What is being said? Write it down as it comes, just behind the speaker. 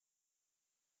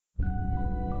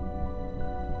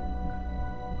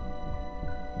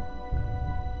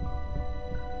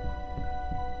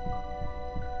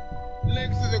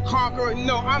is a conqueror.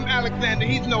 No, I'm Alexander.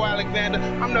 He's no Alexander.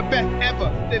 I'm the best ever.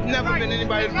 There's never been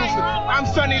anybody as ruthless. I'm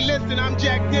Sonny Liston. I'm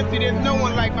Jack Dempsey. There's no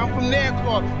one like me. I'm from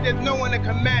Nairclaw. There's no one that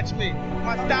can match me.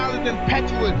 My style is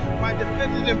impetuous. My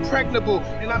defense is impregnable.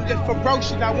 And I'm just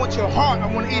ferocious. I want your heart.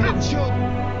 I want to eat your children.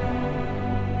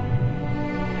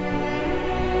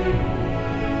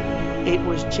 It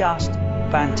was just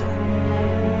banter.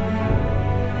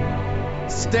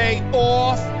 Stay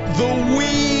off the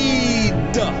weed.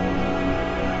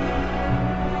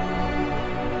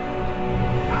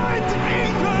 And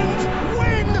England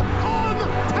win on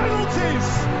penalties.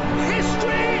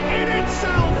 History in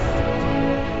itself.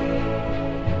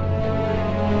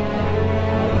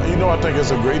 You know, I think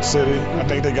it's a great city. I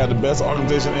think they got the best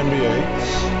organization in the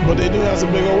NBA, but they do have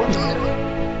some big old wins.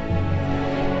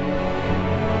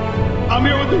 I'm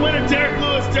here with the winner, Derek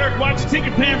Lewis. Derek, why don't you take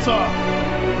your pants off?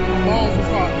 Balls are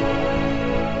fucking.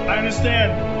 I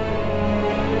understand.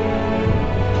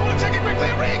 Oh, take it quickly,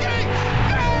 Origi!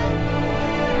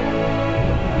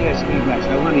 Yes, Max.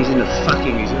 No wonder he's in the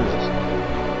fucking reserves.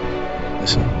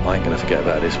 Listen, I ain't going to forget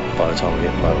about this by the time we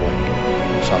get motorway.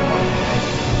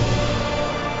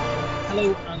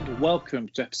 Hello and welcome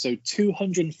to episode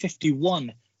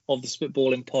 251 of the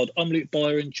Spitballing Pod. I'm Luke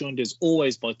Byron, joined as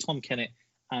always by Tom Kennett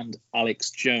and Alex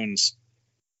Jones.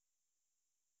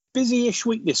 Busy-ish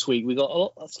week this week. We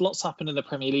got lots happened in the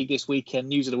Premier League this weekend.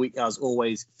 News of the week, as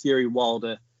always, Fury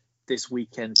Wilder this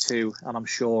weekend too, and I'm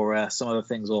sure some other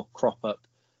things will crop up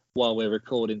while we're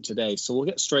recording today. So we'll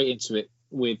get straight into it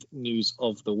with news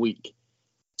of the week.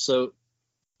 So,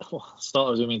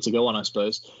 start as we mean to go on, I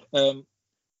suppose.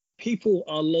 People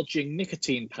are lodging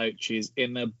nicotine pouches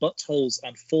in their buttholes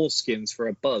and foreskins for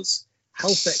a buzz.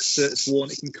 Health experts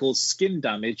warn it can cause skin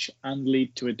damage and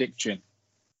lead to addiction.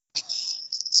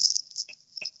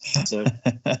 So,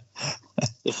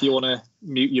 if you want to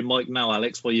mute your mic now,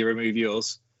 Alex, while you remove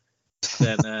yours,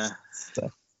 then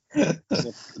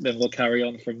we'll carry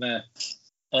on from there.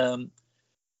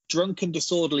 Drunk and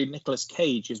disorderly Nicolas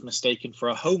Cage is mistaken for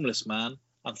a homeless man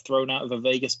and thrown out of a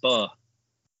Vegas bar.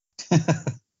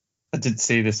 I did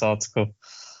see this article.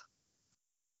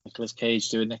 Nicolas Cage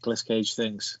doing Nicolas Cage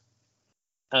things.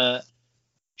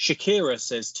 Shakira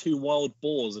says 2 wild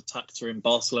boars attacked her in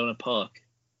Barcelona Park.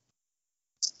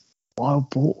 Wild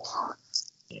boar?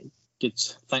 Good.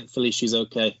 Thankfully, she's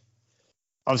okay.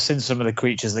 I've seen some of the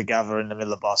creatures that gather in the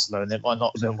middle of Barcelona. It might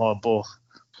not have been wild boar.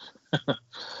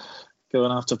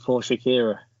 Going after poor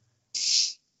Shakira.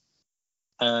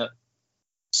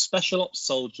 Special ops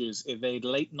soldiers evade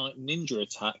late-night ninja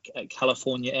attack at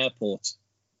California airport.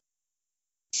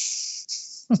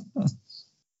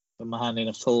 A man in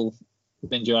a full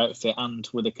ninja outfit and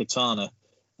with a katana.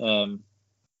 I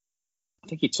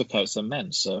think he took out some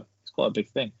men, so it's quite a big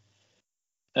thing.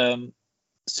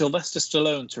 Sylvester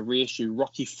Stallone to reissue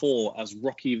Rocky IV as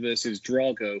Rocky vs.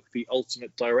 Drago, the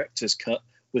ultimate director's cut,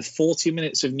 with 40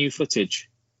 minutes of new footage.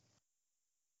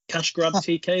 Cash grab,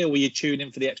 TK, or were you tuning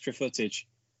in for the extra footage?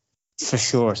 For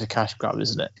sure, it's a cash grab,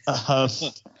 isn't it? I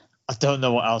don't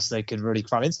know what else they can really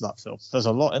cram into that film. There's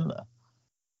a lot in there.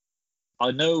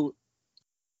 I know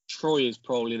Troy is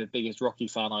probably the biggest Rocky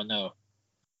fan I know,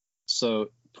 so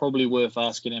probably worth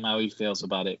asking him how he feels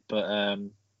about it. But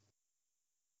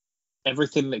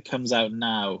everything that comes out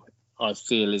now, I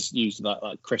feel, is used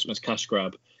like Christmas cash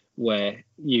grab, where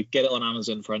you get it on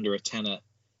Amazon for under a tenner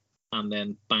and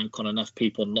then bank on enough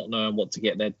people not knowing what to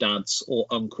get their dads or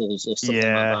uncles or something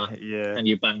like that. Yeah. And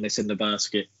you bang this in the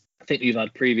basket. I think we've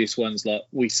had previous ones, like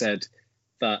we said,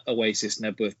 that Oasis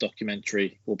Nebworth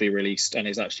documentary will be released, and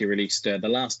it's actually released the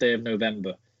last day of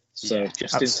November. So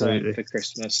just in time for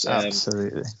Christmas.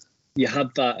 Absolutely. You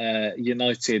had that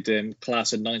United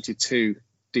Class of 92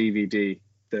 DVD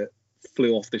that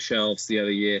flew off the shelves the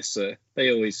other year, so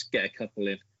they always get a couple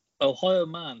in. Ohio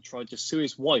man tried to sue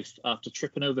his wife after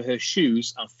tripping over her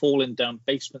shoes and falling down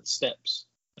basement steps.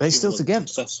 They still together?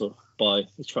 Successful by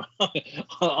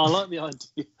I like the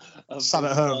idea of sat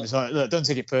at home. It's like, look, don't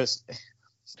take it personally.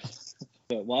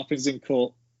 What happens in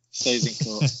court stays in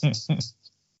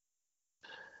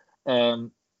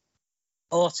court.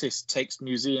 Artist takes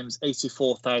museum's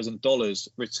 $84,000,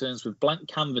 returns with blank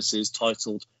canvases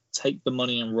titled "Take the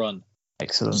Money and Run."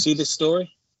 Excellent. See this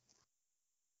story?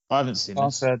 I haven't seen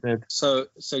this. So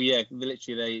yeah,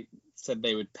 literally they said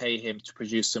they would pay him to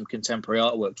produce some contemporary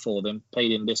artwork for them,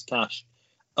 paid him this cash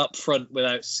up front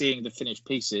without seeing the finished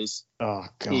pieces. Oh,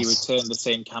 God. He returned the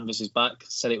same canvases back,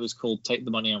 said it was called "Take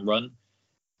the Money and Run."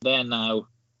 They're now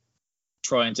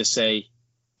trying to say,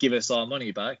 give us our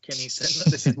money back. And he said, look,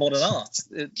 this is modern art.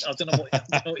 I don't know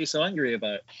what you're so angry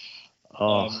about.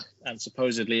 And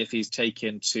supposedly if he's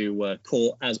taken to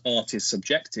court, as art is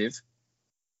subjective,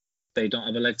 they don't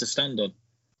have a leg to stand on.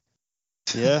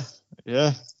 Yeah.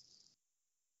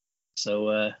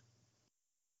 So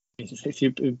if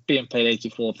you're being paid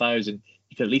 84,000,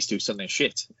 you could at least do something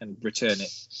shit and return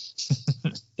it.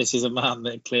 This is a man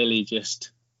that clearly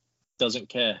just doesn't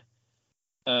care.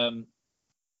 I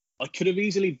could have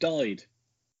easily died,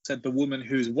 said the woman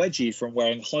who's wedgie from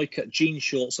wearing high-cut jean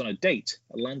shorts on a date.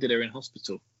 I landed her in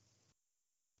hospital.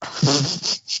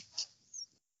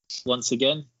 Once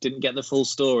again, didn't get the full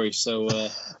story, so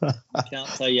I can't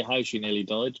tell you how she nearly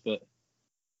died, but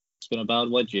it's been a bad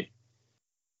wedgie.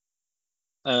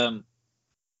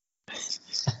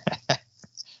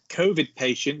 COVID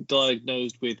patient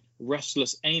diagnosed with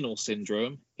restless anal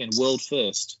syndrome in world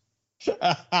first.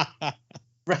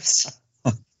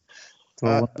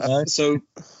 So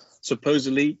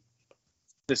supposedly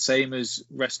the same as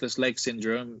restless leg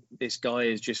syndrome, this guy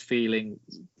is just feeling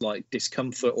like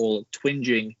discomfort or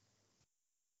twinging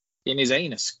in his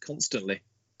anus constantly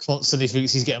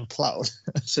Thinks he's getting ploughed.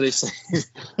 So they say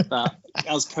that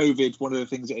as COVID, one of the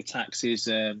things that attacks is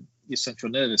your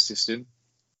central nervous system.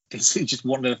 It's just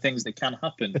one of the things that can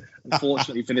happen.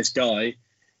 Unfortunately for this guy,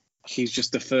 he's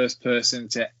just the first person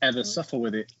to ever suffer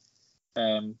with it.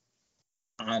 And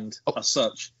as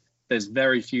such, there's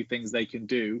very few things they can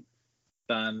do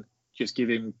than just give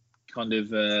him kind of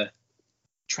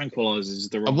tranquilizers is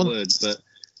the wrong word, but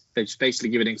they're just basically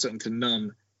giving him something to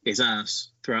numb his ass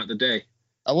throughout the day.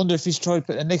 I wonder if he's tried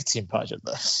putting a nicotine patch up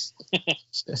there.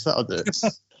 If that'll do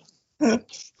it.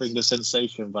 Bring the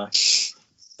sensation back.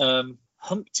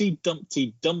 Humpty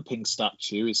Dumpty dumping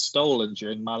statue is stolen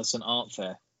during Madison Art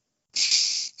Fair.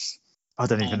 I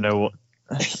don't even know what.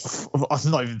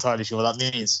 I'm not even entirely sure what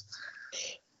that means.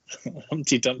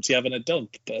 Humpty Dumpty having a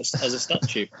dump as a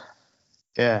statue.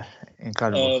 Yeah,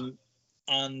 incredible.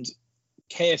 And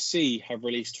KFC have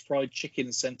released fried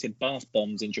chicken scented bath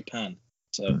bombs in Japan.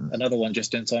 So another one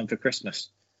just in time for Christmas.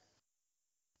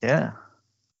 Yeah.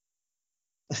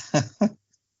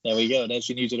 There we go. There's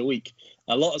your news of the week.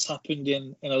 A lot has happened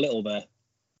in a little there.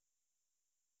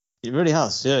 It really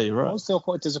has. Yeah, you're right. I was still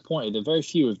quite disappointed that very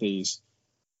few of these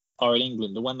are in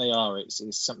England. And when they are, it's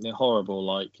something horrible,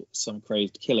 like some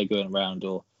crazed killer going around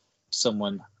or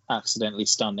someone accidentally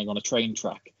standing on a train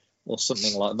track or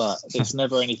something like that. It's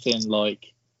never anything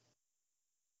like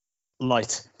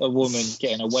light. A woman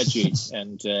getting a wedgie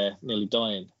and nearly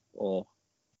dying, or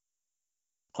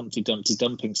Humpty Dumpty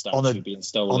dumping statue being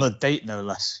stolen. On a date, no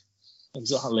less.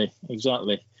 Exactly.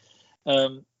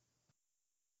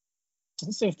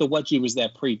 Let's say if the wedgie was there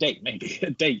pre-date, maybe a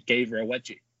date gave her a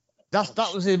wedgie.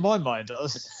 That was in my mind.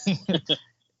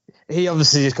 He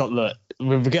obviously just got, look,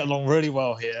 we get along really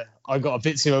well here. I got a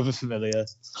bit too overfamiliar.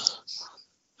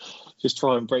 Just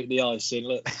try and break the ice and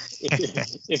look,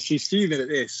 if she's fuming at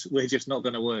this, we're just not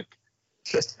going to work.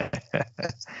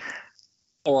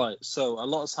 All right, so a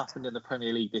lot has happened in the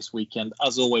Premier League this weekend.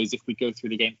 As always, if we go through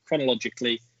the game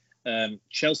chronologically,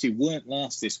 Chelsea weren't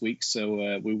last this week,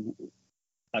 so we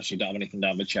actually don't have anything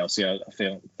down with Chelsea. I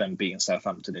feel them beating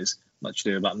Southampton is much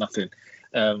ado about nothing.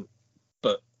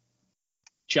 But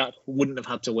Jack wouldn't have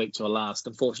had to wait till last.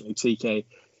 Unfortunately, TK,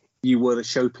 you were the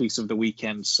showpiece of the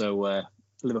weekend, so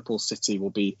Liverpool City will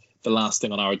be the last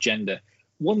thing on our agenda.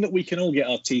 One that we can all get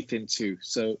our teeth into.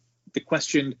 So the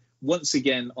question, once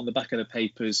again, on the back of the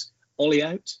papers, Ollie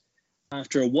out.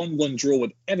 After a 1-1 draw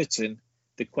with Everton,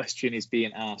 the question is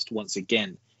being asked once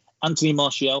again. Anthony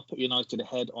Martial put United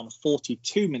ahead on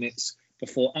 42 minutes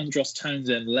before Andros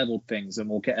Townsend levelled things, and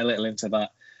we'll get a little into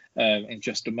that in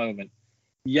just a moment.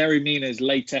 Yerry Mina's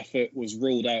late effort was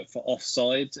ruled out for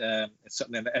offside. It's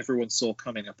something that everyone saw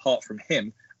coming apart from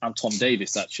him and Tom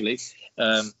Davis, actually.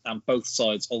 And both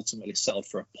sides ultimately settled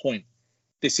for a point.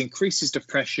 This increases the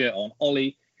pressure on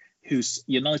Ollie, whose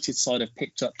United side have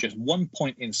picked up just 1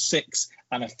 point in 6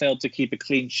 and have failed to keep a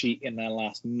clean sheet in their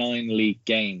last 9 league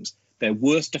games. Their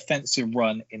worst defensive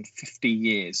run in 50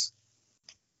 years.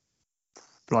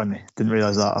 Blimey, didn't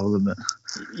realise that, I will admit.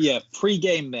 Yeah,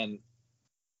 pre-game then.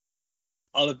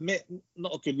 I'll admit,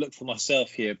 not a good look for myself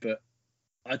here, but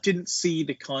I didn't see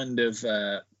the kind of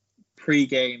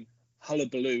pre-game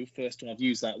hullabaloo, first time I've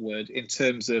used that word, in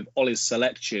terms of Ollie's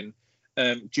selection,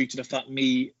 due to the fact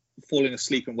me falling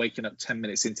asleep and waking up 10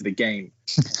 minutes into the game.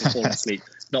 Falling asleep,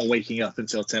 not waking up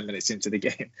until 10 minutes into the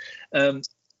game.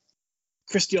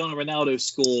 Cristiano Ronaldo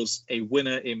scores a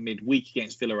winner in midweek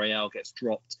against Villarreal, gets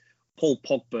dropped. Paul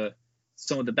Pogba,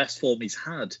 some of the best form he's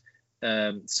had.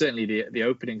 Certainly the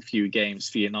opening few games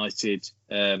for United.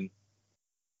 Him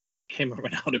and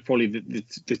Ronaldo, probably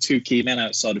the two key men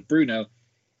outside of Bruno.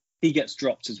 He gets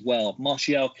dropped as well.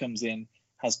 Martial comes in,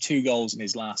 has 2 goals in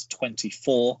his last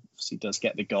 24. He does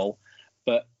get the goal.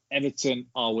 But Everton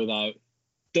are without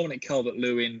Dominic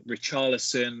Calvert-Lewin,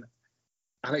 Richarlison.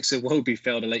 Alex Iwobi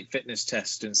failed a late fitness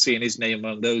test, and seeing his name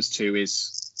among those two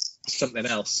is something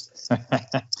else.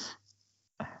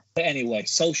 But anyway,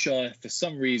 Solskjaer, for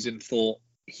some reason, thought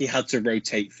he had to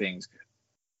rotate things.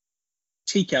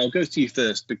 TK, I'll go to you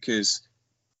first because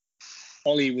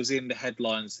Ollie was in the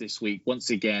headlines this week. Once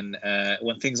again,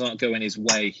 when things aren't going his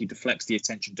way, he deflects the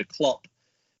attention to Klopp.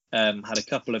 Had a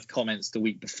couple of comments the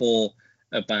week before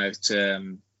about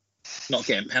not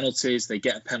getting penalties. They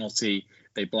get a penalty,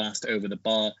 they blast over the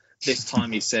bar. This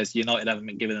time he says United haven't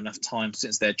been given enough time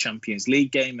since their Champions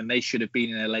League game and they should have been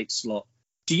in a late slot.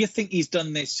 Do you think he's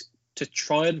done this to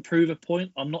try and prove a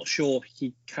point? I'm not sure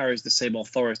he carries the same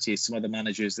authority as some other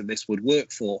managers that this would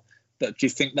work for, but do you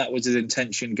think that was his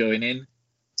intention going in?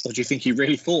 Or do you think he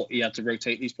really thought he had to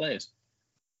rotate these players?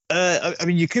 I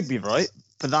mean, you could be right,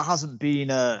 but that hasn't been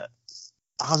the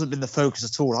focus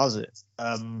at all, has it?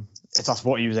 If that's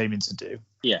what he was aiming to do.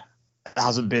 Yeah. It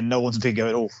hasn't been, no one's been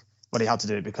going off when he had to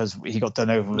do it because he got done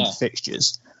over with the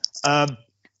fixtures. The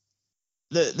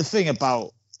thing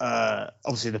about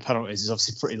obviously the penalties is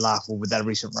obviously pretty laughable with their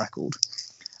recent record.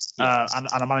 Yeah. And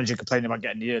a manager complaining about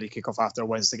getting the early kickoff after a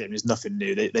Wednesday game is nothing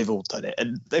new. They've all done it,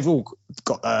 and they've all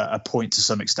got a point to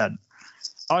some extent.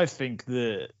 I think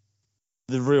the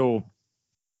real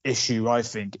issue, I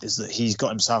think, is that he's got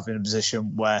himself in a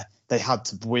position where they had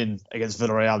to win against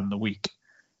Villarreal in the week,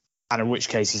 and in which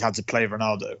case he's had to play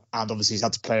Ronaldo, and obviously he's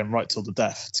had to play him right till the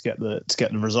death to get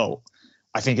the result.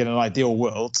 I think in an ideal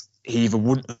world, he either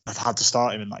wouldn't have had to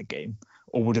start him in that game,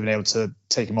 or would have been able to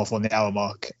take him off on the hour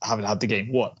mark, having had the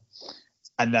game won.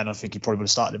 And then I think he probably would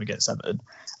have started him against Everton.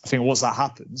 I think once that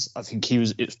happens, I think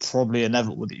it's probably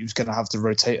inevitable that he was going to have to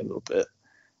rotate a little bit,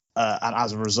 and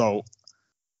as a result,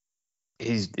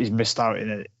 he's missed out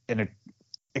in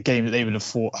a game that they would have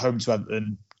fought home to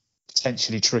Everton,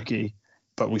 potentially tricky,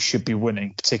 but we should be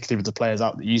winning, particularly with the players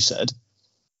out that you said.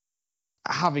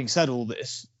 Having said all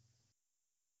this,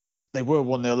 they were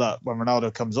 1-0 up when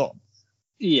Ronaldo comes on.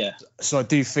 Yeah. So I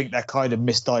do think they're kind of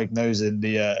misdiagnosing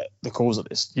the cause of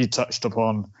this. You touched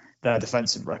upon their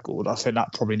defensive record. I think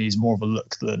that probably needs more of a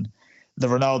look than the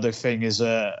Ronaldo thing is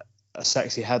a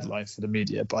sexy headline for the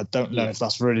media, but I don't know if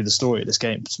that's really the story of this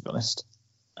game, to be honest.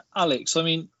 Alex, I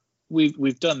mean,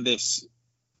 we've done this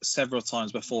several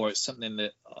times before. It's something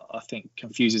that I think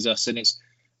confuses us, and it's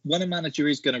when a manager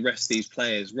is going to rest these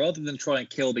players, rather than try and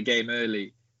kill the game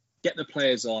early, get the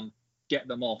players on, get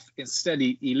them off. Instead,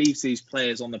 he leaves these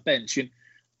players on the bench, and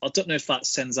I don't know if that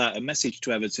sends out a message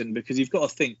to Everton, because you've got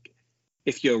to think,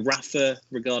 if you're Rafa,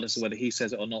 regardless of whether he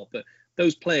says it or not, but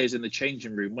those players in the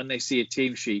changing room, when they see a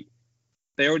team sheet,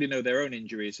 they already know their own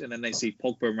injuries, and then they see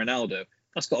Pogba and Ronaldo.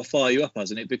 That's got to fire you up,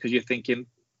 hasn't it? Because you're thinking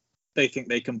they think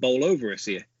they can bowl over us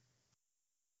here.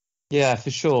 Yeah,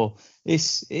 for sure.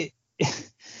 It's a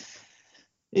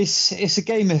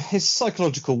game of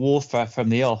psychological warfare from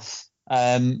the off.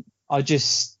 I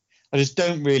just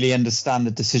don't really understand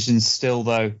the decisions still,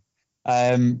 though.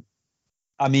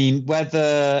 I mean,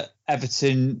 whether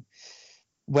Everton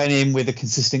went in with a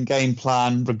consistent game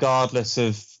plan, regardless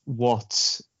of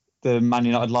what the Man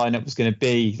United lineup was going to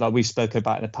be, like we've spoken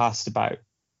about in the past, about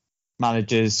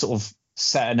managers sort of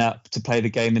setting up to play the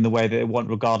game in the way that they want,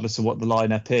 regardless of what the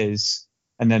lineup is,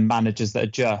 and then managers that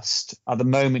adjust. At the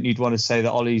moment, you'd want to say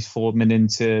that Ollie's forming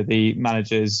into the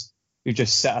managers who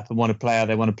just set up and want to play how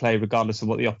they want to play, regardless of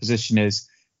what the opposition is.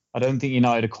 I don't think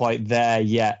United are quite there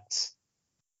yet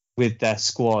with their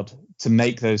squad to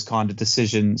make those kind of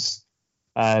decisions.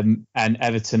 And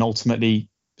Everton ultimately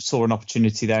saw an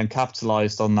opportunity there and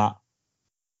capitalised on that.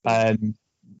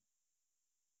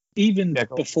 Even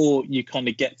before you kind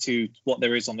of get to what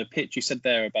there is on the pitch, you said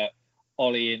there about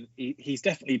Ollie, and he's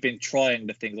definitely been trying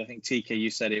the things. I think, TK, you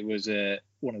said it was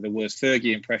one of the worst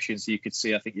Fergie impressions you could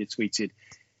see. I think you tweeted.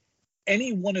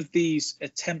 Any one of these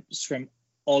attempts from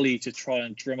Ollie to try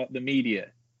and drum up the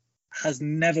media has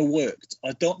never worked.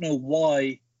 I don't know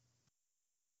why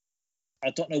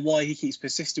he keeps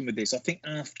persisting with this. I think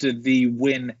after the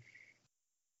win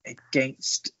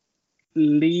against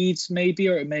Leeds, maybe,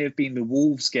 or it may have been the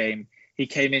Wolves game, he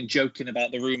came in joking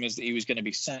about the rumours that he was going to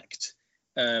be sacked,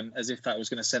 as if that was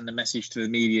going to send a message to the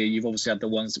media. You've obviously had the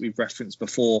ones that we've referenced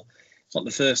before. It's not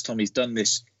the first time he's done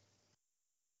this.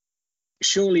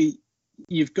 Surely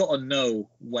you've got to know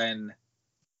when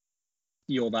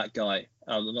you're that guy.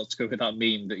 Not to go with that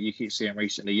meme that you keep seeing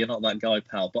recently. You're not that guy,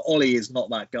 pal. But Ollie is not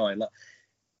that guy. Like,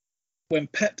 when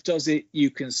Pep does it,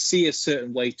 you can see a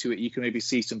certain way to it. You can maybe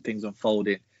see some things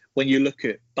unfolding. When you look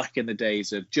at back in the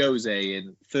days of Jose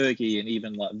and Fergie and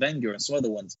even like Wenger and some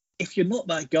other ones, if you're not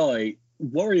that guy,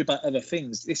 worry about other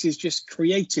things. This is just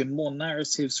creating more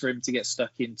narratives for him to get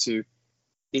stuck into.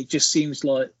 It just seems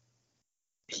like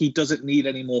he doesn't need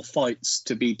any more fights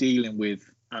to be dealing with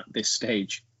at this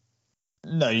stage.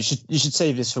 No, you should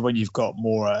save this for when you've got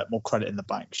more credit in the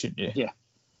bank, shouldn't you? Yeah.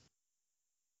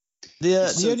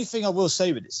 The only thing I will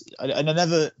say with this, and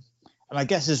I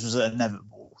guess this was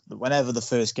inevitable, that whenever the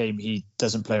first game he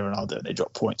doesn't play Ronaldo and they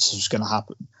drop points, this was going to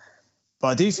happen. But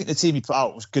I do think the team he put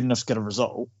out was good enough to get a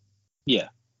result. Yeah.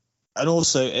 And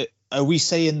also, are we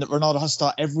saying that Ronaldo has to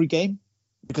start every game?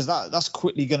 Because that's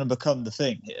quickly going to become the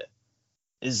thing here.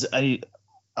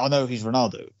 I know he's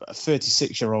Ronaldo, but a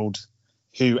 36-year-old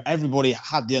who everybody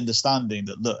had the understanding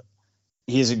that, look,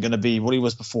 he isn't going to be what he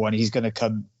was before, and he's going to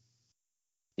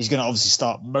obviously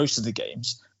start most of the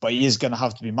games, but he is going to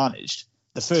have to be managed.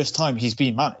 The first time he's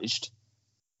been managed,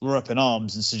 we're up in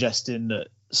arms and suggesting that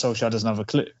Solskjaer doesn't have a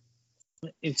clue.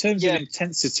 In terms of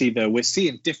intensity, though, we're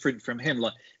seeing different from him.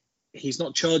 Like, he's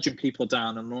not charging people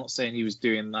down. I'm not saying he was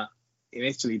doing that in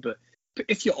Italy, but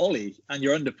if you're Ollie and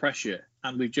you're under pressure,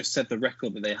 and we've just said the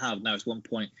record that they have now is 1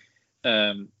 point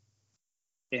in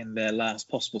their last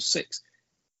possible 6,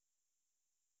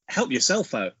 help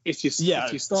yourself out. If you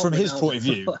start from his point of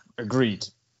view, agreed.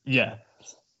 Yeah,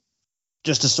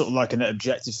 just a sort of like an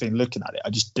objective thing looking at it. I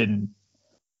just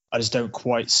don't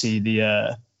quite see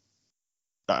the.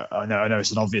 I know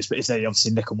it's an obvious, but if they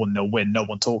obviously nick a 1-0 win, no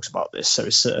one talks about this. So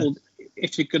it's. Well,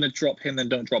 if you're going to drop him, then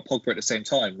don't drop Pogba at the same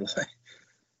time, right?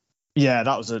 Yeah,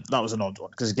 that was an odd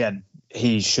one because again,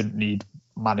 he shouldn't need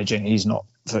managing. He's not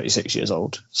 36 years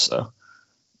old, so.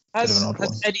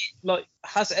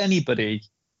 Has anybody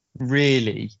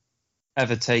really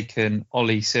ever taken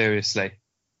Ollie seriously,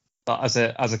 as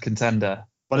a contender?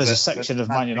 Well, there's a section of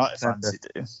Man United fans who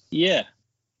do. Yeah,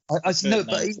 I know,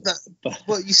 but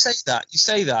well, you say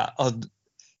that.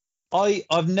 I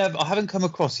haven't come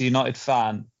across a United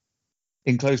fan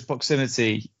in close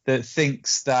proximity that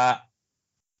thinks that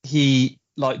he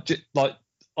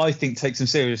I think takes him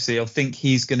seriously or think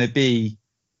he's going to be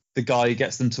the guy who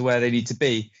gets them to where they need to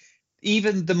be.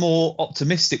 Even the more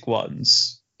optimistic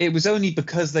ones, it was only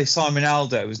because they signed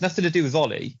Ronaldo. It was nothing to do with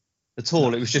Ollie at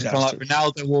all. It was just kind of like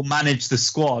Ronaldo will manage the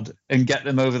squad and get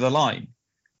them over the line.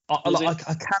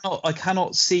 I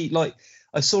cannot see, like,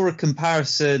 I saw a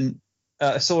comparison.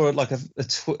 I saw like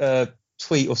a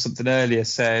tweet or something earlier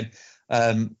said,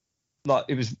 like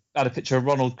it had a picture of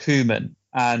Ronald Koeman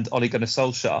and Ole Gunnar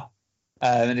Solskjaer,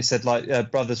 and it said like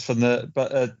brothers from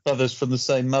the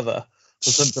same mother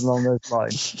or something along those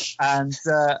lines. And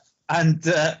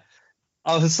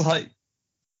I was like,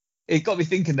 it got me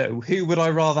thinking though, who would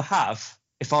I rather have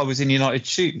if I was in United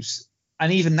shoes?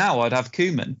 And even now, I'd have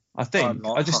Koeman. I think. I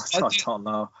don't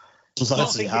know.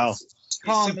 How?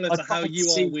 Similar to how you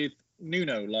are with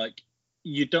Nuno. Like,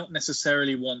 you don't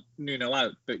necessarily want Nuno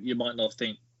out, but you might not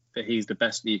think that he's the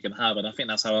best that you can have. And I think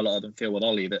that's how a lot of them feel with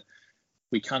Ollie, that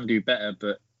we can do better.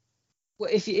 But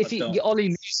if Ollie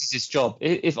loses his job,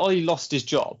 if Ollie lost his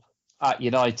job at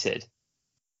United,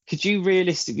 could you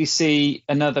realistically see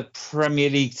another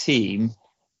Premier League team?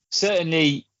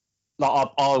 Certainly, like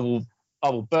I will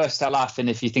burst out laughing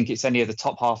if you think it's any of the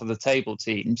top half of the table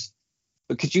teams.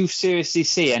 But could you seriously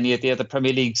see any of the other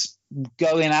Premier Leagues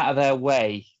going out of their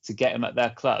way to get him at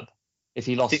their club if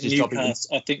he lost his job?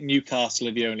 I think Newcastle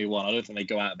are the only one. I don't think they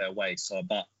go out of their way, so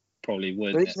that probably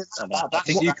would. I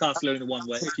think Newcastle are the only one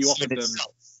where if you offer them...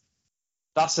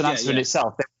 That's an answer in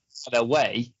itself. They go out of their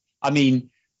way. I mean,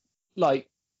 like...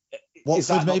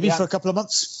 Watford maybe for a couple of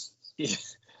months?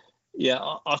 Yeah,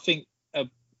 I think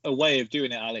a way of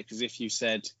doing it, Alex, is if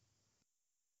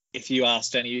you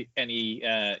asked any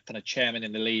kind of chairman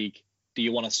in the league, do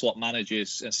you want to swap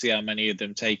managers and see how many of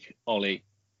them take Ollie,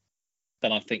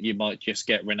 then I think you might just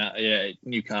get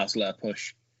Newcastle at a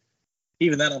push.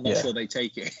 Even then, I'm not sure they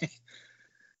take it.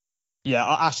 Yeah,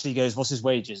 Ashley goes, what's his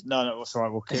wages? No, it's all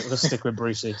right. We'll stick with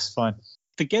Brucey. It's fine.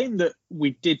 The game that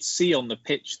we did see on the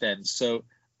pitch then, so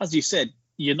as you said,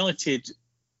 United,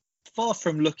 far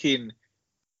from looking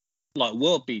like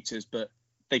world beaters, but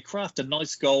they craft a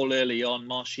nice goal early on.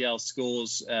 Martial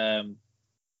scores, in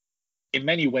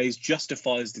many ways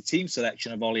justifies the team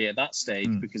selection of Ollie at that stage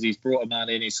because he's brought a man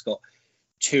in, he's got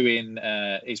 2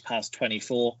 in, he's past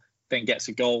 24, then gets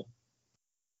a goal.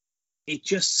 It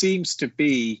just seems to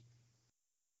be,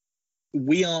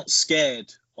 we aren't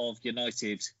scared of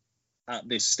United at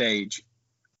this stage.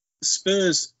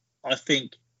 Spurs, I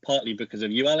think, partly because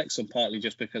of you, Alex, and partly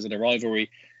just because of the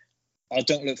rivalry, I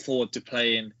don't look forward to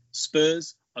playing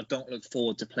Spurs. I don't look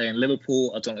forward to playing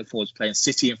Liverpool. I don't look forward to playing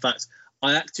City. In fact,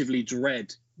 I actively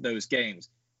dread those games.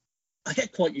 I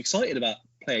get quite excited about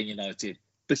playing United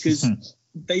because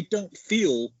they don't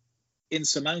feel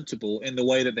insurmountable in the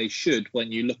way that they should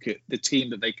when you look at the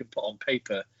team that they can put on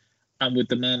paper and with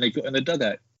the man they got in the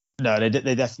dugout. No, they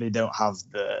definitely don't have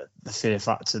the fear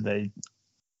factor they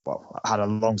had a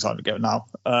long time ago now.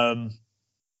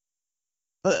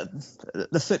 But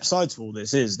the flip side to all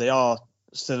this is they are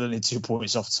still only 2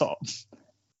 points off top.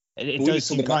 It does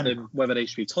seem kind of whether they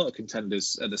should be title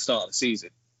contenders at the start of the season.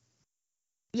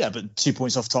 Yeah, but 2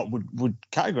 points off top would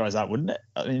categorise that, wouldn't it?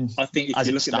 I mean, I think if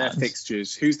you look at their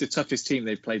fixtures, who's the toughest team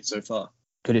they've played so far?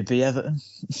 Could it be Everton?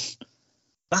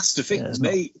 That's the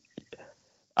thing.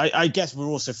 I guess we're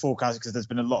also forecasting because there's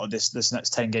been a lot of this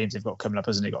next 10 games they've got coming up,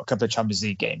 hasn't it? Got a couple of Champions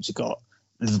League games. You've got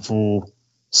Liverpool,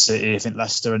 City, I think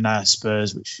Leicester, and now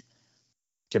Spurs, which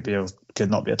could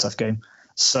not be a tough game.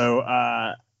 So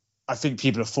I think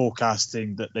people are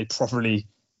forecasting that they probably,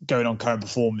 going on current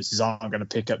performances, aren't going to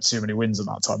pick up too many wins in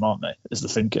that time, aren't they? Is the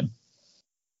thinking?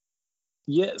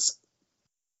 Yes,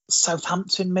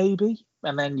 Southampton maybe,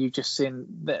 and then you've just seen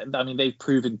that. I mean, they've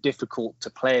proven difficult to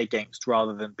play against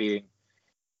rather than being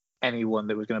anyone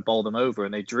that was going to bowl them over,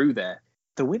 and they drew there.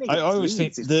 The win against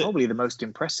Leeds is probably the most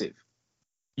impressive.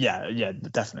 Yeah,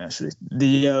 definitely. Actually,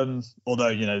 the although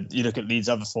you look at Leeds'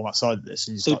 other form outside of this,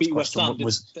 and you beating West Ham.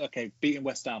 Beating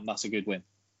West Ham, that's a good win.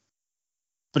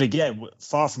 But again,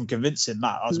 far from convincing,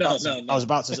 Matt. I was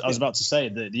about to say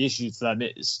that the issue for them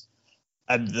is,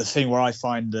 and the thing where I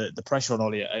find the pressure on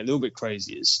Ollie a little bit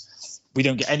crazy is we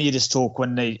don't get any of this talk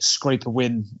when they scrape a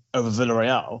win over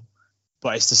Villarreal,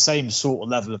 but it's the same sort of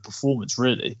level of performance,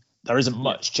 really. There isn't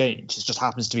much change. It just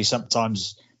happens to be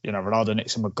sometimes, Ronaldo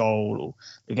nicks him a goal or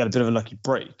they get a bit of a lucky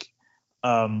break.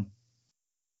 And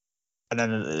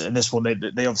then in this one,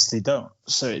 they obviously don't.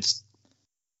 So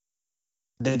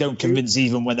they don't convince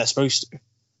even when they're supposed to. Do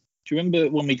you remember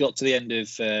when we got to the end of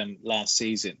last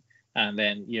season and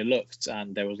then you looked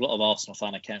and there was a lot of Arsenal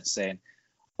fan accounts saying,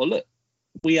 well, look,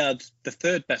 we had the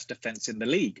third best defence in the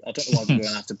league. I don't know why we're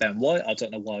going after Ben White. I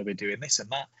don't know why we're doing this and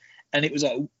that. And it was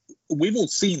like, we've all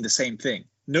seen the same thing.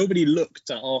 Nobody looked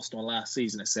at Arsenal last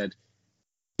season and said,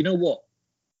 you know what?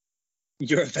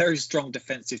 You're a very strong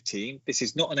defensive team. This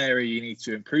is not an area you need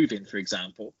to improve in, for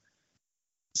example.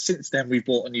 Since then, we've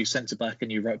bought a new centre-back, a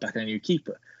new right-back, and a new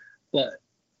keeper. But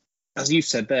as you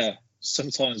said there,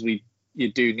 sometimes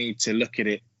you do need to look at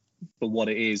it for what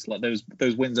it is. Like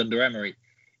those wins under Emery,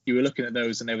 you were looking at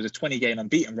those and there was a 20-game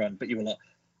unbeaten run, but you were like,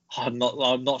 I'm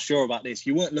not sure about this.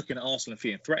 You weren't looking at Arsenal and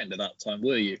feeling threatened at that time,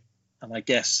 were you? And I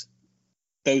guess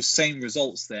those same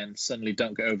results then suddenly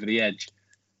don't go over the edge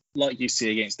like you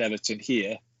see against Everton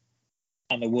here,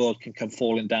 and the world can come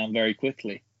falling down very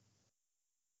quickly.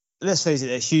 Let's face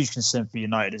it, a huge concern for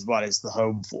United as well is the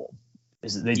home form.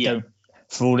 Is that they don't,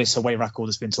 for all this away record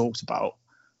that's been talked about,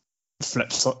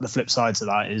 the flip side to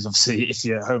that is obviously if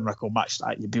your home record matched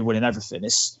that, you'd be winning everything.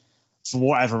 It's for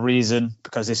whatever reason,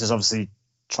 because this is obviously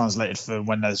translated for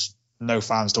when there's no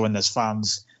fans to when there's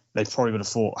fans. They probably would have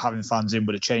thought having fans in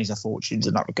would have changed their fortunes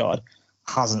in that regard.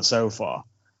 Hasn't so far.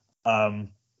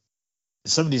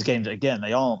 Some of these games, again,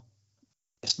 they aren't.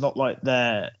 It's not like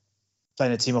they're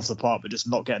playing a team off the park but just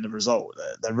not getting the result.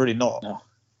 They're really not. No.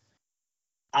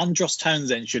 Andros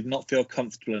Townsend should not feel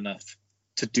comfortable enough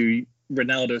to do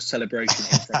Ronaldo's celebration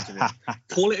in front of him.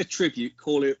 Call it a tribute,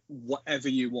 call it whatever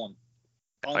you want.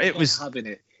 I'm not having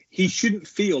it. He shouldn't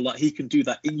feel like he can do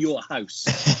that in your house.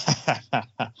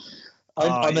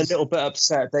 I'm a little bit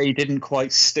upset that he didn't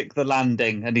quite stick the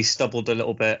landing and he stumbled a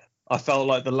little bit. I felt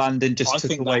like the landing just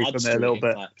took away from it a little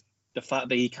bit. The fact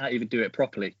that he can't even do it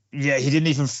properly. Yeah, he didn't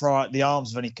even throw out the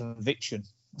arms of any conviction.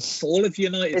 All of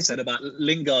United said about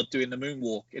Lingard doing the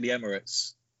moonwalk in the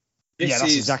Emirates. That's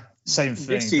the exact same thing.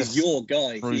 This is your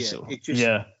guy brutal. Here. It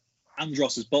just,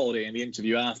 Andros has bottled it in the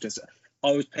interview after. So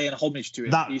I was paying homage to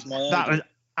him. He's my idol. That was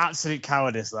absolute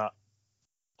cowardice, that.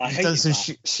 He's done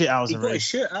some shit hours. He got his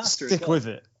shirt after. Stick with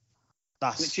it.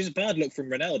 Which is a bad look from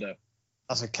Ronaldo.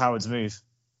 That's a coward's move.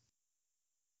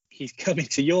 He's coming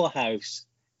to your house.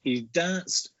 He's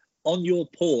danced on your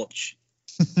porch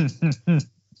and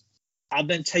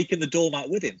then taken the doormat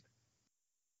with him.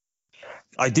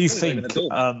 I do think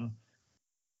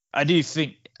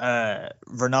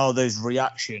Ronaldo's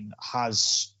reaction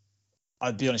has,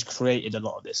 I'd be honest, created a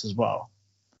lot of this as well.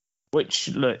 Which,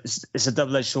 look, it's a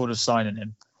double-edged sword of signing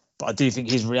him. But I do think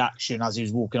his reaction as he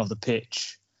was walking off the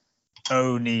pitch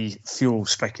only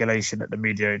fuels speculation that the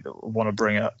media want to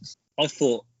bring up. I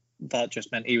thought that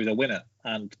just meant he was a winner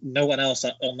and no one else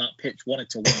on that pitch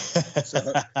wanted to win. So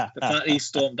the fact he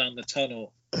stormed down the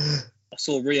tunnel, I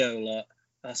saw Rio like,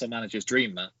 that's a manager's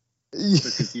dream, man.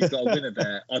 Because you've got a winner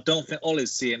there. I don't think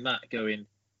Ollie's seeing that going,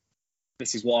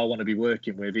 this is what I want to be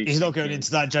working with. He's not going into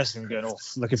that dressing room going,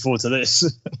 looking forward to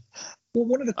this. Well,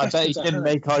 one of the questions I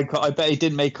bet he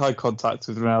didn't make eye contact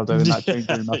with Ronaldo in that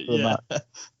changing room after the match.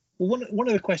 Well, one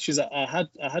of the questions that I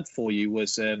had for you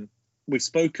was we've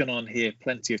spoken on here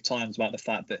plenty of times about the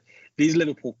fact that these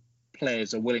Liverpool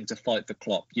players are willing to fight for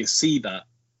Klopp. You see that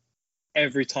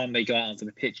every time they go out onto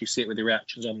the pitch. You see it with the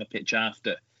reactions on the pitch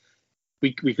after.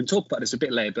 We can talk about this a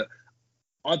bit later, but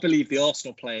I believe the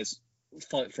Arsenal players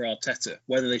fight for Arteta.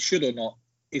 Whether they should or not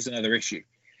is another issue.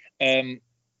 Do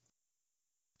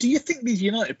you think these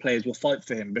United players will fight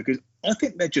for him? Because I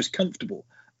think they're just comfortable.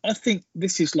 I think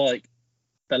this is like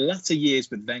the latter years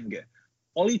with Wenger.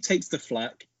 Ollie takes the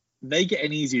flak. They get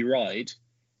an easy ride.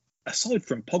 Aside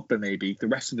from Pogba, maybe, the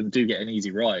rest of them do get an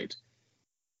easy ride.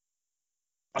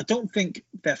 I don't think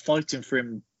they're fighting for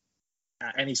him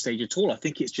at any stage at all. I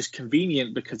think it's just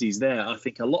convenient because he's there. I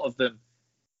think a lot of them,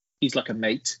 he's like a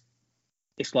mate.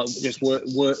 It's like just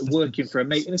working for a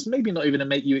mate. And it's maybe not even a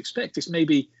mate you expect. It's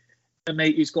maybe a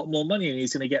mate who's got more money and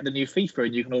he's going to get the new FIFA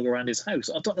and you can all go around his house.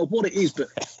 I don't know what it is, but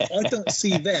I don't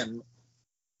see them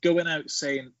going out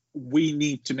saying, we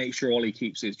need to make sure Ollie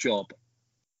keeps his job.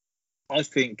 I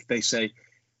think they say,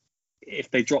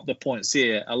 if they drop the points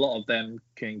here, a lot of them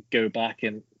can go back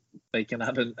and they can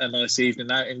have a nice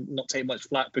evening out and not take much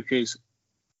flack, because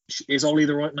is Ollie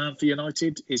the right man for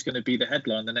United? He's going to be the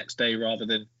headline the next day rather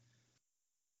than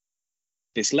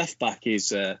this left back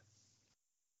is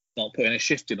not putting a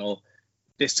shift in, or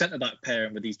this centre back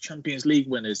pairing with these Champions League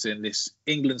winners and this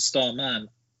England star man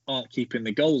aren't keeping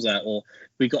the goals out, or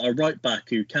we got a right back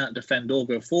who can't defend or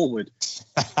go forward.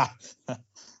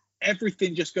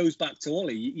 Everything just goes back to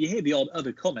Ollie. You hear the odd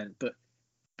other comment, but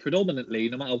predominantly,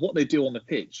 no matter what they do on the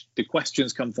pitch, the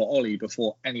questions come for Ollie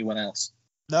before anyone else.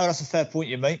 No, that's a fair point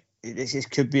you make. This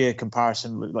could be a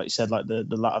comparison, like you said, like the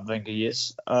latter Wenger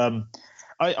years.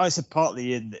 I said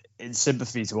partly in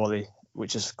sympathy to Ollie,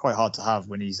 which is quite hard to have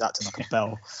when he's acting like a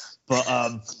bell. But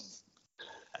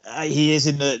he is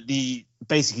in the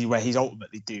basically where he's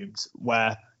ultimately doomed,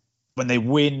 where when they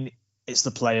win, it's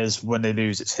the players. When they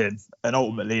lose, it's him. And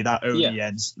ultimately, that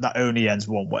only ends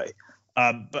one way.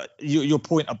 But your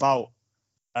point about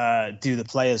do the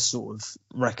players sort of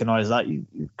recognise that, you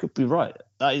could be right.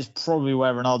 That is probably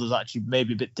where Ronaldo's actually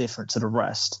maybe a bit different to the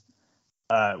rest.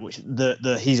 Which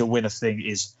the he's a winner thing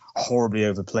is horribly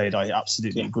overplayed. I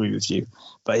absolutely agree with you.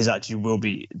 But his actually will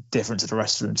be different to the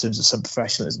rest of them in terms of some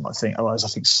professionalism, I think. Otherwise, I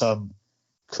think some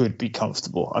could be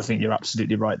comfortable. I think you're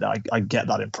absolutely right there. I get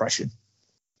that impression.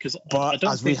 But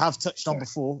as we have touched on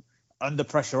before, under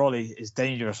pressure Ollie is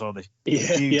dangerous, Ollie.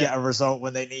 You get a result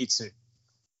when they need to.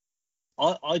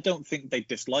 I don't think they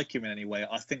dislike him in any way.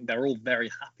 I think they're all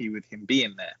very happy with him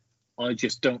being there. I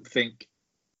just don't think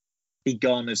he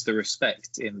garners the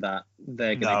respect in that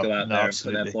they're going to go out there and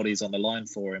put their bodies on the line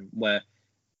for him. Where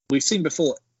we've seen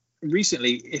before,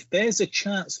 recently, if there's a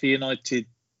chance for United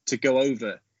to go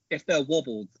over, if they're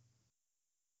wobbled,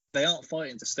 they aren't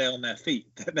fighting to stay on their feet.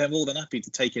 They're more than happy to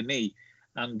take a knee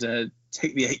and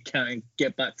take the 8 count and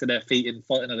get back to their feet and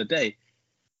fight another day.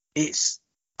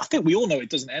 I think we all know it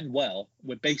doesn't end well.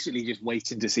 We're basically just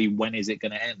waiting to see when is it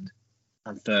going to end.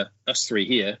 And for us three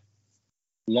here,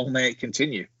 long may it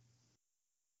continue.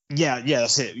 Yeah,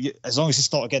 that's it. As long as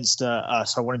it's not against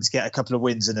us, I want him to get a couple of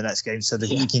wins in the next game so that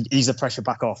he can ease the pressure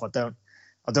back off. I don't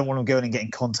want him going and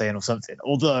getting Conte in or something.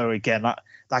 Although, again,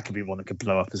 that could be one that could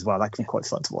blow up as well. That could be quite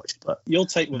fun to watch. But you'll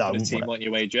take one for the team, won't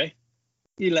you, AJ?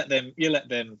 You let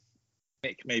them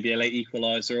nick maybe a late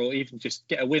equaliser or even just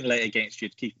get a win late against you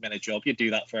to keep them in a job. You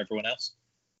do that for everyone else.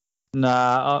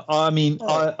 Nah, I mean,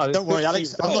 don't worry,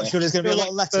 Alex. I'm not sure there's going to be a lot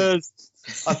of letters.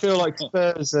 I feel like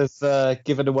Spurs have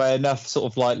given away enough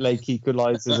sort of like late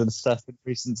equalisers and stuff in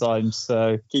recent times.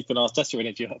 So keep an Arteta in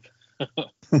a job.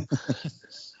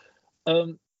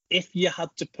 If you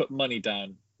had to put money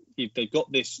down, they've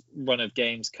got this run of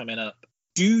games coming up.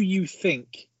 Do you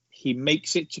think he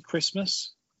makes it to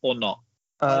Christmas or not?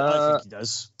 I think he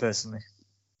does, personally.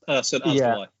 So that's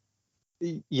why.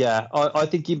 Yeah, I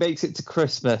think he makes it to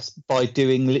Christmas by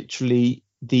doing literally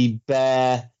the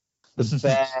bare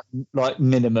like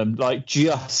minimum, like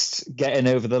just getting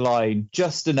over the line,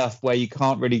 just enough where you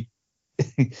can't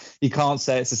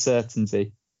say it's a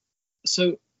certainty.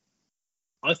 So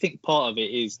I think part of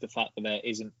it is the fact that there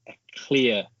isn't a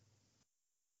clear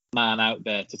man out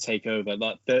there to take over.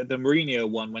 Like the Mourinho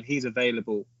one, when he's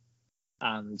available,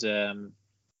 and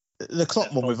the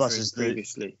Klopp one with us is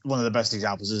one of the best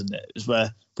examples, isn't it? Is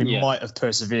where we might have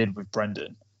persevered with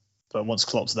Brendan, but once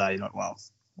Klopp's there, you're like, well,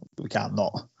 we can't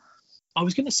not. I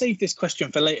was going to save this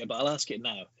question for later, but I'll ask it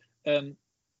now. We're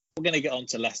going to get on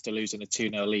to Leicester losing a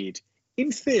 2-0 lead.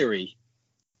 In theory,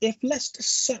 if Leicester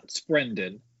sacked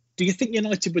Brendan, do you think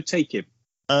United would take him?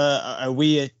 Are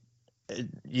we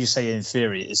you say in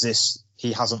theory, is this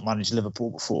he hasn't managed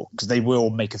Liverpool before? Because they will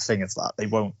make a thing of that. They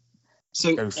won't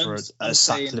go for a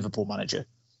sacked Liverpool manager.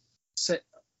 So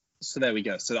there we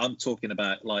go. So I'm talking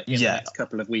about like in the next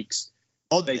couple of weeks,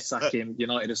 they sack him.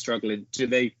 United are struggling. Do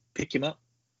they pick him up?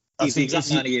 He's the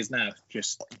exact man he is now.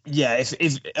 Just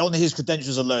if on his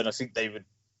credentials alone, I think they would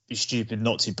be stupid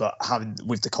not to. But having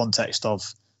with the context of,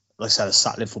 like I said, a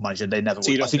sacked Liverpool manager, they never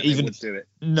would. I think even would do it.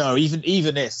 No, even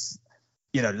if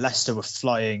Leicester were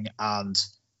flying and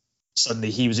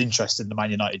suddenly he was interested in the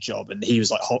Man United job and he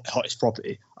was like hottest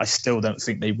property, I still don't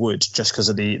think they would, just because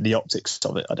of the optics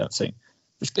of it. I don't think,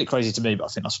 which is a bit crazy to me, but I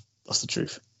think that's the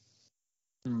truth.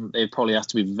 It'd probably have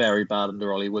to be very bad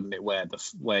under Ollie, wouldn't it?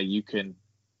 Where you can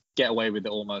get away with it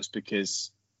almost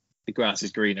because the grass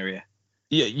is greener here.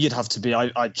 Yeah, you'd have to be.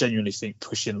 I genuinely think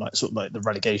pushing like sort of like the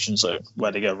relegation zone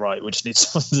where they go, right, we just need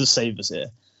someone to save us here.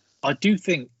 I do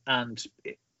think, and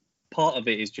part of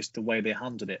it is just the way they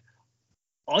handled it.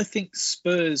 I think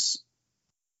Spurs'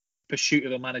 pursuit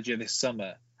of a manager this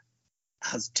summer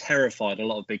has terrified a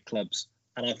lot of big clubs,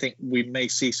 and I think we may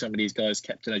see some of these guys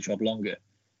kept in a job longer,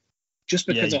 just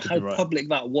because of how public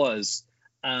that was,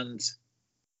 and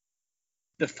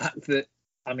the fact that,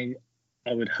 I mean,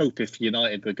 I would hope if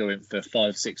United were going for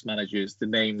 5-6 managers, the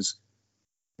names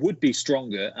would be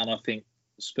stronger, and I think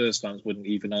Spurs fans wouldn't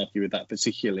even argue with that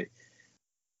particularly.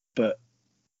 But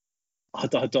I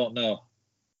don't know.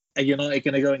 Are United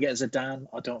going to go and get Zidane?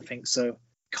 I don't think so.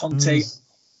 Conte,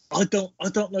 I don't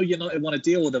know. United want to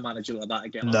deal with a manager like that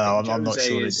again. No, I'm not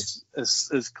sure.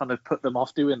 Has kind of put them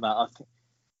off doing that.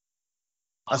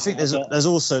 I think there's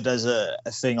a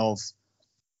thing of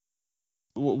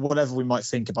whatever we might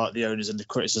think about the owners and the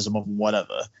criticism of them,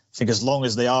 whatever. I think as long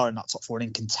as they are in that top four and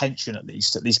in contention, at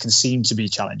least can seem to be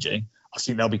challenging, I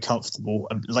think they'll be comfortable.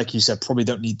 And like you said, probably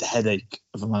don't need the headache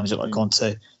of a manager like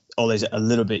Conte. Always a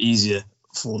little bit easier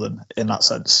for them in that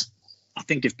sense. I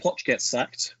think if Poch gets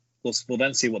sacked, we'll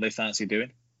then see what they fancy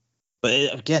doing. But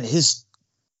again, his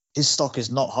stock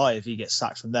is not high if he gets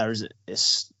sacked from there, is it?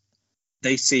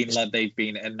 They seem like they've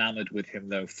been enamoured with him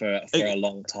though for a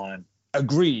long time.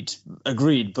 Agreed.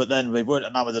 But then they weren't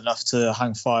enamoured enough to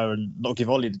hang fire and not give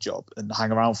Ollie the job and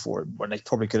hang around for him when they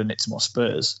probably could have nicked him off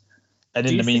Spurs. And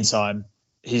in the meantime,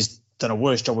 he's done a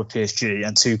worse job with PSG,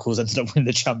 and Tuchel's ended up winning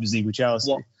the Champions League with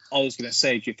Chelsea. What I was going to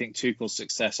say, do you think Tuchel's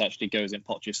success actually goes in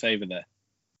Poch's favour there?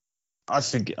 I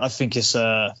think it's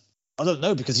I don't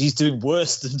know, because he's doing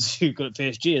worse than Tuchel at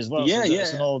PSG as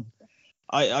well.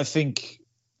 I think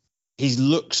he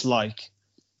looks like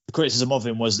the criticism of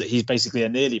him was that he's basically a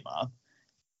nearly man,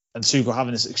 and Tuchel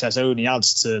having the success only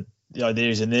adds to the idea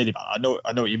he's a nearly man.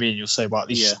 I know what you mean. You'll say, well, at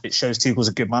least it shows Tuchel's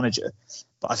a good manager,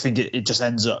 but I think it just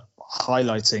ends up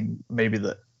highlighting maybe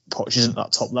that Poch isn't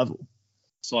that top level.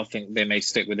 So I think they may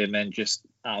stick with him then, just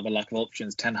out of a lack of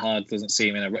options. Ten Hag doesn't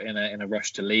seem in a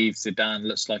rush to leave. Zidane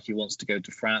looks like he wants to go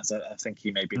to France. I think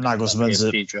he may be Nagelsmann's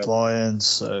at Bayern,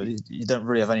 so you don't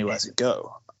really have anywhere to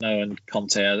go. No, and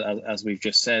Conte, as we've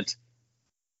just said,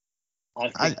 I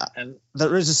think,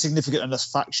 there is a significant enough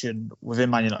faction within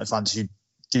Man United fans who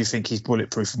do think he's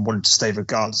bulletproof and wanting to stay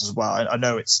regardless as well. I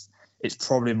know it's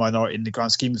probably a minority in the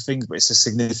grand scheme of things, but it's a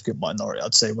significant minority,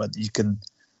 I'd say, where you can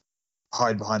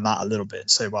hide behind that a little bit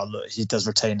and say, well, look, he does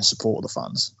retain the support of the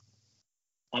fans.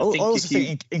 I also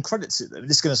think in credit to them,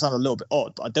 this is going to sound a little bit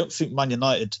odd, but I don't think Man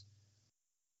United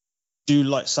do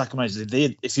like sacking managers.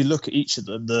 If you look at each of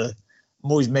them, the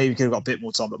Moyes maybe could have got a bit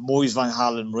more time, but Moyes, Van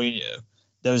Gaal and Mourinho,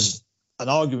 there's an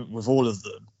argument with all of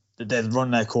them that they'd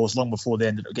run their course long before they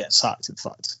ended up getting sacked, in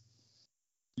fact.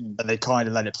 And they kind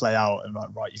of let it play out and like,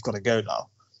 right, you've got to go now.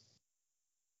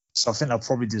 So I think they'll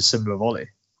probably do similar with Ollie.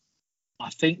 I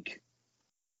think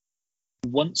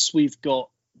once we've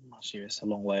got, actually it's a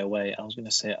long way away, I was going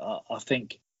to say, I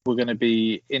think we're going to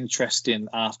be interesting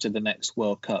after the next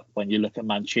World Cup. When you look at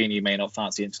Mancini, you may not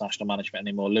fancy international management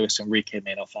anymore. Luis Enrique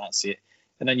may not fancy it.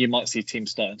 And then you might see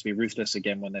teams starting to be ruthless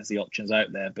again when there's the options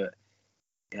out there. But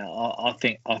yeah, I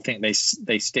think they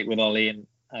stick with Ollie, and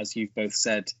as you've both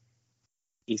said,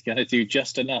 he's going to do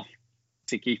just enough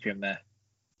to keep him there.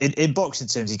 In boxing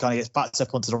terms, he kind of gets backed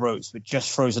up onto the ropes, but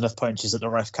just throws enough punches that the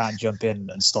ref can't jump in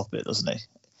and stop it, doesn't he?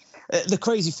 The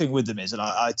crazy thing with them is, and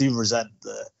I do resent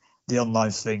the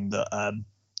online thing that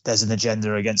there's an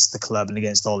agenda against the club and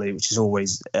against Ollie, which is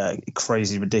always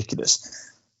crazy ridiculous.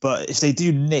 But if they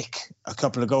do nick a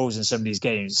couple of goals in some of these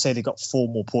games, say they got 4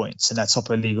 more points and they're top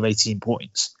of the league of 18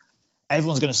 points,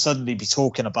 everyone's going to suddenly be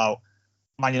talking about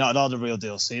Man United are the real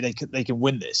deal. See, they can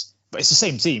win this. But it's the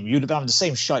same team. You'd have having the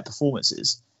same shite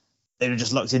performances. They'd have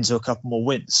just lucked into a couple more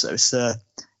wins. So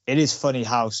it is funny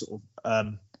how sort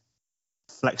of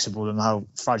flexible and how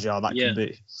fragile that can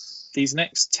be. these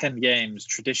next 10 games,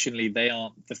 traditionally, they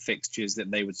aren't the fixtures that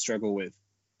they would struggle with.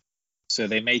 So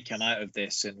they may come out of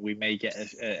this and we may get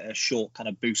a short kind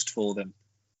of boost for them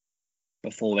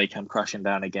before they come crashing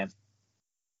down again.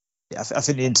 Yeah, I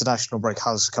think the international break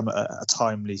has come at a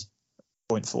timely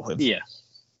point for him. Yeah.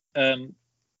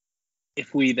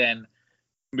 If we then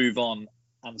move on,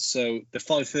 and so the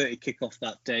 5:30 kickoff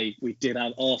that day, we did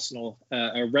have Arsenal,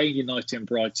 a rainy night in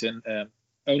Brighton.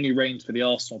 Only rained for the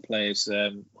Arsenal players,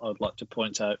 I would like to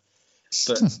point out.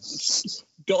 But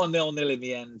got a 0-0 in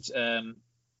the end.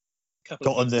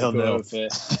 Got a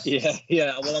 0-0.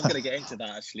 Yeah. Well, I'm going to get into that,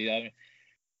 actually.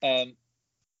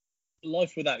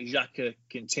 Life without Xhaka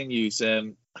continues.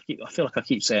 I feel like I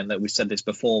keep saying that we've said this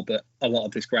before, but a lot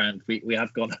of this ground we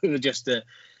have gone over just a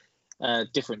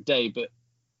different day. But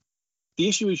the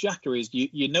issue with Xhaka is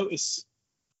you notice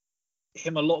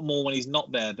him a lot more when he's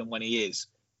not there than when he is.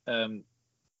 And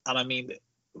I mean,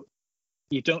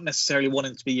 you don't necessarily want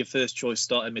him to be your first choice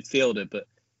starting midfielder, but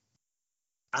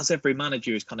as every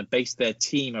manager has kind of based their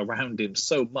team around him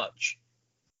so much,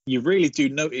 you really do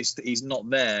notice that he's not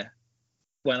there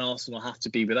when Arsenal have to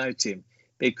be without him.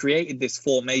 They created this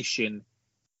formation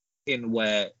in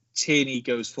where Tierney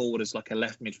goes forward as like a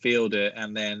left midfielder,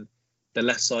 and then the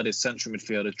left-sided central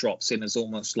midfielder drops in as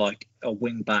almost like a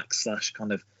wing-back /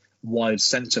 kind of wide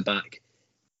centre-back.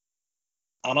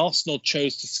 And Arsenal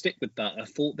chose to stick with that. I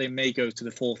thought they may go to the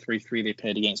 4-3-3 they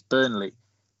played against Burnley.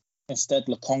 Instead,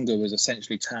 Lokonga was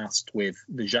essentially tasked with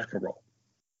the Xhaka role.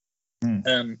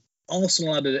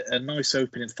 Arsenal had a nice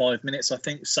opening 5 minutes. I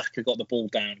think Saka got the ball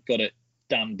down, got it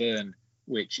Dan Burn,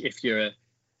 which if you're a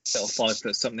little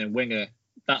 5-foot-something winger,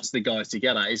 that's the guy to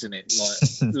get at, isn't it?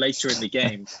 Like later in the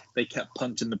game, they kept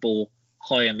punting the ball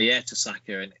high in the air to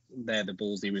Saka, and they're the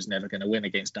balls he was never going to win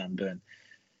against Dan Burn.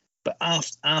 But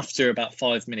after about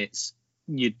 5 minutes,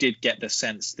 you did get the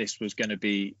sense this was going to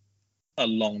be a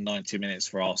long 90 minutes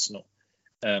for Arsenal.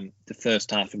 The first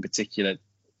half in particular,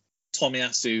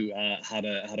 Tomiyasu had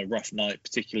a rough night,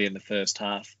 particularly in the first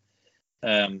half.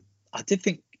 I did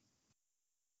think,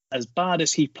 as bad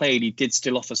as he played, he did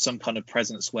still offer some kind of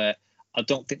presence where I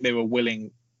don't think they were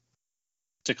willing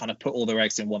to kind of put all their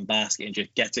eggs in one basket and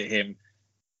just get at him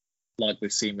like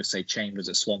we've seen with, say, Chambers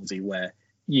at Swansea, where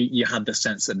you had the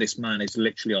sense that this man is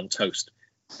literally on toast.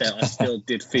 I still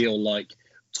did feel like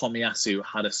Tomiyasu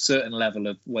had a certain level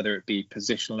of, whether it be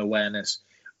positional awareness,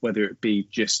 whether it be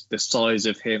just the size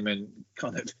of him and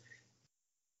kind of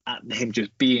him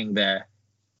just being there.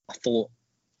 I thought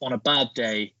on a bad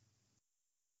day,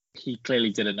 he clearly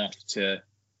did enough to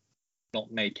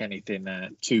not make anything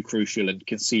too crucial and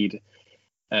concede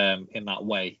in that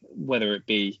way, whether it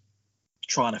be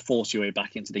trying to force your way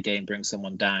back into the game, bring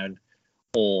someone down,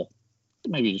 or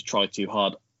maybe just try too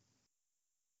hard.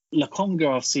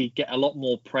 Lokonga, I see, get a lot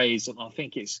more praise, and I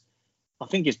think it's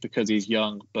because he's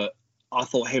young, but I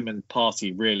thought him and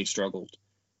Partey really struggled.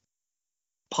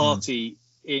 Partey,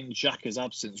 in Xhaka's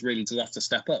absence, really does have to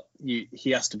step up.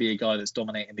 He has to be a guy that's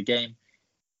dominating the game.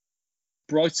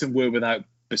 Brighton were without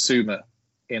Bissouma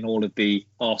in all of the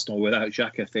Arsenal without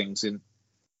Xhaka things, and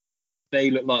they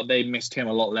look like they missed him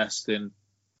a lot less than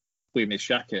we missed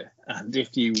Xhaka. And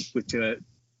if you were to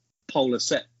poll a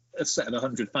set of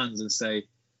 100 fans and say,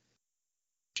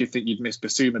 do you think you'd miss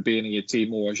Bissouma being in your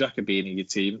team or Xhaka being in your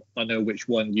team? I know which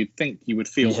one you'd think you would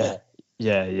feel more.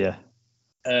 Yeah.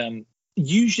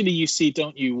 Usually you see,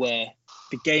 don't you, where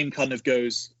the game kind of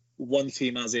goes, one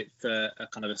team has it for a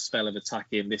kind of a spell of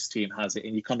attacking, this team has it,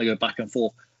 and you kind of go back and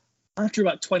forth. After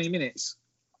about 20 minutes,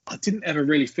 I didn't ever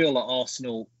really feel like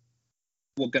Arsenal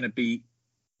were going to be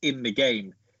in the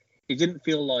game. It didn't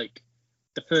feel like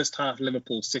the first half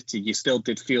Liverpool City, you still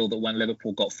did feel that when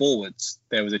Liverpool got forwards,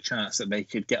 there was a chance that they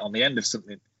could get on the end of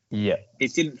something. Yeah.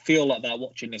 It didn't feel like that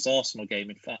watching this Arsenal game.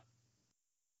 In fact,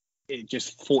 it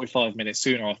just 45 minutes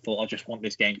sooner, I thought, I just want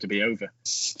this game to be over.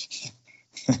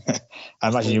 I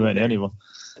imagine you weren't the only one.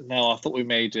 No, I thought we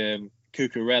made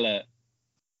Cucurella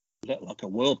look like a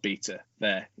world beater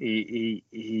there.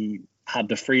 He had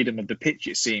the freedom of the pitch,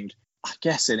 it seemed. I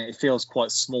guess, and it feels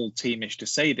quite small teamish to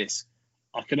say this,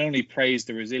 I can only praise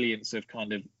the resilience of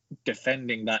kind of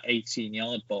defending that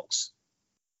 18-yard box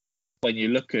when you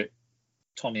look at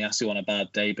Tomiyasu on a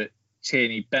bad day, but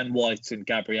Tierney, Ben White and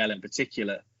Gabriel in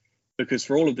particular, because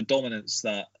for all of the dominance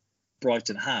that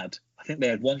Brighton had, I think they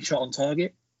had one shot on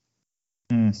target.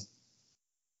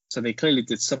 So they clearly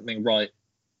did something right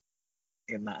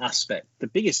in that aspect. The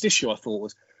biggest issue, I thought,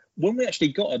 was when we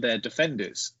actually got at their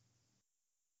defenders,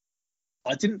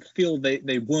 I didn't feel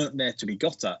they weren't there to be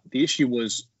got at. The issue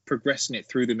was progressing it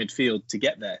through the midfield to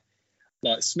get there.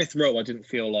 Like Smith Rowe, I didn't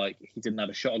feel like he didn't have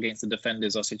a shot against the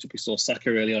defenders. I said we saw Saka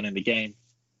early on in the game.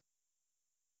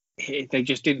 they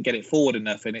just didn't get it forward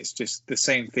enough. And it's just the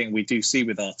same thing we do see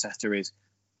with Arteta is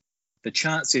the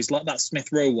chances, like that Smith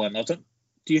Rowe one.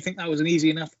 Do you think that was an easy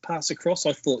enough pass across?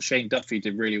 I thought Shane Duffy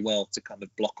did really well to kind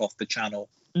of block off the channel.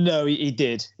 No, he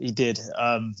did. He did.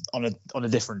 On a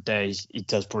different day, he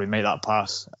does probably make that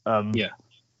pass.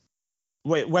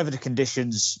 Whether the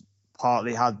conditions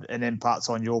partly had an impact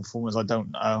on your performance, I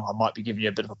don't know. I might be giving you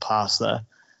a bit of a pass there.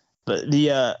 But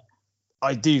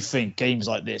I do think games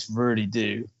like this really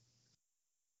do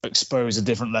expose a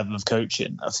different level of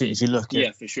coaching. I think if you look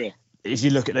at for sure. If you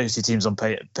look at those two teams on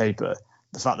paper,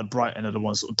 the fact that Brighton are the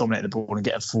ones sort of dominating the ball and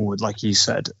getting forward, like you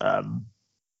said, and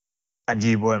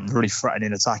you weren't really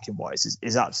threatening attacking wise,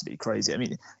 is absolutely crazy. I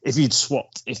mean, if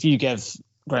you gave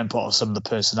Graham Potter some of the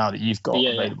personnel that you've got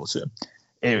available to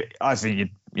him, I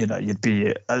think you'd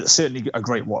be certainly a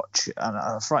great watch and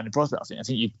a frightening prospect. I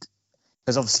think you,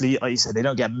 because obviously, like you said, they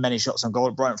don't get many shots on goal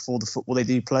at Brighton for the football they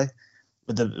do play.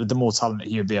 With the more talent that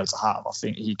he would be able to have, I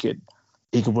think he could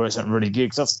work something really good.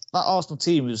 Because that Arsenal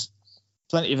team was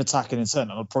plenty of attacking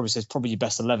intent, and I'd probably say it's probably your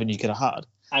best 11 you could have had.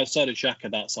 Outside of Xhaka,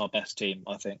 that's our best team,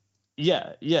 I think.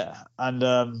 Yeah,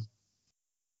 and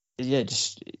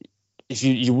just if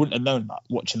you wouldn't have known that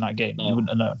watching that game, you wouldn't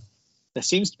have known. There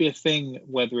seems to be a thing,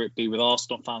 whether it be with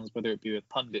Arsenal fans, whether it be with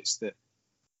pundits, that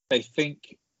they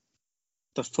think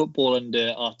the football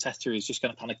under Arteta is just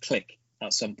going to kind of click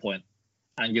at some point,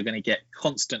 and you're going to get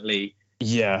constantly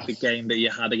the game that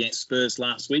you had against Spurs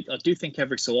last week. I do think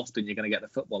every so often you're going to get the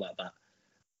football like that.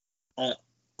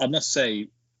 I must say,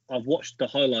 I've watched the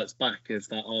highlights back of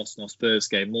that Arsenal-Spurs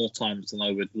game more times than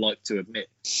I would like to admit.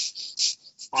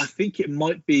 I think it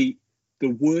might be the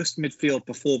worst midfield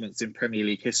performance in Premier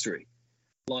League history.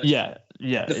 The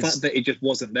fact that it just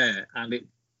wasn't there, and it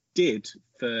did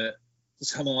for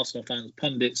some Arsenal fans,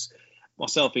 pundits,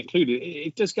 myself included,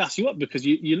 it does gas you up, because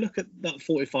you look at that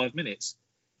 45 minutes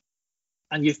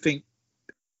and you think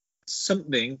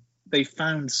they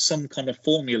found some kind of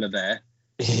formula there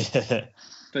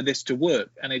for this to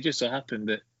work. And it just so happened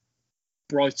that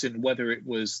Brighton, whether it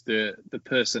was the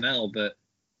personnel that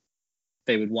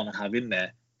they would want to have in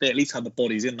there, they at least had the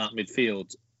bodies in that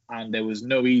midfield, and there was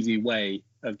no easy way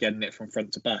of getting it from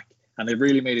front to back. And they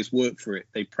really made us work for it.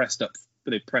 They pressed up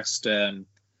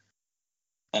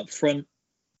front.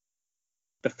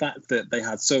 The fact that they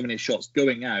had so many shots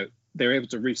going out, they were able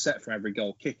to reset from every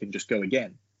goal kick and just go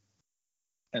again.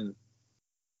 And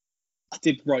I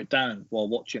did write down while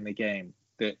watching the game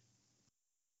that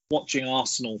watching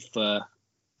Arsenal for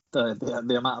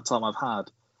the amount of time I've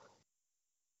had,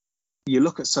 you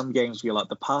look at some games where you're like,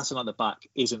 the passing at the back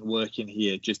isn't working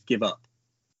here, just give up.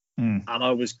 And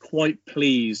I was quite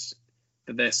pleased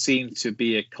that there seemed to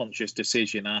be a conscious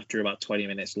decision after about 20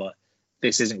 minutes, like,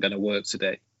 this isn't going to work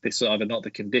today. This is either not the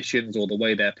conditions or the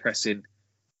way they're pressing.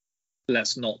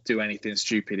 Let's not do anything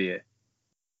stupid here.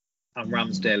 And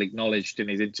Ramsdale acknowledged in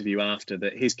his interview after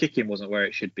that his kicking wasn't where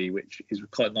it should be, which is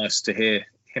quite nice to hear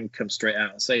him come straight out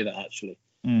and say that, actually.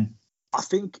 I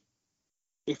think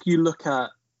if you look at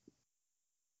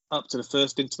up to the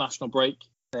first international break,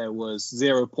 there was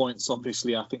 0 points.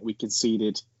 Obviously, I think we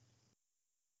conceded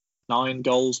 9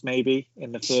 goals maybe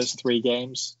in the first 3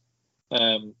 games.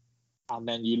 And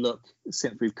then you look,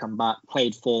 since we've come back,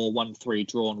 played 4, won 3,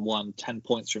 drawn 1, 10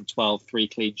 points from 12, 3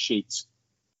 clean sheets.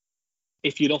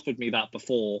 If you'd offered me that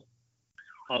before,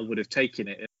 I would have taken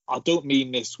it. I don't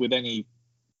mean this with any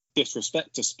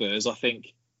disrespect to Spurs. I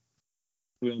think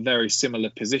we're in very similar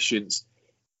positions.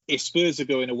 If Spurs are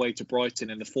going away to Brighton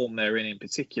in the form they're in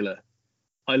particular,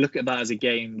 I look at that as a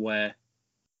game where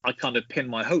I kind of pin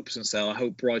my hopes and say, I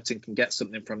hope Brighton can get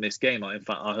something from this game. In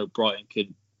fact, I hope Brighton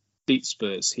can beat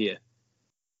Spurs here.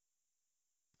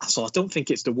 So I don't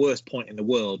think it's the worst point in the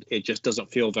world. It just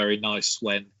doesn't feel very nice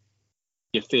when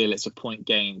you feel it's a point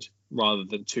gained rather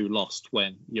than 2 lost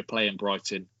when you're playing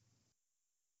Brighton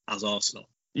as Arsenal.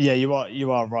 Yeah, you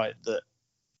are right that,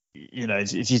 you know,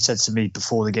 if you said to me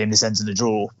before the game this ends in a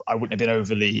draw, I wouldn't have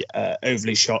been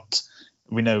overly shocked.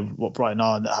 We know what Brighton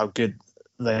are and how good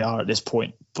they are at this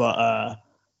point. But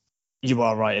you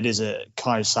are right. It is a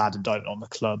kind of sad indictment on the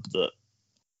club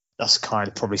that's kind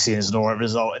of probably seen as an alright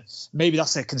result. And maybe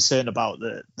that's a concern about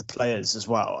the players as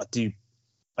well.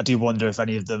 I do wonder if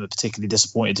any of them are particularly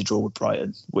disappointed to draw with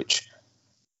Brighton, which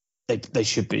they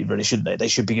should be, really, shouldn't they? They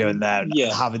should be going there and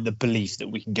having the belief that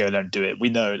we can go there and do it. We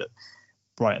know that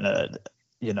Brighton are,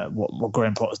 you know, what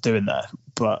Graham Potter's doing there,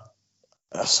 but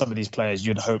some of these players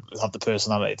you'd hope have the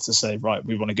personality to say, right,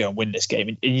 we want to go and win this game.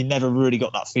 And you never really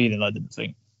got that feeling, I didn't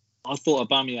think. I thought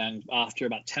Aubameyang, after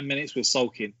about 10 minutes, was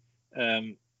sulking.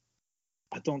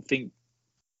 I don't think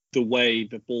the way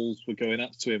the balls were going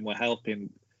up to him were helping.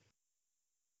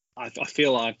 I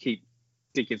feel like I keep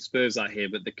digging Spurs out here,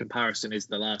 but the comparison is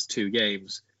the last 2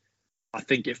 games. I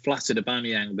think it flattered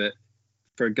Aubameyang that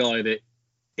for a guy that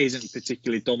isn't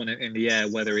particularly dominant in the air,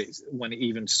 whether it's when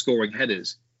even scoring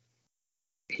headers,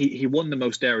 he won the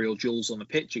most aerial duels on the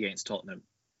pitch against Tottenham,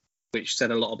 which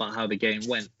said a lot about how the game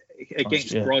went.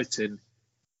 Against Brighton,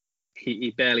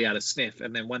 he barely had a sniff,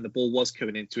 and then when the ball was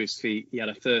coming into his feet, he had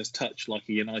a first touch like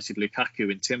a United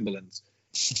Lukaku in Timberlands.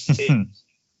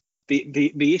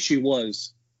 The issue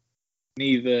was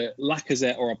neither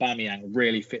Lacazette or Aubameyang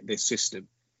really fit this system.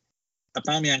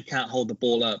 Aubameyang can't hold the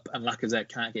ball up and Lacazette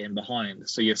can't get in behind,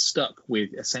 so you're stuck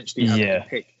with essentially having to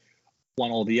pick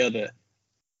one or the other.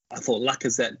 I thought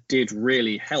Lacazette did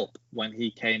really help when he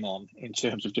came on in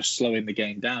terms of just slowing the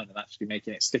game down and actually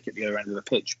making it stick at the other end of the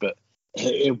pitch, but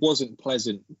it wasn't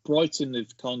pleasant. Brighton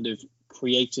have kind of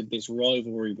created this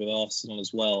rivalry with Arsenal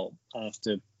as well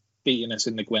after beating us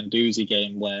in the Guendouzi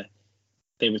game, where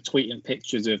they were tweeting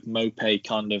pictures of Mopé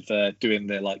kind of doing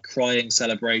the like crying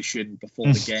celebration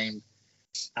before the game,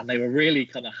 and they were really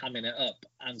kind of hamming it up.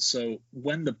 And so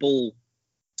when the ball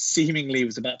seemingly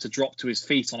was about to drop to his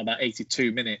feet on about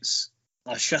 82 minutes,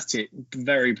 I shut it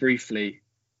very briefly.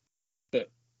 But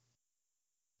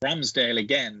Ramsdale,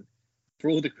 again, for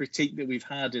all the critique that we've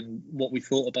had and what we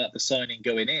thought about the signing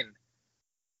going in,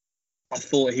 I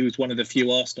thought he was one of the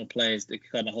few Arsenal players that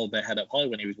could kind of hold their head up high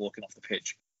when he was walking off the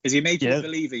pitch. Has he made you a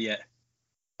believer yet?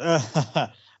 He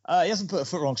hasn't put a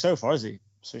foot wrong so far, has he?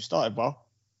 So he started well.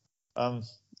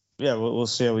 We'll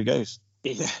see how he goes.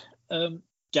 Yeah.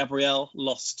 Gabriel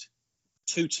lost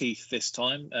 2 teeth this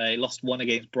time. He lost one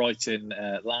against Brighton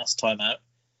last time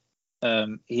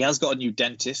out. He has got a new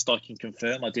dentist, I can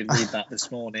confirm. I did read that this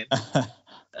morning.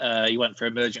 He went for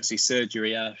emergency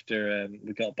surgery after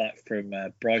we got back from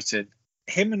Brighton.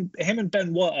 Him and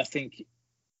Ben White, I think,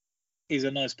 is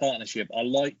a nice partnership. I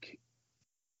like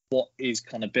what is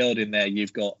kind of building there.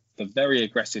 You've got the very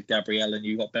aggressive Gabriel and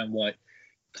you've got Ben White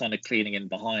kind of cleaning in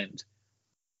behind.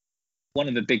 One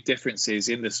of the big differences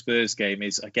in the Spurs game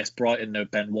is, I guess, Brighton know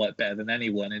Ben White better than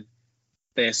anyone, and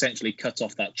they essentially cut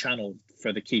off that channel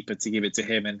for the keeper to give it to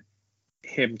him and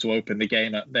him to open the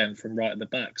game up then from right at the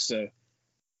back. So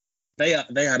they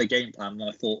had a game plan, and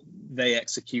I thought they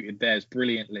executed theirs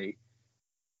brilliantly,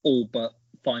 all but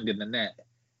finding the net.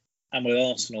 And with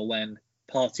Arsenal, when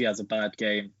Partey has a bad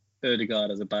game, Ødegaard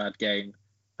has a bad game,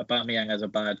 Aubameyang has a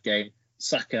bad game,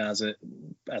 Saka has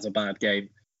a bad game,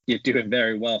 you're doing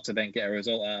very well to then get a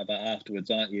result out of that afterwards,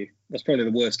 aren't you? That's probably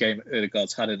the worst game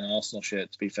Ødegaard's had in an Arsenal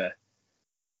shirt, to be fair.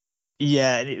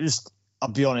 Yeah, and it was, I'll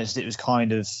be honest, it was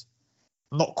kind of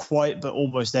not quite, but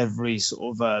almost every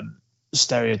sort of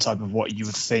stereotype of what you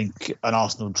would think an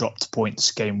Arsenal dropped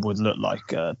points game would look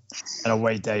like. An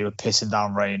away day with pissing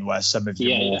down rain, where some of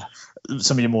your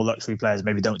more luxury players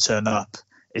maybe don't turn up,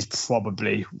 is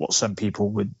probably what some people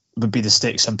would be the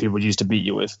stick some people would use to beat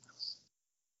you with.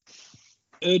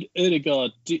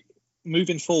 Ødegaard,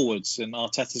 moving forwards, and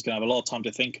Arteta's going to have a lot of time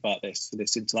to think about this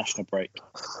international break.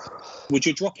 Would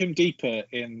you drop him deeper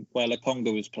in where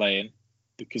Lokonga was playing?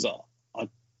 Because I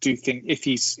do think if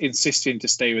he's insisting to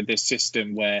stay with this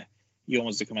system where you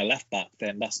almost become a left back,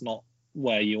 then that's not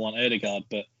where you want Ødegaard.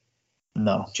 But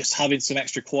no, just having some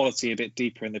extra quality a bit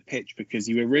deeper in the pitch, because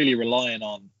you were really relying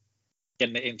on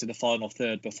getting it into the final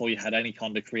third before you had any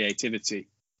kind of creativity.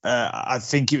 I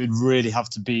think it would really have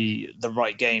to be the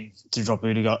right game to drop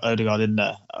Ødegaard in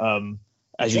there.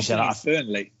 As you said, I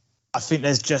think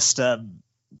there's just a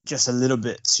little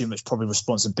bit too much probably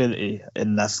responsibility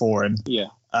in there for him. Yeah.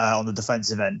 On the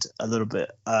defensive end, a little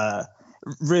bit.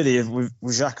 Really, if with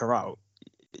Xhaka out,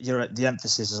 the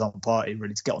emphasis is on Partey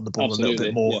really to get on the ball a little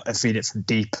bit more and feed it from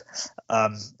deep.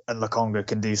 And Lokonga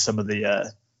can do some of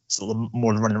the sort of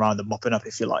more running around and mopping up,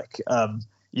 if you like.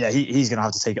 He's going to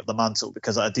have to take up the mantle,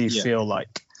 because I do feel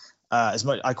like as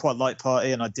much I quite like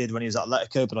Partey, and I did when he was at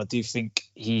Atletico, but I do think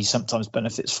he sometimes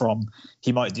benefits from,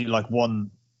 he might do like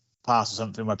one pass or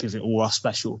something where people think, oh, that's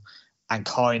special, and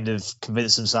kind of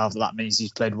convince himself that means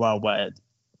he's played well, where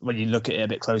when you look at it a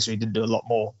bit closer, he didn't do a lot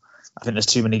more. I think there's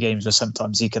too many games where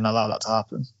sometimes he can allow that to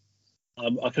happen.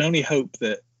 I can only hope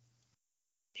that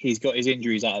he's got his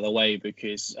injuries out of the way,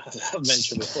 because, as I've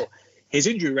mentioned before, his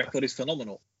injury record is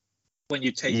phenomenal when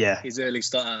you take his early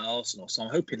start at Arsenal. So I'm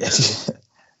hoping that,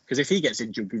 because if he gets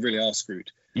injured, we really are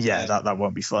screwed. Yeah, that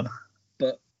won't be fun.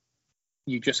 But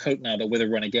you just hope now that with a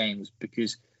run of games,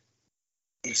 because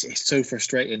it's so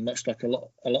frustrating, much like a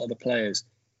lot of the players.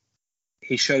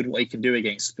 He showed what he can do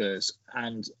against Spurs,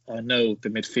 and I know the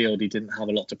midfield he didn't have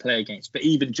a lot to play against, but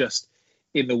even just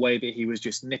in the way that he was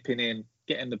just nipping in,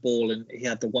 getting the ball, and he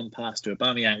had the one pass to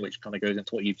Aubameyang, which kind of goes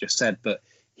into what you've just said. But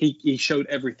he showed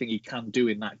everything he can do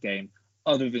in that game,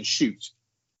 other than shoot.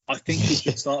 I think he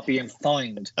should start being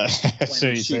fined when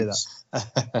he shoots.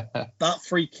 That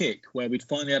free kick where we'd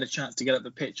finally had a chance to get up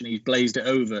the pitch and he blazed it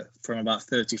over from about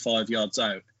 35 yards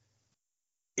out.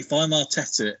 If I'm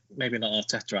Arteta, maybe not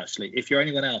Arteta actually, if you're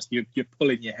anyone else, you're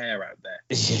pulling your hair out there.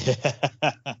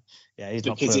 Yeah, he's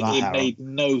not because pulling that it made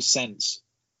no sense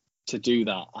to do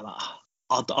that. And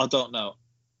I don't know.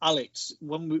 Alex,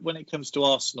 when it comes to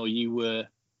Arsenal, you were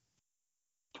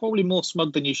probably more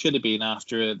smug than you should have been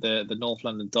after the North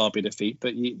London derby defeat,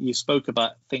 but you spoke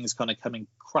about things kind of coming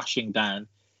crashing down.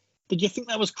 Did you think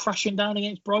that was crashing down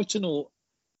against Brighton, or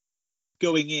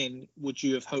going in, would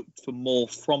you have hoped for more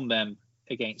from them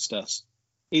against us?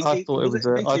 Did a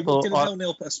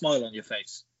 0-0 put a smile on your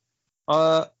face?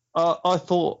 I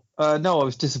thought no, I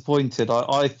was disappointed.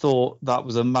 I thought that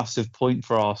was a massive point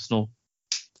for Arsenal.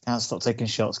 Can't stop taking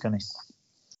shots, can he?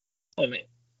 I mean,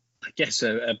 I guess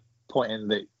a point in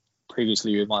that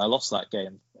previously we might have lost that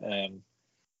game,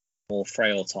 more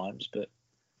frail times, but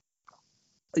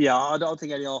yeah, I don't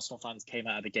think any Arsenal fans came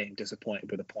out of the game disappointed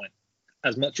with a point.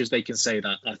 As much as they can say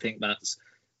that, I think that's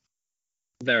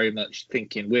very much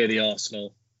thinking we're the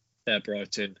Arsenal, they're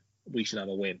Brighton, we should have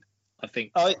a win. I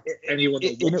think anyone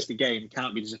that watched the game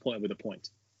can't be disappointed with a point.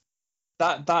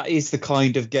 That is the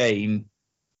kind of game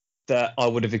that I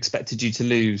would have expected you to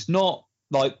lose. Not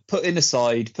like putting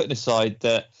aside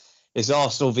that it's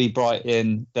Arsenal v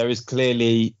Brighton. There is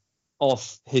clearly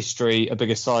off history a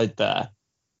bigger side there.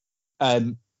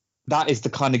 That is the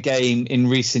kind of game in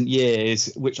recent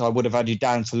years which I would have had you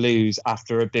down to lose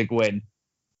after a big win.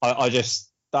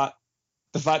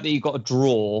 The fact that you got a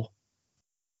draw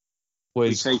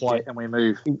was quite, and we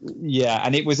move. Yeah,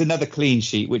 and it was another clean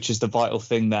sheet, which is the vital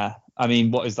thing there. I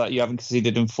mean, what is that? You haven't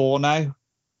conceded in 4 now?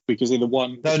 Because in the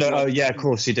one... No. Oh, yeah, of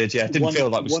course you did. Yeah, it didn't feel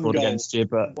like we scored against you,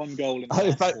 but... One goal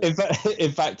in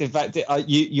fact,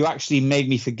 you actually made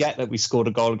me forget that we scored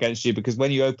a goal against you, because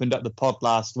when you opened up the pod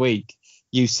last week,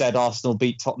 you said Arsenal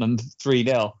beat Tottenham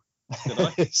 3-0. Did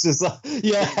I? It's just like,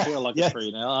 yeah. It didn't feel like a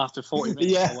 3-0 after 40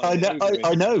 minutes. Yeah,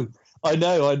 I know.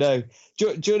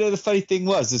 Do you know the funny thing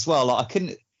was as well? Like,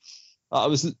 I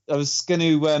was going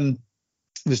to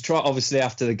obviously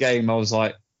after the game, I was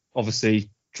like, obviously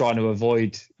trying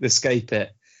to escape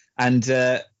it, and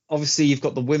obviously you've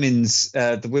got the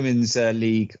women's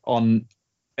league on,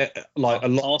 like a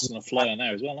lot. Arsenal are flying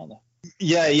there as well, aren't they?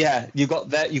 Yeah. You've got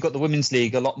the women's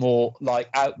league a lot more like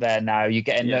out there now. You're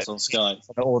getting on Sky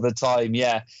all the time,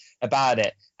 about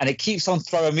it, and it keeps on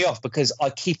throwing me off because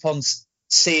I keep on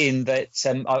seeing that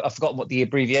I've forgotten what the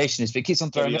abbreviation is, but it keeps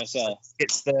on throwing me off.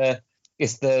 It's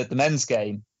the men's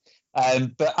game,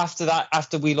 but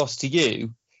after we lost to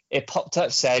you, it popped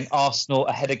up saying Arsenal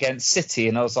ahead against City,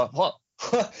 and I was like, what?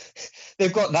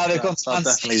 they've gone. That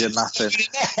definitely didn't happen.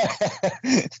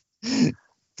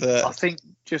 But I think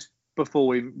just before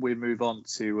we move on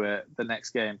to the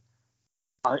next game,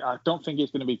 I don't think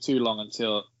it's going to be too long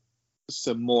until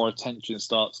some more attention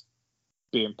starts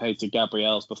being paid to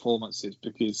Gabriel's performances,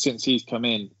 because since he's come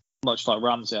in, much like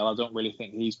Ramsdale, I don't really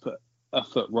think he's put a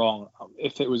foot wrong.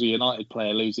 If it was a United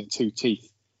player losing 2 teeth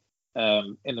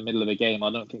in the middle of a game,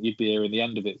 I don't think you'd be hearing the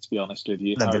end of it, to be honest with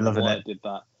you. They'd be loving it. Did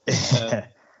that.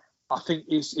 I think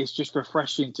it's just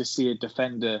refreshing to see a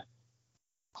defender,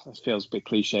 it feels a bit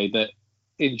cliche, that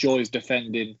enjoys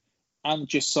defending, and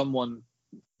just someone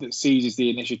that seizes the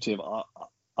initiative.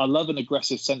 I love an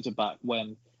aggressive centre-back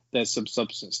when there's some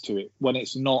substance to it, when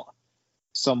it's not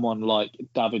someone like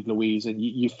David Luiz, and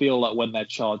you feel like when they're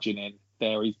charging in,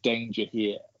 there is danger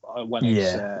here. When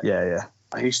it's,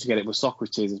 I used to get it with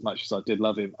Socrates as much as I did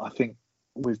love him. I think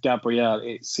with Gabriel,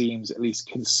 it seems at least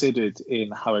considered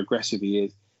in how aggressive he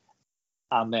is.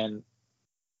 And then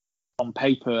on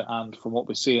paper and from what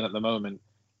we're seeing at the moment,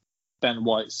 Ben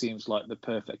White seems like the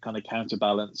perfect kind of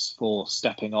counterbalance for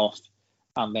stepping off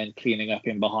and then cleaning up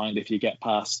in behind if you get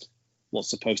past what's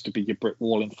supposed to be your brick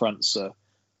wall in front. So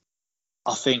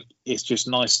I think it's just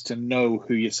nice to know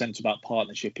who your centre-back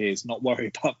partnership is, not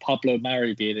worry about Pablo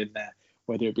Mari being in there,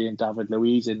 whether it be in David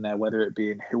Luiz in there, whether it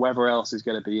be in whoever else is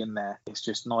going to be in there. It's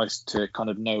just nice to kind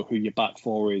of know who your back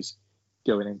four is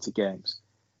going into games.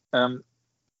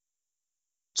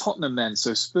 Tottenham then.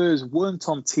 So Spurs weren't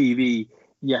on TV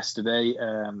yesterday.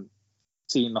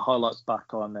 Seeing the highlights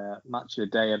back on Match of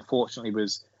the Day, unfortunately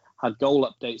had goal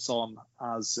updates on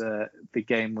as the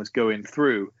game was going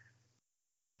through.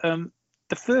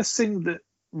 The first thing that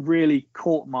really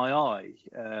caught my eye,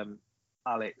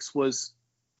 Alex, was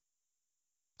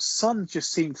Son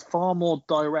just seemed far more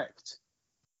direct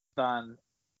than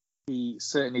he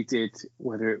certainly did,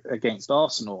 whether against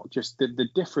Arsenal. Just the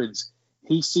difference,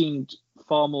 he seemed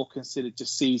far more considered to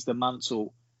seize the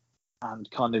mantle and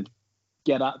kind of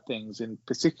get at things, and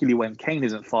particularly when Kane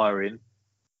isn't firing,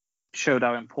 showed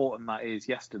how important that is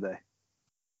yesterday.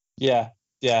 Yeah,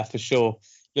 for sure.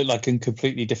 Looked like a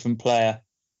completely different player.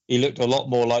 He looked a lot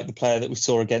more like the player that we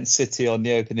saw against City on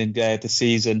the opening day of the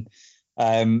season.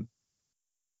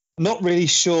 Not really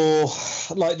sure.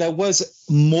 Like, there was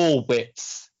more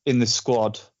width in the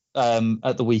squad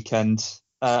at the weekend,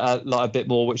 like a bit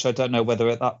more, which I don't know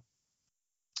whether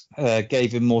that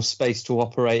gave him more space to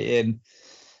operate in.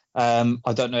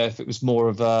 I don't know if it was more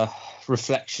of a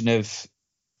reflection of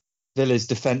Villa's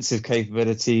defensive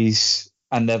capabilities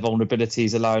and their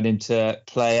vulnerabilities, allowing him to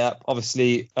play up.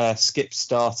 Obviously, Skip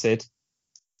started,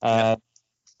 and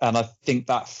I think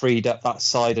that freed up that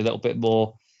side a little bit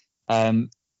more.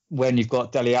 When you've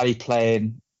got Dele Alli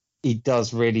playing, he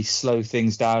does really slow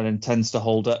things down and tends to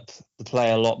hold up the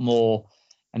play a lot more.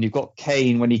 And you've got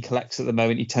Kane, when he collects at the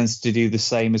moment, he tends to do the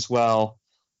same as well.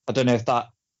 I don't know if that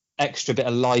extra bit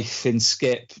of life in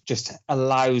Skip just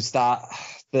allows that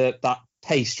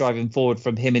pace driving forward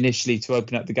from him initially to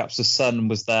open up the gaps. The Son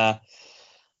was there.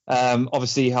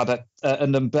 Obviously, you had a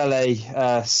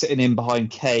Ndombele sitting in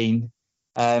behind Kane.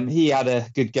 He had a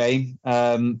good game.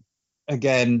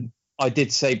 Again, I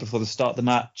did say before the start of the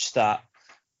match that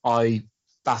I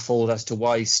baffled as to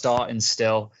why he's starting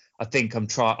still. I think I'm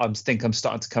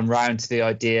starting to come round to the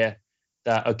idea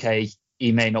that, okay,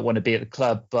 he may not want to be at the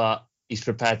club, but he's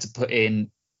prepared to put in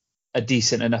a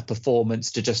decent enough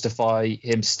performance to justify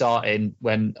him starting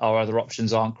when our other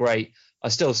options aren't great. I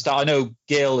know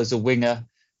Gil is a winger,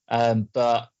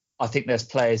 but I think there's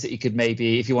players that you could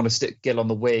maybe, if you want to stick Gil on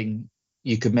the wing,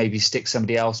 you could maybe stick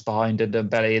somebody else behind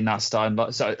Ndombele in that starting,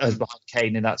 behind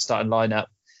Kane in that starting lineup.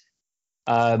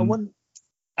 I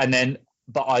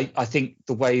think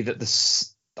the way that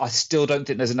I still don't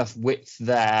think there's enough width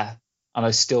there. And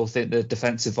I still think the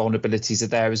defensive vulnerabilities are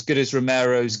there. As good as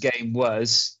Romero's game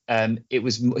was,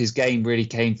 his game really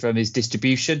came from his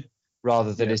distribution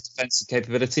rather than his defensive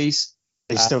capabilities.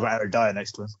 He's still got Eric Dyer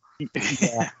next to him.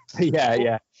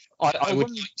 Yeah. I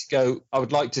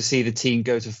would like to see the team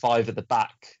go to 5 at the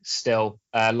back still,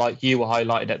 like you were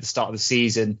highlighting at the start of the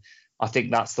season. I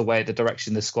think that's the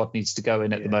direction the squad needs to go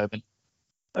in at the moment.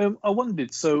 I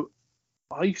wondered. So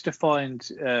I used to find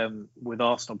with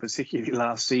Arsenal, particularly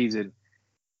last season,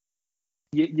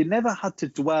 you never had to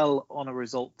dwell on a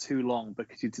result too long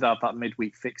because you did have that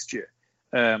midweek fixture.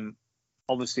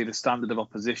 Obviously, the standard of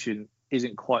opposition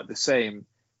isn't quite the same,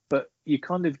 but you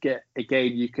kind of get a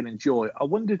game you can enjoy. I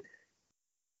wondered,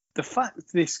 the fact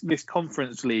this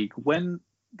Conference League, when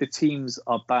the teams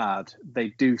are bad, they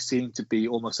do seem to be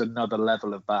almost another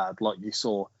level of bad, like you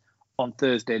saw on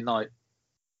Thursday night.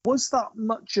 Was that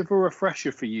much of a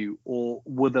refresher for you, or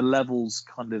were the levels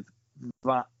kind of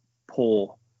that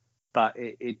poor that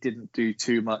it didn't do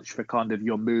too much for kind of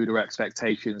your mood or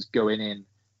expectations going in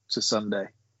to Sunday?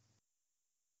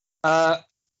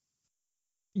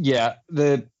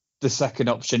 The second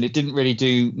option, it didn't really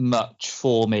do much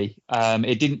for me.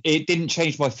 It didn't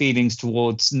change my feelings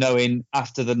towards knowing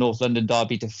after the North London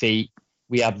derby defeat,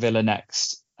 we had Villa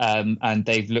next, and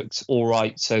they've looked all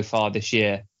right so far this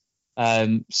year.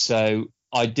 So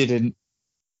I didn't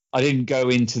go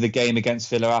into the game against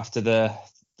Villa after the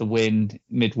win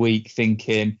midweek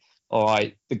thinking, all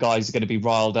right, the guys are going to be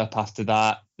riled up after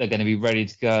that. They're going to be ready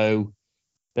to go.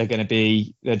 They're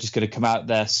just going to come out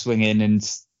there swinging, and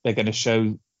they're going to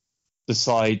show the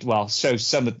side, show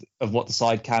some of what the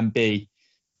side can be.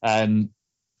 I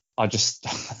just,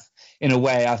 in a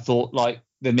way, I thought like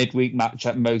the midweek match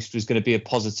at most was going to be a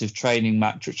positive training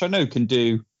match, which I know can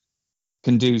do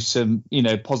some,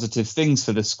 positive things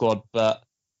for the squad, but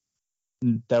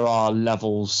there are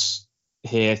levels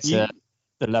here to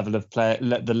the level of play,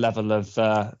 the level of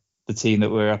the team that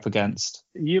we're up against.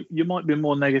 You might be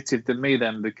more negative than me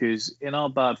then, because in our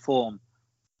bad form,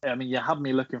 I mean, you had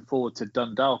me looking forward to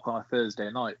Dundalk on a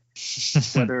Thursday night,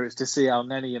 whether it's to see Al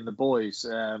Neni and the boys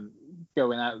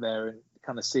going out there and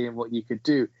kind of seeing what you could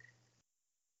do.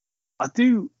 I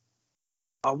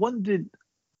wondered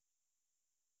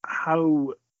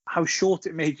how short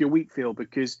it made your week feel,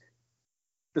 because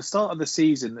the start of the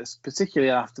season, particularly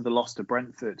after the loss to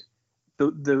Brentford,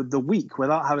 the week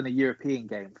without having a European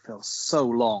game feels so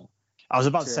long. I was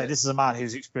about to say, this is a man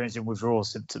who's experiencing withdrawal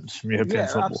symptoms from European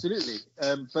football. Yeah, absolutely.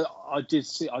 But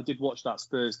I did watch that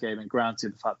Spurs game, and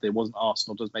granted, the fact that it wasn't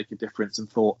Arsenal does make a difference,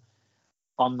 and thought,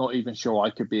 I'm not even sure I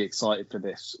could be excited for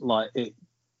this. Like, it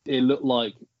looked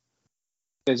like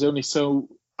there's only so...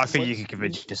 I think you can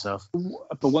convince yourself.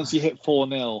 But once you hit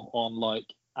 4-0 on, like,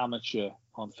 amateur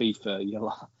on FIFA. You're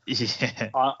like, Yeah.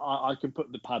 I can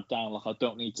put the pad down. Like, I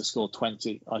don't need to score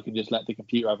 20. I can just let the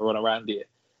computer have a run around it.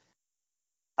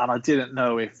 And I didn't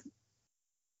know if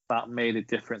that made a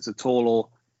difference at all, or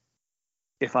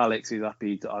if Alex is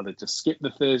happy to either just skip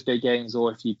the Thursday games,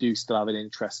 or if you do still have an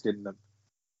interest in them.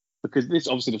 Because this is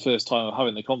obviously the first time of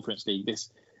having the Conference League.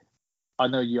 I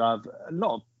know you have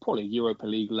not probably Europa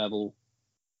League level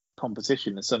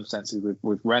competition in some senses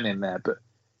with Rennes in there, but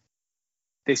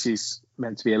this is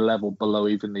meant to be a level below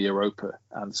even the Europa,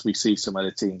 and we see some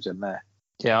other teams in there.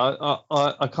 Yeah,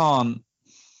 I can't.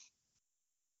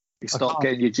 You start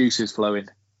getting your juices flowing.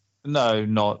 No,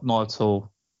 not at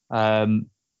all.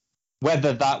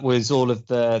 Whether that was all of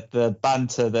the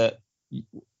banter that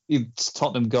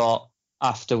Tottenham got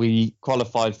after we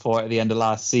qualified for it at the end of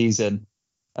last season,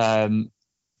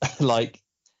 like,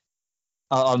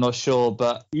 I'm not sure,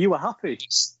 but you were happy.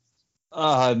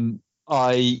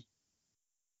 I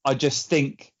just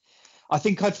think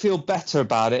I'd feel better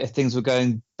about it if things were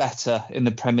going better in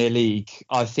the Premier League.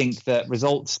 I think that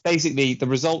the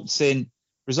results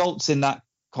in that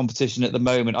competition at the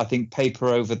moment, I think, paper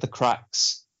over the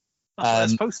cracks. That's what they're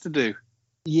supposed to do.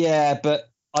 Yeah, but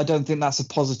I don't think that's a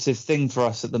positive thing for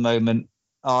us at the moment.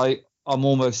 I'm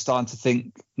almost starting to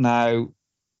think now,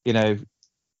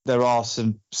 there are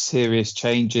some serious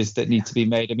changes that need to be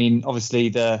made. I mean, obviously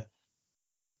the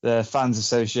fans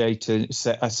association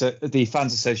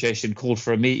called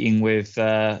for a meeting with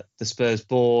the Spurs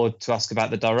board to ask about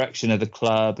the direction of the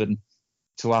club and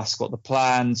to ask what the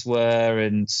plans were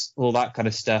and all that kind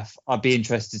of stuff. I'd be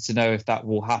interested to know if that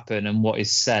will happen and what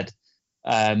is said,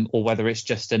 or whether it's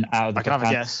just an out of the. I can have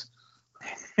a guess.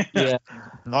 Yeah,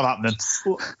 not happening.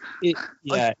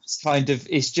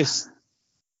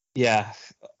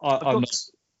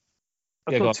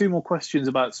 I've got two more questions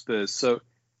about Spurs. So,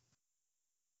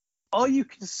 are you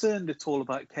concerned at all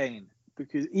about Kane?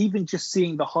 Because even just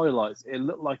seeing the highlights, it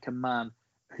looked like a man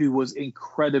who was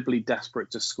incredibly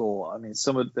desperate to score. I mean,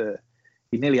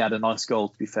 he nearly had a nice goal,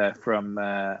 to be fair, from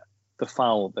the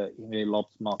foul that he nearly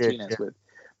lobbed Martinez with.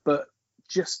 But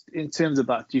just in terms of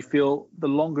that, do you feel the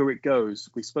longer it goes,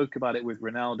 we spoke about it with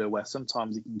Ronaldo, where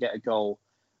sometimes he can get a goal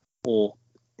or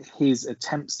his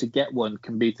attempts to get one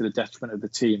can be to the detriment of the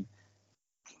team.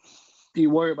 Do you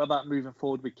worry about that moving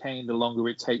forward with Kane, the longer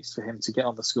it takes for him to get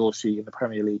on the score sheet in the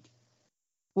Premier League?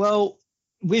 Well,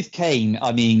 with Kane,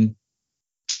 I mean,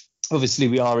 obviously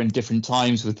we are in different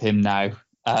times with him now.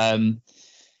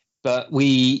 But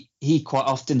he quite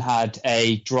often had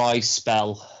a dry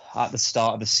spell at the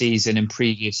start of the season in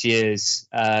previous years.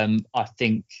 I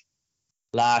think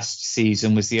last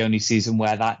season was the only season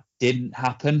where that didn't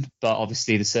happen, but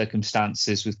obviously the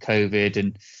circumstances with COVID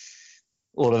and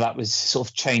all of that was sort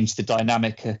of changed the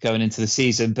dynamic going into the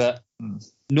season. But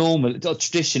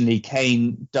traditionally,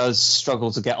 Kane does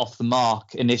struggle to get off the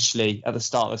mark initially at the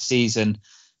start of the season.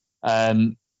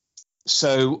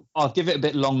 So I'll give it a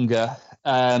bit longer.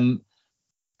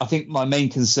 I think my main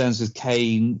concerns with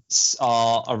Kane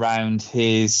are around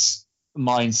his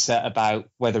mindset about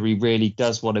whether he really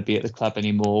does want to be at the club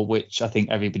anymore, which I think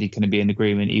everybody can be in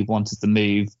agreement he wanted to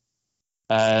move.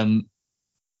 I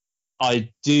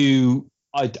do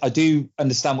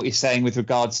understand what you're saying with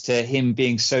regards to him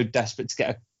being so desperate to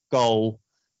get a goal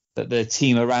that the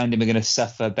team around him are going to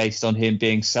suffer based on him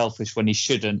being selfish when he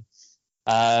shouldn't.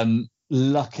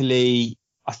 Luckily,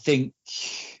 I think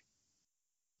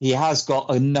he has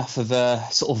got enough of a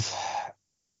sort of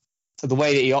the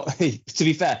way that he, to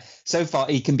be fair, so far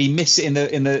he can be missing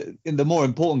in the more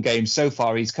important games. So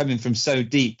far, he's coming from so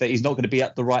deep that he's not going to be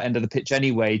at the right end of the pitch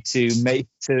anyway to make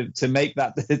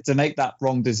that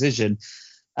wrong decision.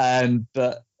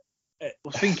 But I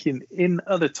was thinking in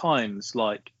other times,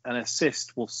 like an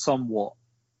assist will somewhat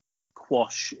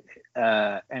quash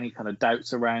any kind of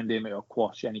doubts around him, or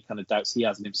quash any kind of doubts he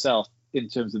has in himself in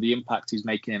terms of the impact he's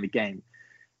making in the game.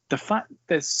 The fact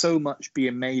there's so much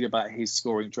being made about his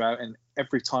scoring drought, and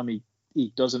every time he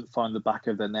doesn't find the back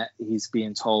of the net, he's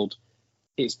being told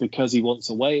it's because he wants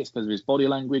away, it's because of his body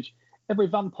language. Every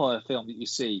vampire film that you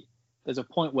see, there's a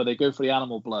point where they go for the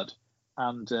animal blood,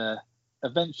 and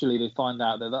eventually they find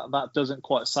out that doesn't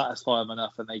quite satisfy them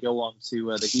enough, and they go on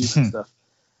to the human stuff.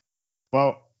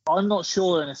 Well, I'm not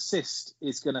sure an assist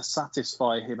is going to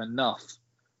satisfy him enough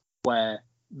where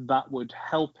that would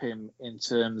help him in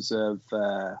terms of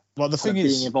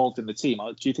being involved in the team.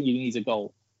 Do you think he needs a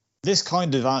goal? This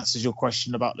kind of answers your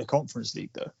question about the Conference League,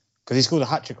 though, because he scored a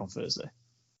hat-trick on Thursday.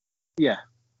 Yeah.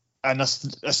 And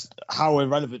that's how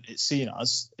irrelevant it's seen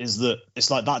as, is that it's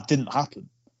like that didn't happen.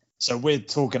 So we're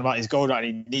talking about his goal, and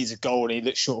he needs a goal, and he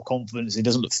looks short of confidence, he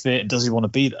doesn't look fit, and does he want to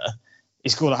be there? he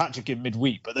scored a hat-trick in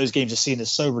midweek, but those games are seen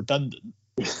as so redundant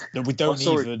that we don't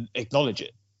even acknowledge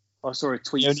it. I saw a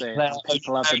tweet saying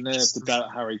people have the nerve to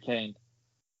doubt Harry Kane.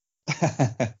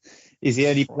 He's the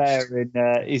only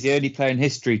player in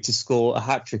history to score a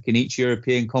hat-trick in each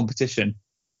European competition.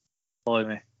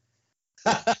 Blimey.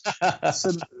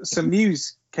 Some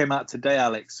news came out today,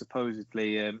 Alex.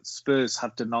 Supposedly, Spurs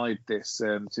have denied this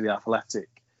to the Athletic,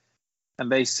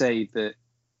 and they say that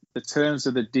the terms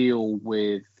of the deal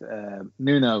with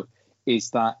Nuno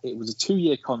is that it was a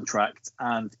 2-year contract,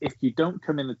 and if you don't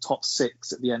come in the top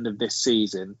 6 at the end of this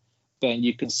season, then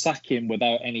you can sack him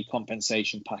without any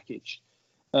compensation package.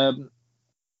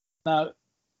 Now,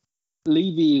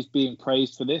 Levy is being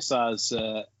praised for this,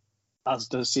 as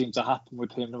does seem to happen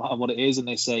with him, no matter what it is. And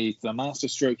they say the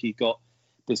masterstroke, he got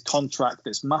this contract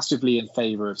that's massively in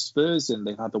favour of Spurs, and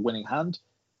they've had the winning hand.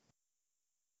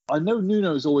 I know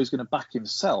Nuno is always going to back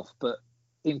himself, but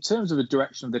in terms of the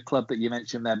direction of the club that you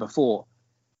mentioned there before,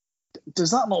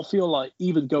 does that not feel like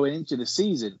even going into the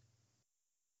season,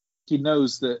 he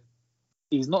knows that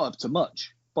he's not up to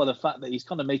much by the fact that he's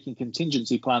kind of making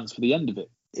contingency plans for the end of it?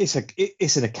 It's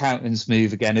an accountant's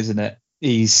move again, isn't it?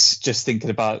 He's just thinking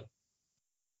about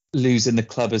losing the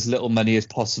club as little money as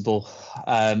possible,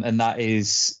 and that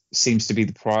seems to be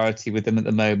the priority with him at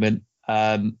the moment.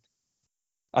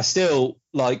 I still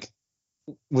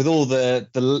with all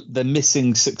the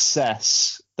missing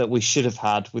success that we should have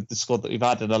had with the squad that we've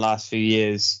had in the last few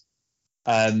years.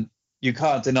 You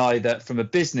can't deny that from a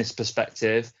business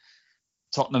perspective,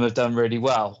 Tottenham have done really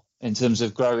well in terms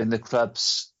of growing the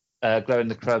club's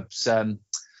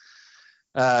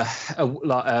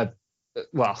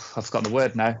well, I've forgotten the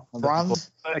word now. Brand?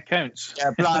 Accounts.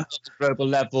 Yeah, brand at the global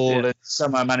level, and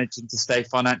somehow managing to stay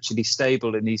financially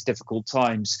stable in these difficult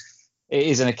times. It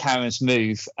is an accountant's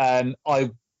move.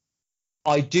 I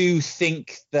do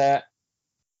think that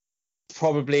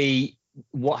probably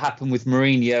what happened with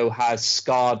Mourinho has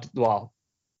got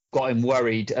him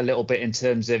worried a little bit in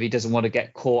terms of he doesn't want to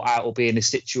get caught out or be in a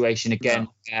situation again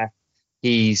where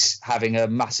he's having a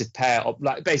massive payout.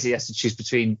 Basically, he has to choose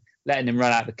between letting him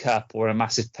run out the cup or a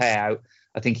massive payout.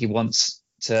 I think he wants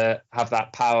to have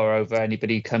that power over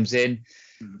anybody who comes in.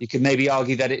 You could maybe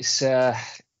argue that it's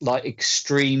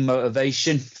extreme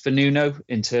motivation for Nuno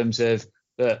in terms of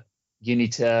that you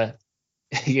need to,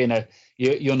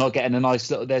 you're not getting a nice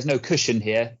little, there's no cushion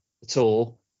here at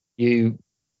all. You've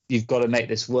got to make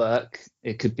this work.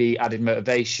 It could be added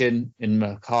motivation in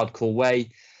a hardcore way.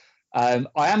 I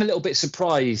am a little bit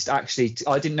surprised, actually.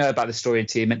 I didn't know about the story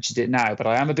until you mentioned it now, but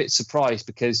I am a bit surprised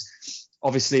because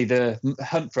obviously the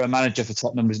hunt for a manager for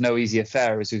Tottenham was no easy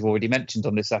affair, as we've already mentioned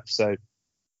on this episode.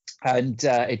 And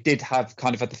it did have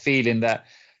kind of had the feeling that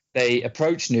they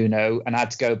approached Nuno and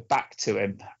had to go back to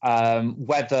him.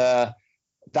 Whether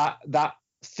that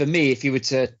for me, if you were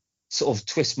to sort of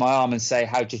twist my arm and say,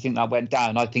 how do you think that went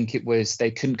down? I think it was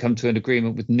they couldn't come to an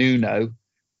agreement with Nuno,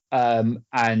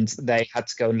 and they had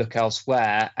to go and look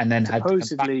elsewhere, and then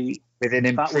supposedly had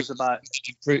to that was about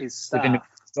his staff.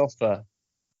 Offer.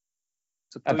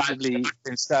 Supposedly,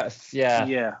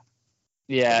 yeah.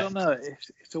 I don't know.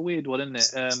 It's a weird one, isn't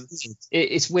it?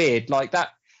 It's weird like that.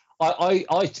 I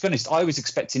to be honest, I was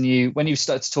expecting you when you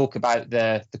started to talk about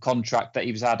the contract that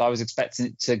he was had. I was expecting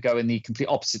it to go in the complete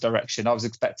opposite direction. I was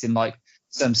expecting like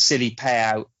some silly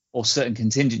payout or certain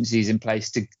contingencies in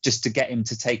place to get him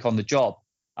to take on the job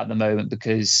at the moment,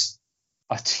 because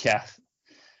it's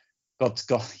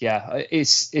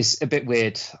a bit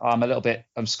weird.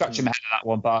 I'm scratching my head at that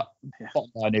one, but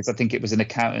bottom line is I think it was an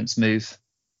accountant's move.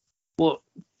 Well,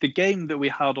 the game that we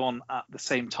had on at the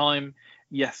same time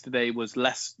yesterday was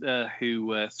Leicester,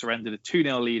 who surrendered a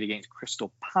 2-0 lead against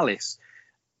Crystal Palace.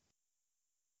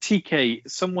 TK,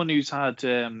 someone who's had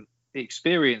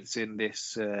experience in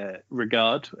this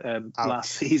regard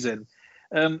last season.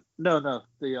 I'm not what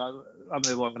I'm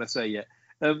going to say yet.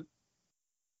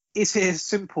 Is it as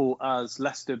simple as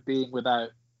Leicester being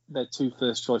without their 2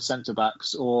 first-choice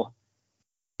centre-backs, or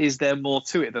is there more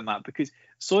to it than that? Because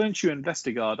Soyuncu and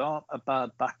Vestergaard aren't a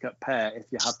bad backup pair if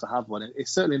you have to have one.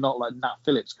 It's certainly not like Nat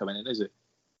Phillips coming in, is it?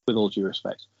 With all due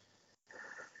respect.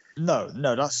 No,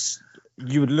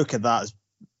 you would look at that as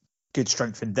good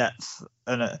strength and depth,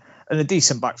 and a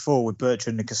decent back four with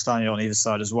Bertrand and Castagna on either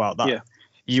side as well.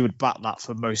 You would back that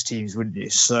for most teams, wouldn't you?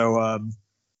 So,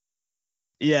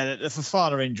 the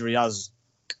Fofana injury is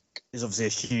obviously a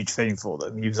huge thing for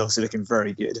them. He was obviously looking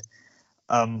very good.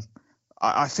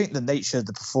 I think the nature of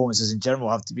the performances in general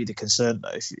have to be the concern, though.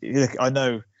 If you look, I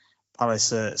know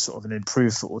Palace are sort of an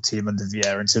improved football team under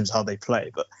Vieira in terms of how they play,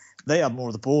 but they have more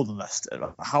of the ball than Leicester.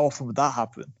 Like, how often would that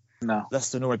happen? No.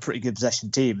 Leicester are a pretty good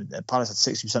possession team, and Palace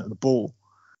had 60% of the ball.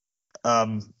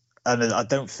 And I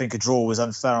don't think a draw was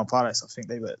unfair on Palace. I think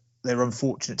they were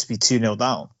unfortunate to be 2-0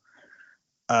 down.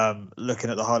 Looking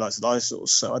at the highlights that I saw,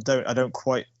 so I don't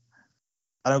quite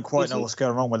know what's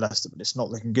going wrong with Leicester, but it's not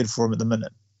looking good for them at the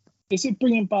minute. Is it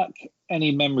bringing back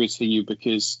any memories for you?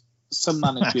 Because some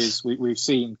managers we've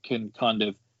seen can kind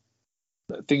of,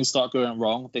 things start going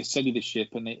wrong, they steady the ship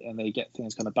and they get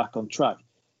things kind of back on track.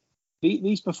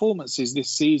 These performances this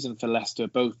season for Leicester,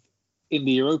 both in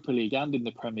the Europa League and in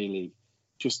the Premier League,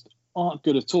 just aren't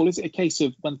good at all. Is it a case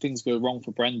of when things go wrong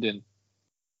for Brendan,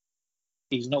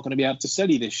 he's not going to be able to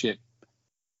steady this ship?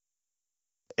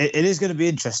 It is going to be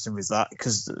interesting with that,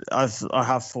 because I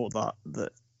have thought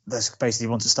that that's basically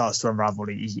once it starts to unravel,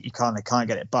 you can't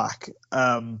get it back.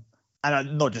 And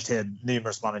not just here,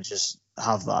 numerous managers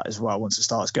have that as well. Once it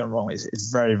starts going wrong,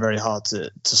 it's very, very hard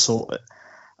to sort it.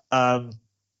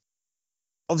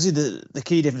 Obviously, the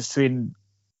key difference between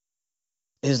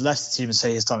his Leicester team and,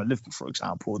 say, his time at Liverpool, for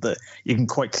example, that you can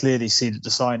quite clearly see that the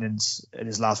signings in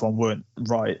his last one weren't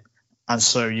right. And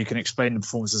so you can explain the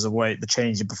performances away, the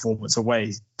change in performance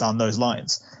away down those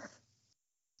lines.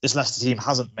 This Leicester team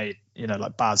hasn't made,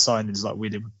 like bad signings like we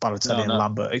did with Balotelli and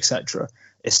Lambert, etc.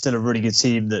 It's still a really good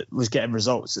team that was getting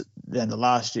results at the end of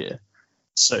last year.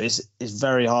 So it's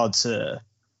very hard to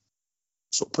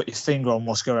sort of put your finger on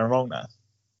what's going wrong there.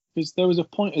 Because there was a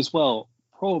point as well,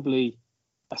 probably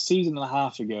a season and a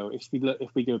half ago, if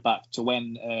we go back to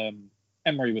when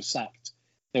Emery was sacked,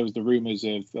 there was the rumours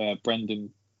of Brendan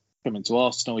coming to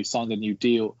Arsenal. He signed a new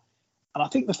deal. And I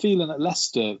think the feeling at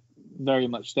Leicester very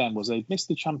much then was they'd missed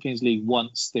the Champions League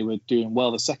once. They were doing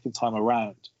well the second time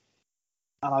around.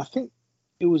 And I think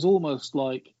it was almost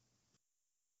like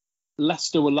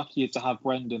Leicester were luckier to have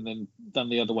Brendan than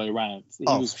the other way around. He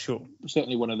was sure.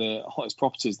 Certainly one of the hottest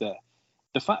properties there.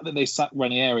 The fact that they sacked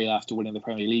Ranieri after winning the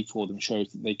Premier League for them shows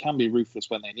that they can be ruthless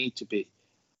when they need to be.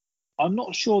 I'm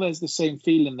not sure there's the same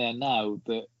feeling there now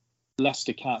that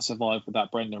Leicester can't survive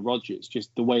without Brendan Rodgers,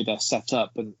 just the way they're set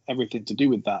up and everything to do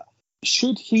with that.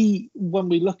 Should he, when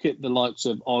we look at the likes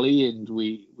of Ollie and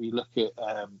we look at,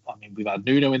 we've had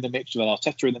Nuno in the mix, we've had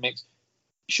Arteta in the mix,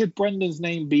 should Brendan's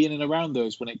name be in and around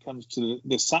those when it comes to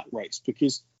the sack race?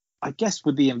 Because I guess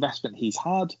with the investment he's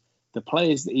had, the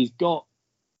players that he's got,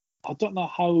 I don't know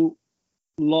how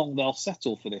long they'll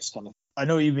settle for this kind of thing. I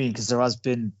know what you mean, because there has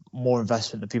been more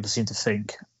investment than people seem to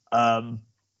think.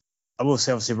 I will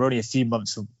say, obviously, we're only a few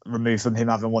months removed from him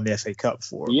having won the FA Cup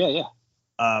for him. Yeah.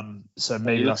 So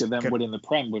maybe you look at them winning the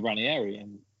Prem with Ranieri,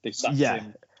 and they sacked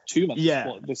him 2 months.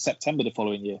 This September the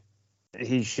following year.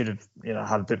 He should have,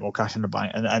 had a bit more cash in the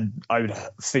bank, and I would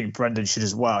think Brendan should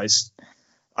as well.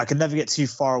 I can never get too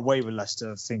far away with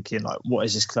Leicester thinking like, what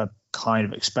is this club kind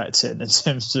of expecting in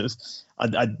terms of,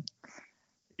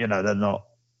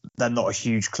 they're not a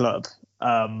huge club,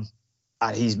 and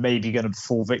he's maybe going to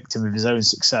fall victim of his own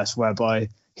success, whereby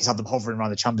he's had them hovering around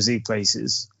the Champions League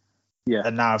places. Yeah.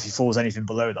 And now if he falls anything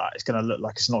below that, it's going to look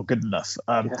like it's not good enough.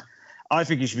 I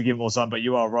think he should be given more time, but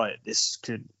you are right.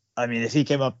 If he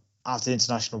came up after the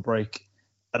international break,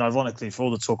 and ironically, for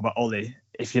all the talk about Ollie,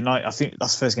 if United, I think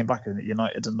that's the first game back, isn't it?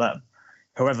 United and them.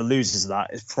 Whoever loses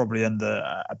that is probably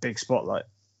under a big spotlight.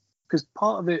 Because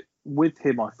part of it with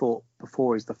him, I thought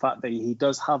before, is the fact that he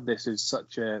does have this as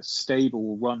such a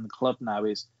stable run club now.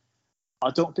 Is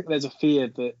I don't think there's a fear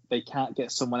that they can't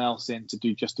get someone else in to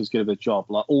do just as good of a job.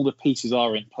 Like, all the pieces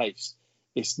are in place.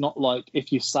 It's not like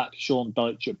if you sack Sean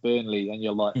Dyche at Burnley and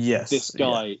you're like, this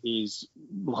guy is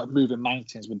like moving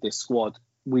mountains with this squad.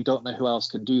 We don't know who else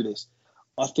can do this.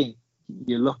 I think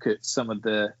you look at some of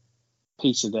the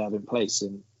pieces they have in place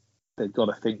and they've got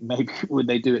to think maybe would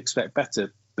they do expect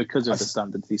better because of the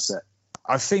standards he set.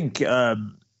 I think,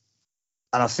 and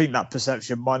I think that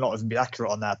perception might not even be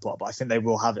accurate on their part, but I think they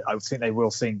will have it. I think they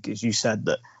will think, as you said,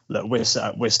 that look,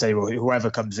 we're stable.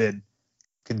 Whoever comes in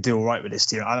can do all right with this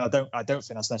team. And I don't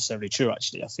think that's necessarily true.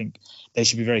 Actually, I think they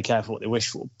should be very careful what they wish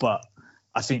for. But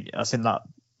I think that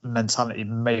mentality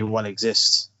may well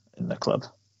exist in the club.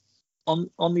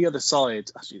 On the other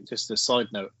side, actually, just a side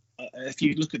note, if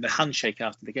you look at the handshake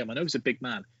after the game, I know he's a big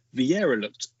man. Vieira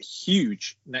looked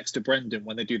huge next to Brendan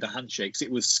when they do the handshakes.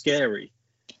 It was scary.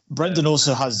 Brendan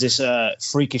also has this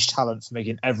freakish talent for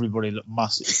making everybody look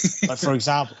massive. Like, for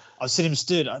example, I've seen him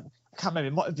stood, I can't remember,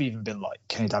 it might have even been like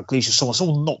Kenny Dalglish or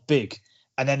someone not big,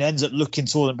 and then ends up looking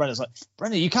taller than Brendan. It's like,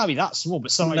 Brendan, you can't be that small,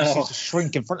 but somehow you seem to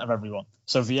shrink in front of everyone.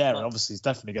 So Vieira obviously is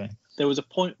definitely going. There was a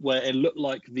point where it looked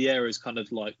like Vieira's kind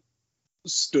of like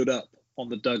stood up on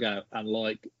the dugout and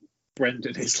like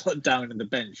Brendan is like down in the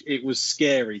bench. It was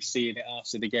scary seeing it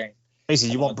after the game.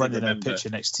 Basically, you want Brendan in a picture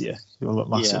next to you. You'll look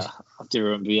massive. Yeah, I do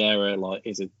remember Vieira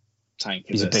is a tank.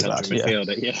 He's a big lad,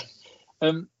 midfielder. Yeah.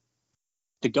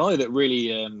 The guy that really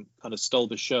kind of stole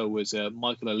the show was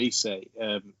Michael Elise.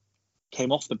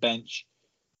 Came off the bench,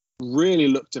 really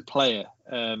looked a player.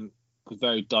 Was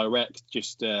very direct,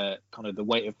 just kind of the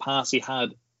weight of pass he had.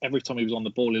 Every time he was on the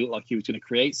ball, he looked like he was going to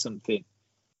create something.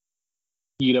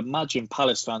 You'd imagine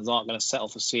Palace fans aren't going to settle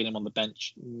for seeing him on the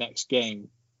bench next game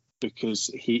because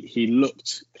he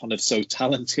looked kind of so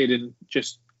talented and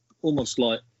just almost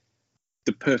like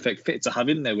the perfect fit to have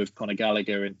in there with Conor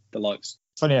Gallagher and the likes.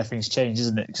 Funny how things change,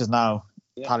 isn't it? Because now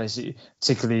Palace,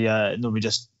 particularly normally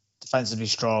just defensively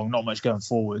strong, not much going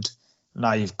forward.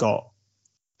 Now you've got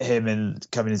him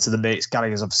coming into the mix.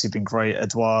 Gallagher's obviously been great.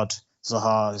 Edouard,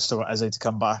 Zaha, still got Eze to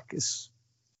come back. It's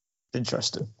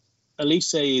interesting.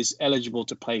 Elise is eligible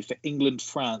to play for England,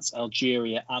 France,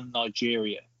 Algeria, and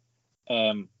Nigeria.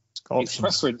 His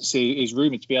preference is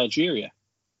rumoured to be Algeria.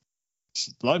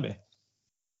 Blimey.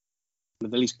 The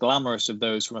least glamorous of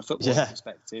those from a football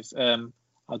perspective. I'm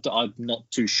not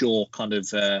too sure kind of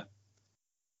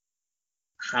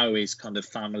how his kind of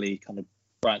family kind of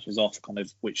branches off, kind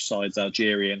of which side's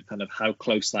Algerian, kind of how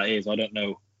close that is. I don't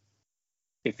know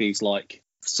if he's like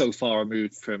so far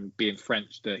removed from being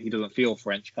French that he doesn't feel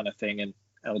French kind of thing, and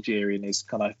Algerian is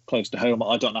kind of close to home.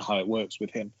 I don't know how it works with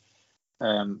him.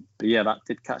 But yeah, that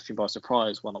did catch me by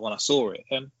surprise when I saw it.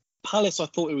 Palace, I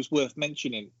thought it was worth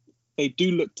mentioning. They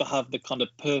do look to have the kind of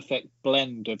perfect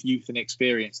blend of youth and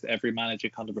experience that every manager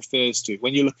kind of refers to.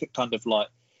 When you look at kind of like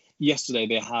yesterday,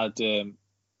 they had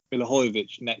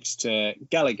Milivojevic next to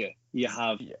Gallagher. You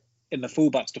have in the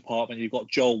fullbacks department, you've got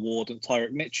Joel Ward and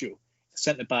Tyrick Mitchell.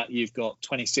 Centre back, you've got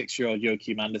 26-year-old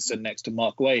Joachim Andersen next to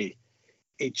Mark Way.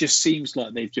 It just seems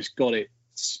like they've just got it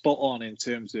spot on in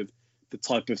terms of the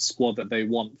type of squad that they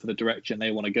want for the direction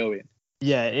they want to go in.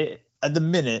 Yeah, at the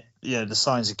minute, the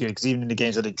signs are good because even in the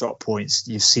games where they drop points,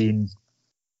 you've seen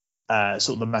sort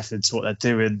of the methods, what they're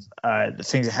doing, the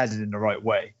things are headed in the right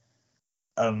way.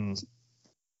 Do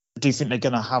you think they're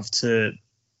going to have to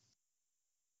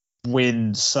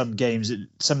win some games?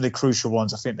 Some of the crucial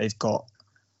ones, I think they've got.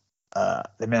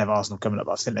 They may have Arsenal coming up,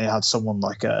 but I think they had someone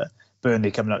like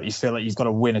Burnley coming up. You feel like you've got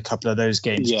to win a couple of those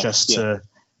games to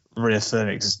reaffirm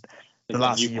it. Because the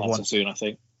last thing you want soon, I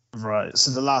think. Right.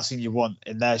 So the last thing you want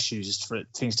in their shoes is for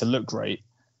things to look great,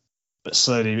 but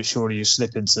slowly but surely you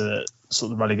slip into sort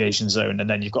of the relegation zone, and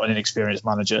then you've got an inexperienced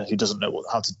manager who doesn't know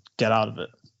how to get out of it.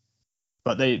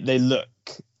 But they look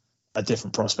a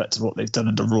different prospect of what they've done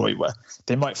under Roy, where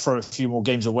they might throw a few more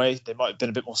games away. They might have been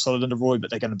a bit more solid under Roy, but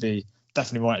they're going to be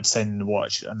definitely more entertaining to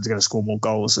watch, and they're going to score more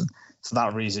goals. And for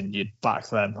that reason, you'd back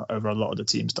them over a lot of the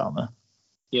teams down there.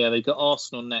 Yeah, they got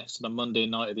Arsenal next on a Monday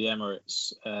night at the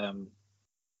Emirates.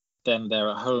 Then they're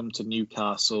at home to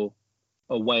Newcastle,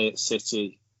 away at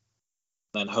City,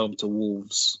 then home to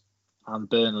Wolves and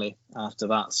Burnley after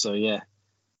that. So, yeah.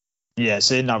 Yeah,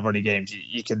 so in that run of games,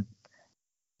 you can...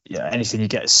 Yeah, anything you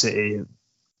get at City,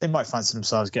 they might fancy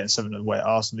themselves getting something away at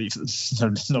Arsenal.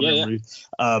 Not rude.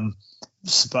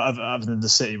 But other than the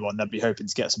City one, they'd be hoping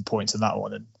to get some points in that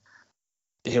one. And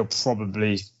he'll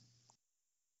probably...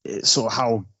 sort of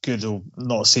how good or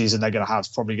not a season they're going to have is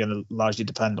probably going to largely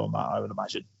depend on that, I would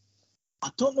imagine. I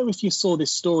don't know if you saw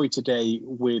this story today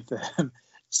with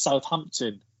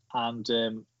Southampton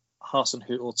and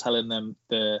Hasenhüttl telling them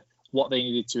what they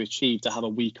needed to achieve to have a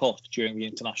week off during the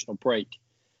international break.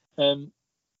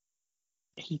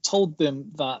 He told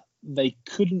them that they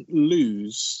couldn't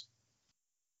lose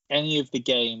any of the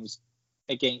games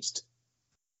against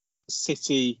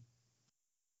City,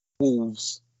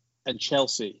 Wolves, and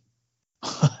Chelsea.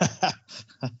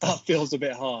 That feels a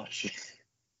bit harsh.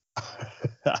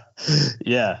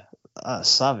 Yeah, that's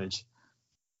savage.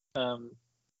 And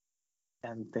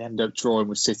they end up drawing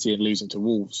with City and losing to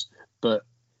Wolves. But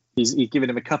he's given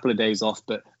him a couple of days off,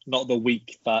 but not the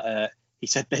week that he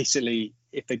said basically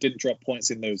if they didn't drop points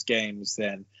in those games,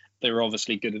 then they were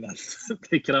obviously good enough.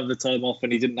 They could have the time off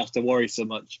and he didn't have to worry so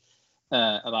much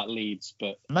about Leeds.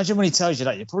 But imagine when he tells you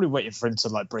that, you're probably waiting for him to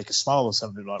like break a smile or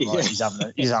something like, right, he's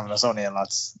having us on here,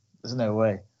 lads. There's no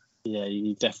way. Yeah,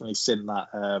 you definitely seen that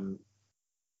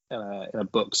in a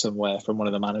book somewhere from one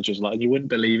of the managers. Like, you wouldn't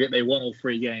believe it, they won all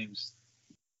 3 games,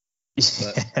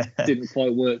 but didn't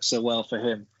quite work so well for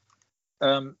him.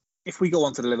 If we go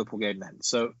on to the Liverpool game then,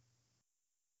 so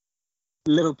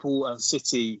Liverpool and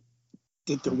City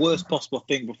did the worst possible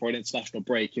thing before an international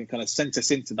break and kind of sent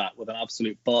us into that with an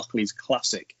absolute Barclays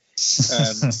classic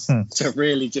to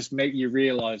really just make you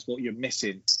realise what you're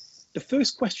missing. The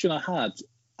first question I had,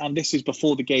 and this is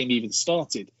before the game even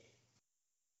started,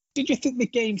 did you think the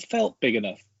game felt big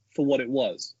enough for what it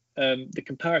was? The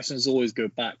comparisons always go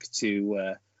back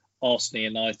to Arsenal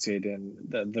United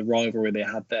and the rivalry they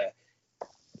had there.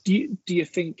 Do you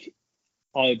think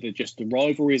either just the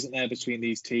rivalry isn't there between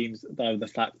these teams, either the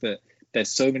fact that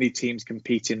there's so many teams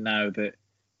competing now that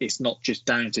it's not just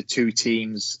down to two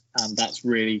teams, and that's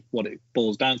really what it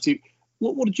boils down to.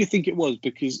 What did you think it was?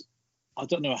 Because I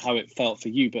don't know how it felt for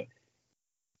you, but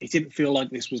it didn't feel like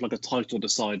this was like a title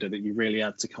decider that you really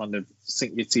had to kind of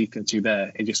sink your teeth into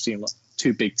there. It just seemed like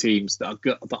two big teams that are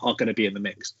going to be in the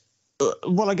mix.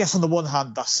 Well, I guess on the one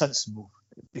hand, that's sensible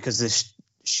because this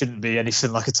shouldn't be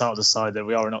anything like a title decider.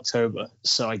 We are in October.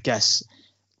 So I guess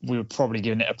we were probably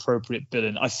giving it appropriate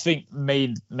billing. I think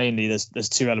mainly there's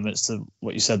two elements to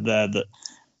what you said there, that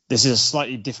this is a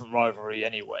slightly different rivalry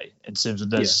anyway, in terms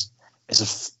of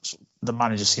the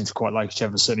managers seem to quite like each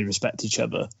other, certainly respect each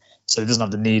other. So it doesn't have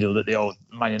the needle that the old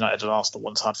Man United and Arsenal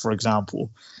once had, for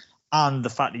example. And the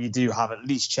fact that you do have at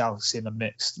least Chelsea in the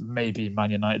mix, maybe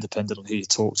Man United, depending on who you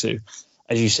talk to.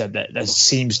 As you said, there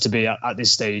seems to be, at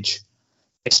this stage,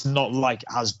 it's not like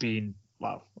it has been,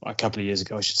 well, a couple of years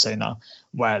ago, I should say now,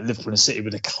 where Liverpool and City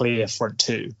with a clear front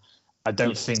two. I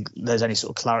don't think there's any sort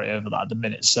of clarity over that at the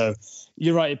minute. So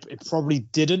you're right, it probably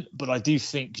didn't, but I do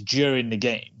think during the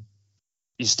game,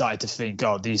 you started to think,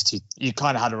 God, these two, you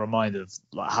kind of had a reminder of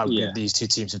like how good these two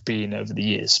teams have been over the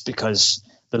years, because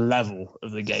the level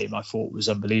of the game I thought was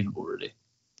unbelievable, really.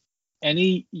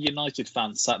 Any United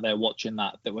fan sat there watching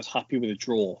that was happy with a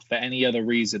draw for any other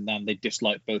reason than they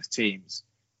disliked both teams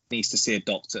needs to see a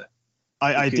doctor.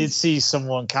 I did see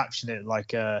someone caption it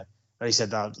like, he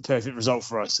said that the perfect result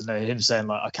for us, and then him saying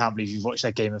like, I can't believe you've watched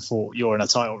that game and thought you're in a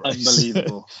title race.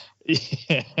 Unbelievable.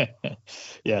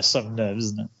 Yeah, some nerves,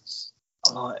 isn't it?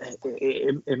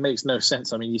 It makes no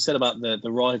sense. I mean, you said about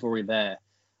the rivalry there.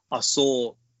 I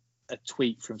saw a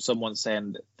tweet from someone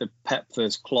saying that the Pep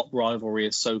versus Klopp rivalry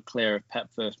is so clear of Pep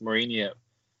versus Mourinho,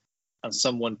 and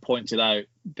someone pointed out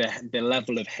the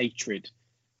level of hatred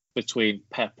between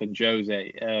Pep and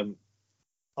Jose.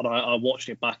 And I watched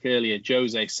it back earlier.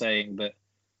 Jose saying that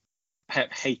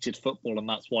Pep hated football and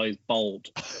that's why he's bald.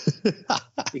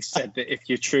 He said that if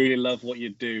you truly love what you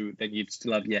do, then you'd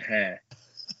still have your hair.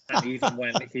 And even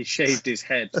when he shaved his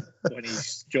head when he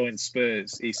joined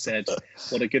Spurs, he said,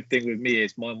 what a good thing with me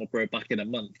is mine will grow back in a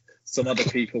month. Some other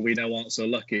people we know aren't so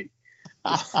lucky.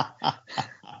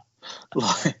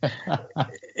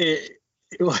 It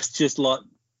was just like...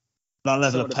 That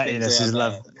level of pettiness is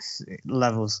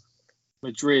levels.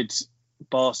 Madrid,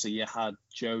 Barca, you had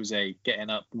Jose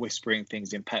getting up, whispering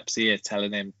things in Pep's ear,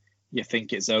 telling him, you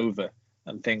think it's over,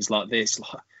 and things like this.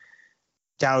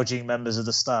 Gouging members of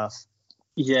the staff.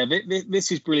 Yeah,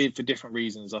 this is brilliant for different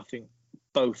reasons. I think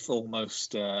both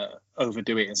almost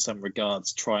overdo it in some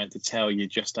regards, trying to tell you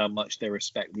just how much they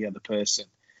respect the other person.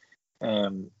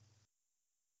 And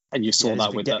you saw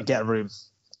that with that. Get a room.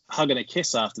 Hugging a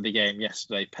kiss after the game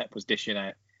yesterday, Pep was dishing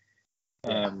out.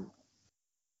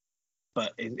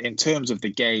 But in terms of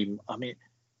the game, I mean,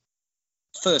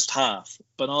 first half,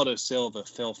 Bernardo Silva,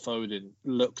 Phil Foden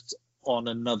looked on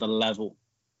another level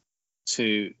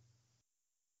to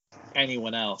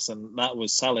anyone else, and that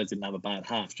was Salah didn't have a bad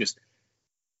half. Just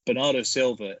Bernardo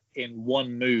Silva in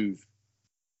one move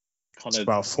kind of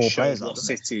about four showed players, what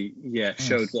City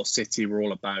showed what City were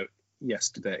all about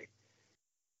yesterday.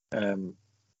 And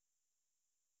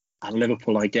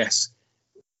Liverpool, I guess,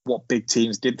 what big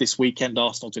teams did this weekend.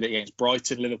 Arsenal did it against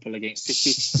Brighton, Liverpool against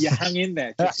City. You hang in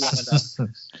there just long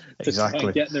enough to try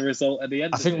and get the result at the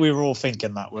end. I think we were all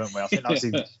thinking that, weren't we? I think that's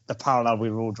the parallel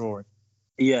we were all drawing.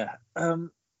 Yeah.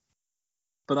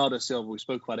 Bernardo Silva, we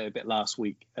spoke about it a bit last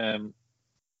week.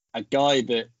 A guy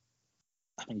that,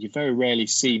 I mean, you very rarely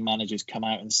see managers come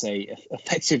out and say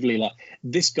effectively, like,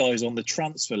 this guy's on the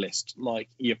transfer list, like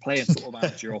you're playing Football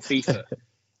Manager or FIFA.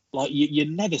 Like, you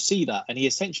never see that. And he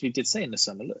essentially did say in the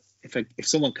summer, look, if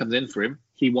someone comes in for him,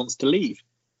 he wants to leave.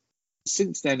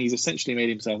 Since then, he's essentially made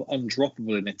himself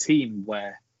undroppable in a team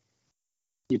where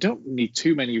you don't need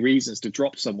too many reasons to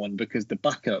drop someone because the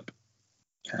backup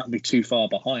can't be too far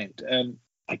behind.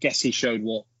 I guess he showed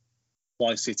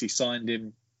why City signed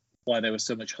him, why there was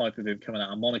so much hype of him coming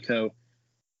out of Monaco.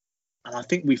 And I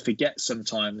think we forget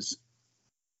sometimes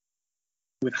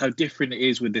with how different it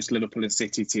is with this Liverpool and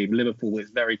City team. Liverpool is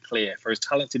very clear. For as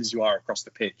talented as you are across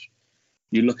the pitch,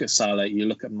 you look at Salah, you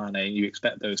look at Mane, and you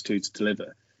expect those two to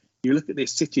deliver. You look at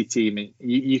this City team, and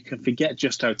you can forget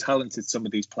just how talented some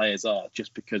of these players are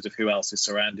just because of who else is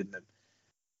surrounding them.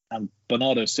 And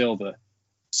Bernardo Silva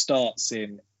starts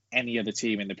in any other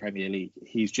team in the Premier League.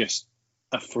 He's just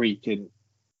a freak in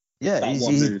that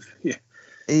one move. Yeah.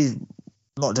 He's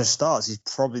not just starts, he's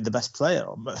probably the best player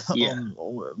on most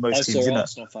teams. I saw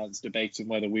Arsenal fans debating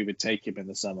whether we would take him in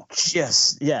the summer.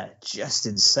 Just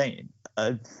insane.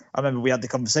 I remember we had the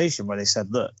conversation where they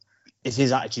said, look, if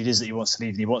his attitude is that he wants to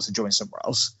leave and he wants to join somewhere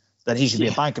else, then he should be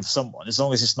a banker for someone. As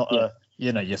long as it's not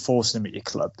you're forcing him at your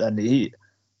club, then he's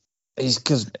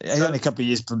because he's only a couple of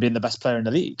years from being the best player in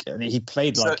the league, and he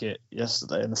played like it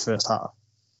yesterday in the first half.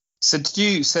 So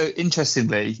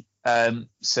interestingly, the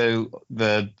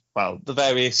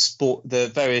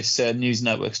various news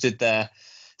networks did their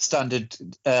standard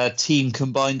team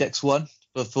combined X1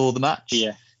 before the match.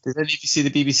 Yeah. Did any of you see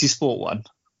the BBC Sport one?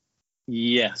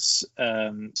 Yes. So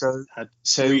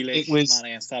Grealish, it was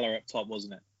Mane and Salah up top,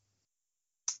 wasn't it?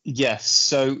 Yes.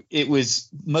 So it was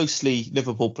mostly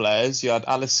Liverpool players. You had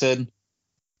Alisson.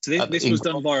 So this was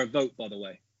done via a vote, by the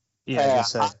way. Yeah.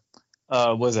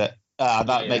 Was it?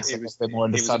 That makes it a bit more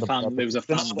understandable. It was a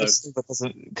fan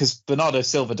vote. Because Bernardo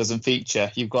Silva doesn't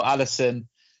feature. You've got Alisson,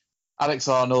 Alex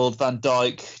Arnold, Van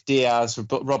Dijk, Diaz,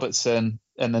 Robertson,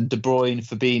 and then De Bruyne,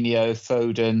 Fabinho,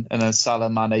 Foden, and then Salah,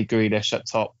 Mane, Grealish up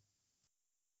top.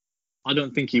 I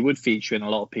don't think he would feature in a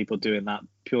lot of people doing that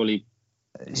purely.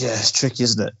 Yeah, it's tricky,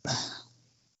 isn't it?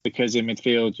 Because in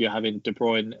midfield, you're having De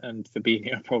Bruyne and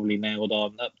Fabinho probably nailed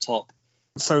on up top.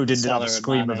 Foden didn't have a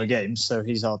scream of a game, so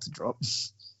he's hard to drop.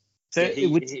 So he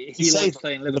likes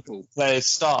playing Liverpool. Players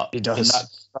start. He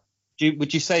does.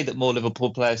 Would you say that more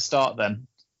Liverpool players start then?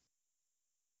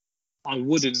 I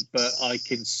wouldn't, but I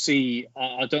can see.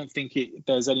 I don't think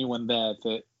there's anyone there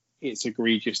that it's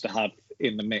egregious to have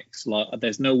in the mix. Like,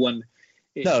 there's no one.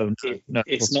 No.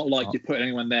 It's not like you put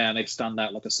anyone there and they stand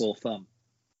out like a sore thumb.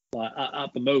 Like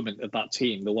at the moment of that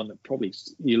team, the one that probably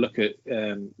you look at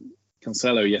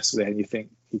Cancelo yesterday and you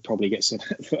think he probably gets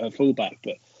a fullback,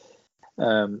 but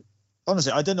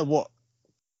honestly, I don't know what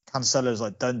Cancelo's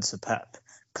done to Pep,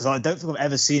 because I don't think I've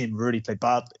ever seen him really play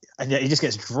badly, and yet he just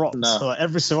gets dropped. No. So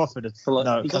every so often, he got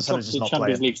dropped Cancelo's just in not the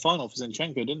Champions playing. League final for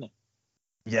Zinchenko, didn't he?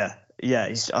 Yeah.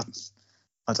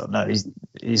 I don't know.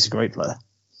 He's a great player.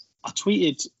 I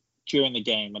tweeted during the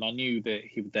game, and I knew that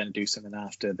he would then do something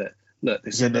after that. Look,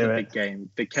 this is another big game.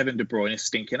 That Kevin De Bruyne is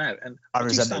stinking out, and I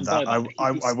resented that.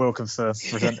 I will confirm,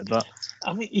 resented that.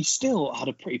 I mean, he still had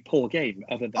a pretty poor game.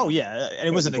 Other than and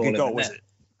it wasn't a good goal, was it?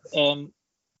 And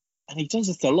he does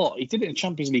this a lot. He did it in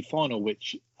Champions League final,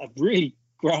 which really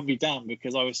ground me down,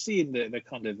 because I was seeing the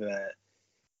kind of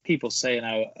people saying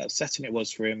how upsetting it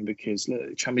was for him, because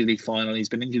look, Champions League final, he's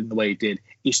been injured in the way he did.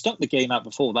 He stuck the game out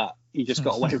before that. He just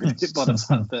got away with it by the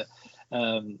fact that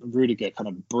Rudiger kind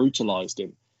of brutalised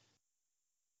him.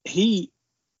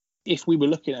 If we were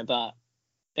looking at that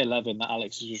 11 that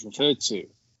Alex has just referred to,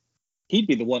 he'd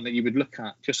be the one that you would look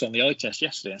at just on the eye test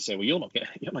yesterday and say, well, you're not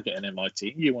getting in my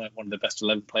team. You weren't one of the best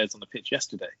 11 players on the pitch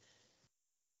yesterday.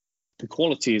 The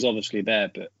quality is obviously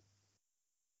there, but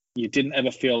you didn't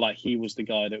ever feel like he was the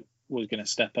guy that was going to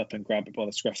step up and grab it by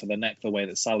the scruff of the neck the way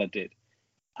that Salah did.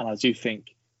 And I do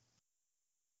think,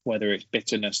 whether it's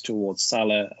bitterness towards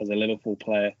Salah as a Liverpool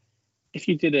player, if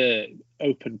you did an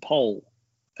open poll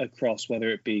across, whether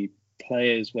it be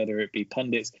players, whether it be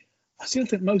pundits, I still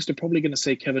think most are probably going to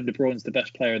say Kevin De Bruyne's the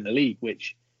best player in the league,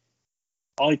 which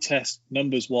eye test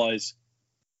numbers wise,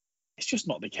 it's just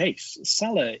not the case.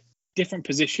 Salah, different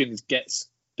positions, gets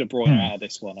De Bruyne out of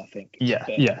this one, I think.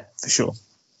 Yeah, for sure.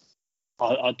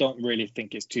 I don't really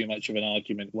think it's too much of an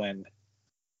argument when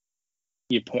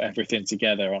you put everything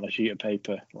together on a sheet of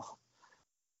paper.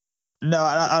 No,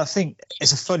 I think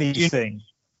it's a funny thing.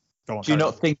 Do you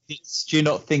not think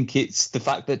it's the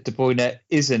fact that De Bruyne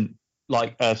isn't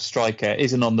like a striker,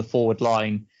 isn't on the forward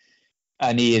line,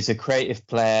 and he is a creative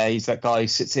player? He's that guy who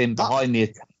sits in behind the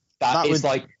attack.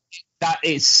 That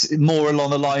it's more along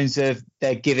the lines of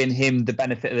they're giving him the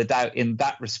benefit of the doubt in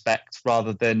that respect,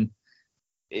 rather than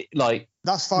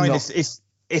that's fine.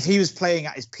 If he was playing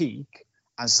at his peak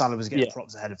and Salah was getting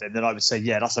props ahead of him, then I would say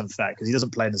that's unfair, because he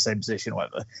doesn't play in the same position or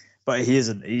whatever. But he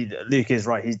isn't. Luke is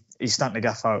right. He stamped the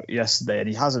gaff out yesterday, and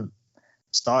he hasn't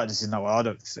started this in that way, I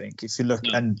don't think. If you look,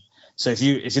 and so if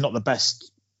you're not the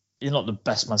best, you're not the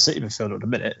best Man City midfielder at the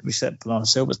minute. We said Bernardo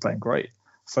Silva's playing great.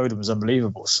 Foden was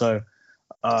unbelievable. So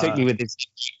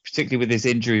particularly with his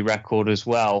injury record as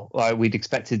well, we'd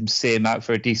expected to see him out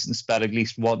for a decent spell at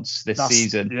least once this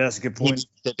season. Yeah, that's a good point.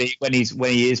 When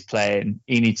he is playing,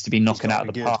 he needs to be knocking out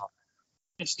of the park.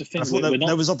 It's the thing. I thought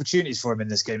there was opportunities for him in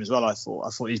this game as well. I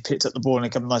thought he picked up the ball in a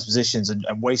couple of nice positions and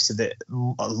wasted it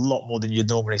a lot more than you'd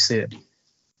normally see it.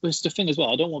 But it's the thing as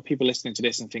well. I don't want people listening to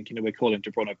this and thinking that we're calling De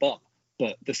Bruyne a bum.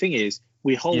 But the thing is,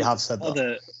 we hold you have said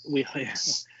that.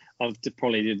 I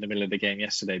probably did in the middle of the game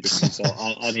yesterday, because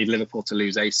I need Liverpool to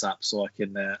lose ASAP so I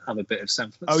can have a bit of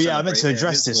sentiment. Oh yeah, I meant to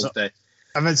address this.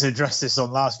 I meant to address this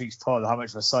on last week's pod. How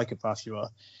much of a psychopath you are.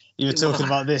 You're talking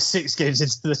about this 6 games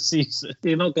into the season.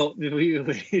 You've not got.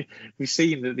 We've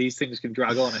seen that these things can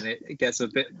drag on, and it gets a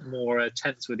bit more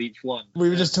tense with each one. We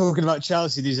were just talking about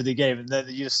Chelsea these are the game, and then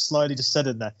you just slightly just said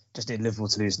in there, just need Liverpool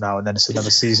to lose now, and then it's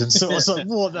another season. So I was like,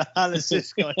 what the hell is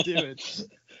this guy doing?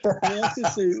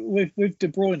 With De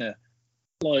Bruyne,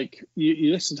 like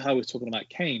you listen to how we're talking about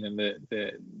Kane and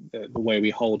the way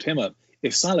we hold him up.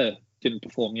 If Salah didn't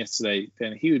perform yesterday,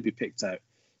 then he would be picked out.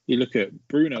 You look at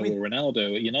Bruno or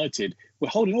Ronaldo at United, we're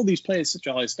holding all these players such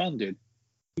a high standard.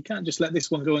 You can't just let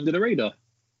this one go under the radar.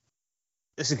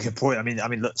 That's a good point. I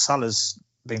mean, look, Salah's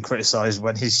been criticised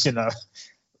when he's,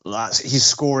 he's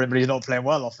scoring, but he's not playing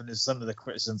well often is some of the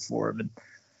criticism for him. And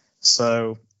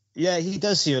so, yeah, he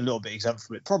does seem a little bit exempt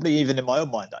from it. Probably even in my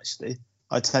own mind, actually.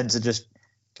 I tend to just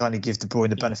kind of give De Bruyne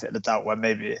the benefit of the doubt where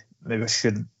maybe I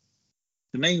shouldn't.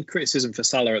 The main criticism for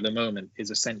Salah at the moment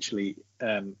is essentially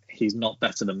he's not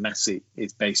better than Messi.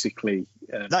 It's basically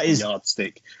that is a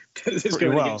yardstick that's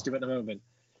going against him at the moment.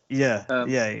 Yeah,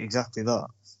 exactly that.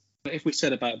 But if we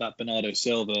said about that Bernardo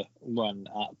Silva run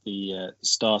at the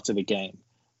start of the game,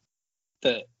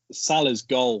 that Salah's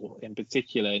goal in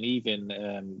particular, and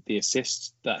even the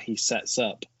assist that he sets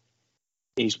up,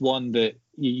 is one that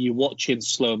you watch in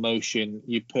slow motion.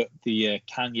 You put the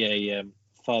Kanye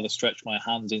Father Stretch My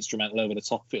Hands instrumental over the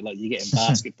top of it like you get in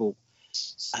basketball,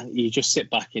 and you just sit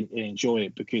back and enjoy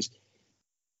it, because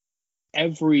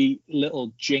every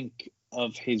little jink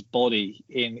of his body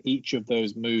in each of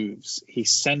those moves, he's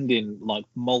sending like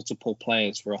multiple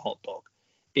players for a hot dog.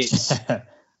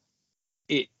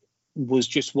 It was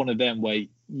just one of them where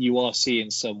you are seeing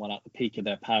someone at the peak of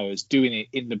their powers doing it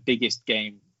in the biggest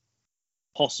game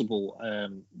possible,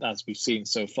 as we've seen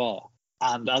so far.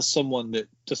 And as someone that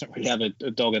doesn't really have a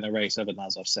dog in the race, other than,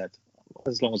 as I've said,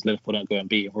 as long as Liverpool don't go and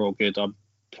beat them, we're all good. I'd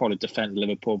probably defend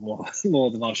Liverpool more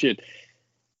than I should.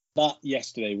 That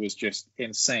yesterday was just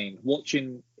insane.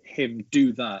 Watching him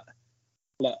do that,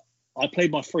 like, I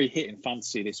played my free hit in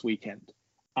fantasy this weekend,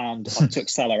 and I took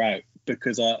Salah out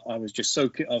because I was just so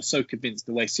convinced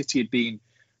the way City had been.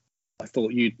 I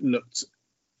thought you looked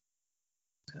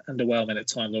underwhelming at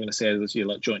times. I'm going to say it was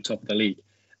like joint top of the league.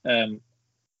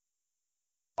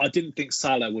 I didn't think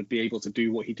Salah would be able to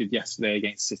do what he did yesterday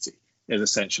against City, is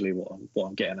essentially what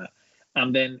I'm getting at.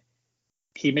 And then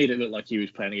he made it look like he was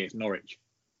playing against Norwich.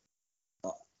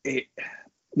 It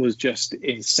was just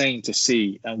insane to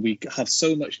see. And we have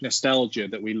so much nostalgia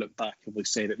that we look back and we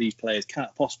say that these players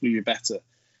can't possibly be better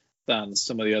than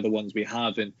some of the other ones we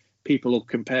have. And people will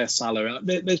compare Salah. And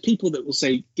there's people that will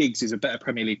say Giggs is a better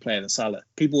Premier League player than Salah.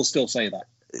 People will still say that.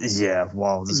 Yeah,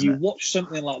 wow. You watch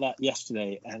something like that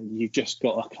yesterday, and you've just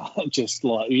got just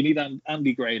like you need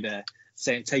Andy Gray there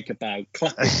saying "take a bow,"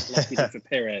 clapping like he did for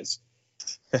Perez.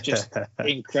 Just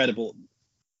incredible.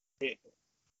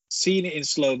 Seeing it in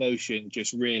slow motion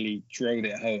just really drove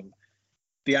it home.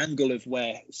 The angle of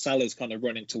where Salah's kind of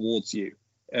running towards you,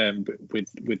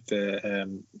 with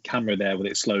the camera there with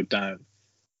it slowed down.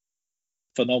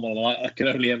 Phenomenal. I can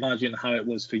only imagine how it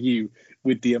was for you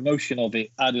with the emotion of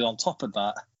it added on top of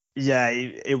that. Yeah,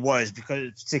 it was,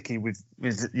 because particularly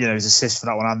with his assist for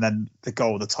that one and then the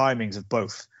goal, the timings of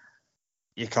both,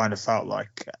 you kind of felt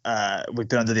like we'd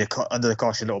been under the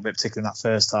cosh a little bit, particularly in that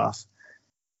first half.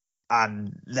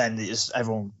 And then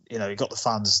everyone, you got the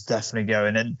fans definitely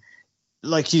going. And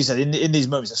like you said, in these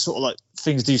moments, it's sort of like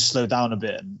things do slow down a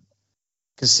bit. And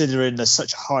considering there's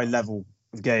such a high level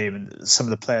of game and some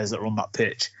of the players that are on that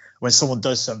pitch, when someone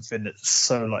does something that's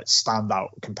so like stand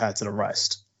out compared to the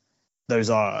rest, those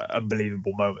are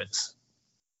unbelievable moments.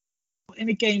 In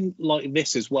a game like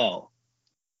this as well,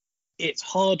 it's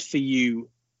hard for you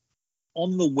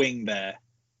on the wing there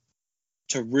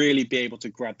to really be able to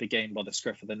grab the game by the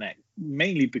scruff of the neck,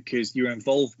 mainly because your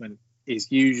involvement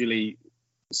is usually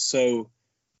so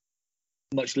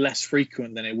much less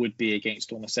frequent than it would be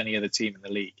against almost any other team in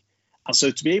the league. And so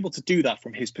to be able to do that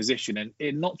from his position, and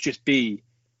it not just be,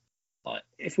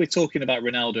 if we're talking about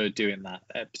Ronaldo doing that,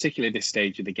 particularly at this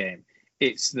stage of the game,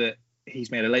 it's that he's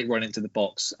made a late run into the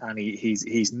box and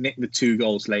he's nicked the 2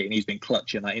 goals late and he's been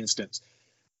clutch in that instance.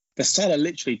 For Salah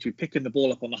literally to be picking the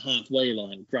ball up on the halfway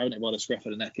line, grabbing it by the scruff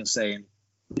of the neck and saying,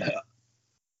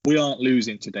 we aren't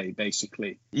losing today,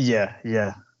 basically.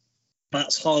 Yeah.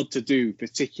 That's hard to do,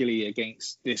 particularly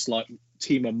against this like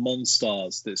team of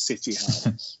monsters that City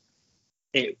have.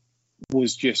 It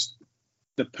was just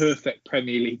the perfect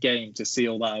Premier League game to see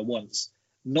all that at once.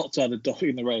 Not to have a dog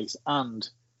in the race, and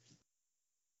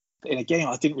in a game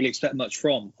I didn't really expect much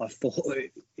from. I thought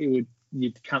you'd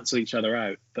cancel each other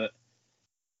out, but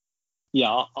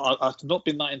yeah, I've not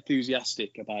been that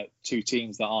enthusiastic about 2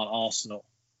 teams that aren't Arsenal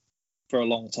for a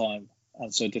long time.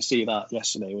 And so to see that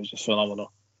yesterday was just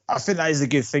phenomenal. I think that is the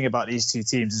good thing about these two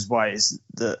teams as well, is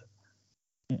that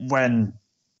when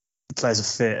players are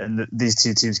fit and these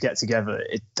two teams get together,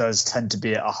 it does tend to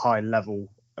be at a high level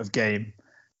of game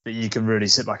that you can really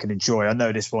sit back and enjoy. I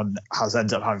know this one has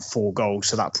ended up having 4 goals,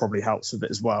 so that probably helps with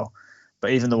it as well.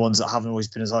 But even the ones that haven't always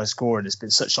been as high scoring, it's been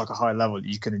such like a high level that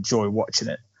you can enjoy watching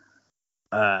it.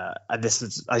 And this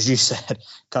is, as you said,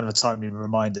 kind of a timely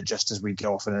reminder just as we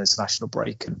go off on an international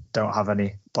break and don't have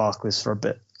any Barclays for a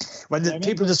bit. When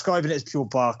people are describing it as pure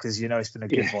Barclays, you know it's been a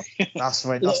good one. That's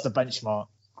the benchmark.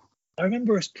 I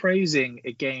remember us praising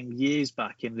a game years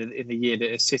back in the year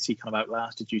that a City kind of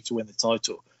outlasted you to win the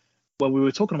title. Well, we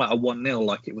were talking about a 1-0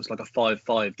 like it was like a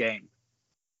 5-5 game.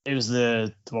 It was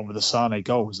the one with the Sane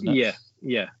goal, wasn't it?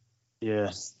 Yeah.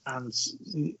 And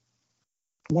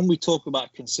when we talk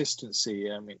about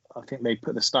consistency, I mean, I think they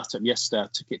put the stat up yesterday. I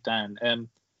took it down.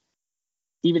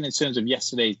 Even in terms of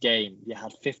yesterday's game, you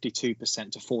had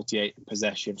 52% to 48 in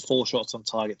possession, 4 shots on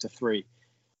target to 3,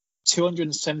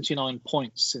 279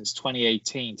 points since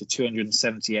 2018 to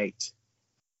 278.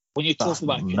 When you talk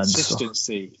about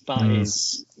consistency, that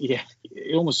is, it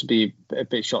almost would be a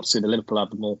bit shocked to see that Liverpool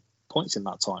had more points in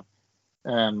that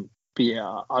time. But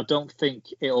yeah, I don't think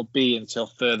it'll be until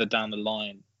further down the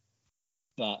line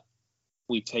that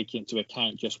we take into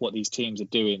account just what these teams are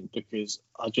doing, because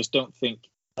I just don't think,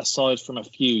 aside from a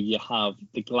few, you have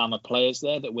the glamour players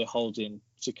there that we're holding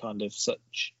to kind of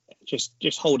such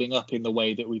just holding up in the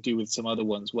way that we do with some other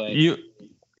ones where you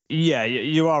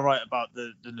are right about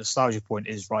the nostalgia point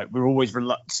is right. We're always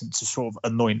reluctant to sort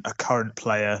of anoint a current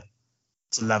player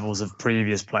to levels of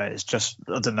previous players. Just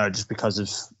because of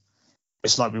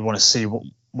it's like we want to see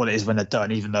what it is when they're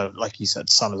done, even though, like you said,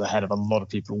 Salah's ahead of a lot of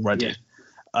people already.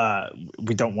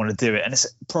 We don't want to do it. And it's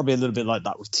probably a little bit like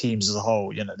that with teams as a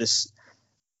whole. You know, this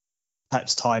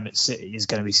Pep's time at City is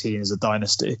going to be seen as a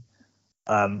dynasty.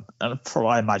 And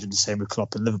I imagine the same with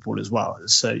Klopp and Liverpool as well.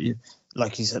 So,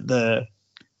 like you said,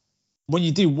 when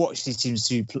you do watch these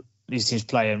teams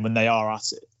play and when they are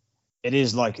at it, it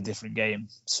is like a different game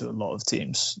to a lot of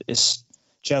teams. It's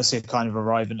Chelsea are kind of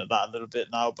arriving at that a little bit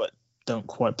now, but don't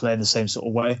quite play in the same sort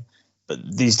of way. But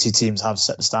these two teams have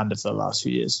set the standard for the last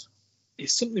few years.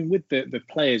 It's something with the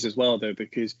players as well, though,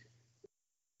 because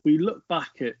we look back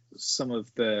at some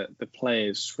of the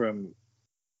players from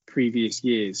previous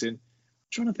years, and I'm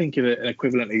trying to think of an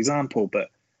equivalent example, but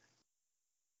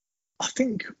I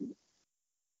think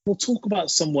we'll talk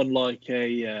about someone like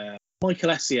a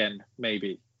Michael Essien,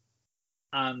 maybe,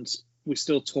 and we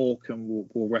still talk and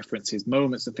we'll reference his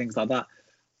moments and things like that.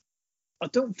 I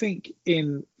don't think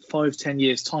in 5-10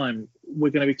 years' time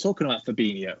we're going to be talking about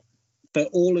Fabinho, for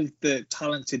all of the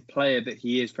talented player that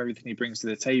he is, for everything he brings to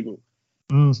the table.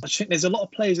 I think there's a lot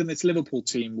of players in this Liverpool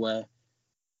team where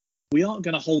we aren't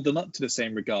going to hold them up to the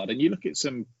same regard. And you look at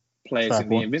some players in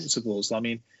the Invincibles. I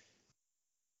mean,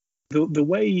 the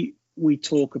way we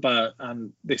talk about,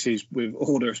 and this is with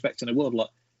all the respect in the world, like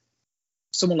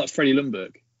someone like Freddie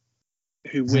Ljungberg,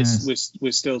 who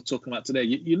we're still talking about today.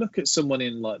 You look at someone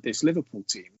in like this Liverpool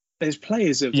team. There's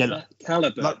players of that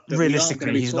caliber that we aren't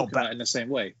going to be talking about in the same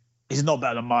way. He's not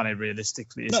better than Mane,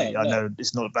 realistically, is he? I know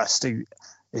it's not the best.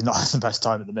 He's not having the best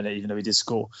time at the minute, even though he did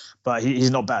score. But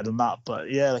he's not better than that. But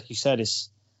yeah, like you said, it's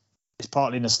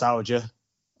partly nostalgia,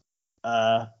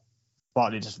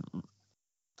 partly just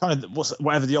kind of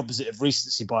whatever the opposite of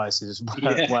recency bias is,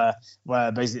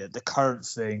 where basically the current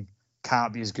thing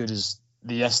can't be as good as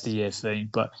the yesteryear thing.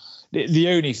 But the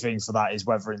only thing for that is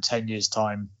whether in 10 years'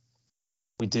 time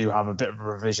we do have a bit of a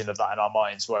revision of that in our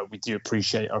minds, where we do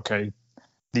appreciate, okay,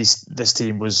 this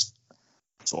team was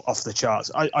sort of off the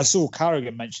charts. I saw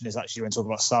Carragher mention this actually when talking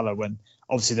about Salah, when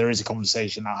obviously there is a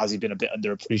conversation now, has he been a bit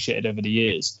underappreciated over the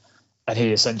years? And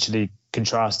he essentially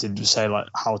contrasted to say like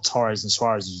how Torres and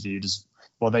Suarez was viewed as,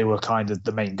 well, they were kind of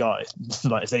the main guy.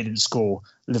 Like if they didn't score,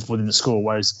 Liverpool didn't score,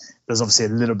 whereas there's obviously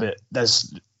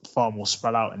there's far more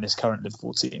spread out in this current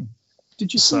Liverpool team.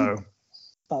 Did you see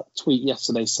that tweet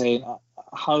yesterday saying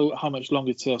how much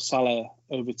longer till Salah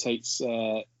overtakes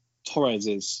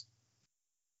Torres's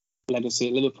legacy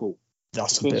at Liverpool?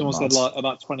 That's a bit someone said like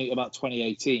about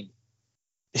 2018.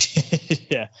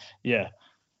 Yeah.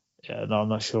 No, I'm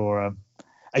not sure.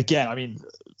 Again, I mean,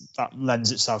 that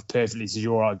lends itself perfectly to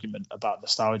your argument about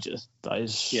nostalgia. That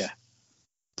is,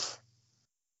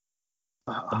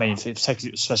 the main thing,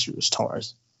 especially with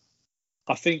Torres.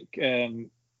 I think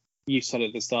you said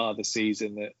at the start of the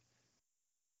season that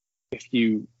if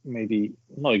you maybe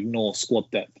not ignore squad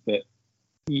depth, but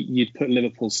you'd put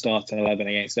Liverpool's starting 11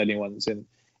 against anyone's, and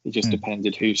it just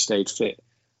depended who stayed fit.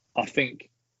 I think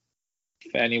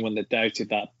for anyone that doubted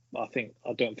that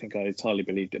I don't think I entirely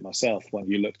believed it myself when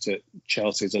you looked at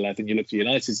Chelsea's 11, you looked at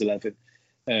United's 11,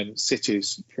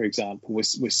 City's, for example.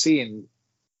 We're seeing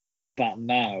that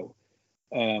now.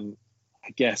 I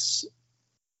guess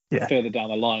further down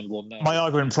the line, we'll know. My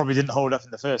argument probably didn't hold up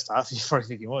in the first half. You're probably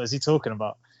thinking, what is he talking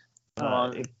about?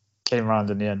 It came around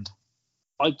in the end.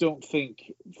 I don't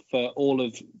think for all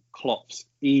of Klopp's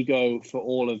ego, for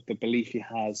all of the belief he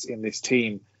has in this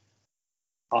team,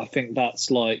 I think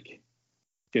that's like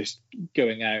just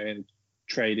going out and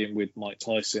trading with Mike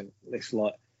Tyson. It's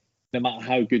like, no matter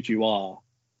how good you are,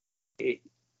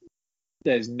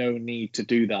 there's no need to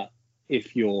do that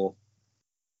if you're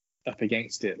up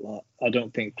against it. Like, I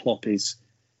don't think Klopp is,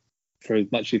 for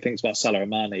as much as he thinks about Salah and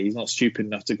Mane, he's not stupid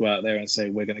enough to go out there and say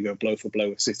we're going to go blow for blow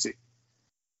with City.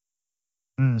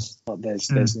 But there's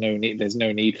no need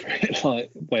for it. Like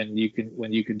when you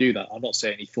can do that. I'm not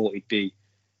saying he thought he'd be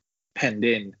penned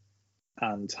in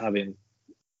and having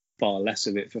far less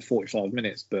of it for 45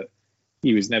 minutes, but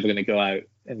he was never going to go out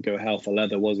and go hell for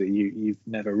leather, was it? You've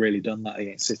never really done that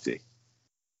against City.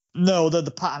 No,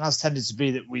 the pattern has tended to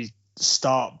be that we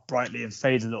start brightly and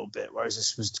fade a little bit, whereas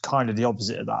this was kind of the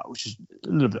opposite of that, which is a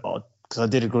little bit odd, because I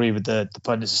did agree with the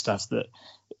pundits and stuff that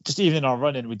just even in our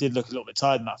run-in, we did look a little bit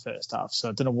tired in that first half. So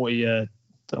I don't know what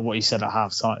he said at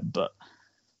half-time, but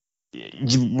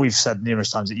we've said numerous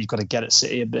times that you've got to get at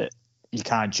City a bit. You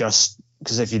can't just,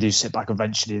 because if you do sit back,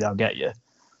 eventually they'll get you.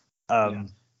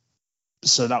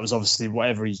 So that was obviously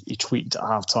whatever he tweeted at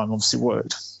half-time obviously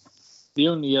worked. The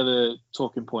only other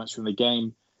talking points from the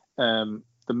game,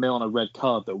 the Milner red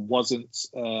card that wasn't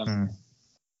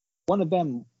one of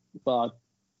them, but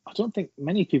I don't think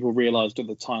many people realised at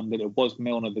the time that it was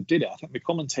Milner that did it. I think the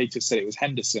commentators said it was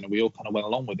Henderson, and we all kind of went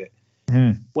along with it.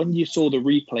 When you saw the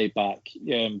replay back,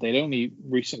 they'd only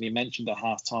recently mentioned at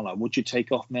half-time, like, would you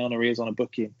take off Milner ears on a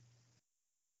booking?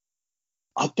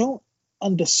 I don't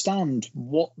understand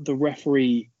what the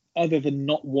referee, other than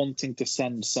not wanting to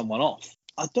send someone off,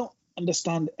 I don't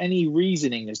understand any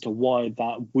reasoning as to why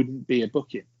that wouldn't be a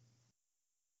booking.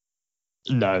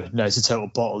 No, it's a total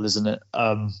bottle, isn't it?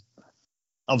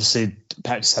 Obviously,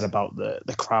 Pep said about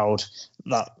the crowd,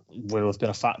 that will have been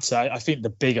a factor. I think the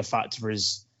bigger factor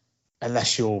is,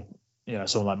 unless you're,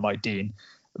 someone like Mike Dean,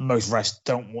 most refs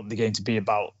don't want the game to be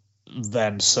about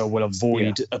them, so will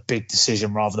avoid a big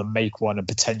decision rather than make one and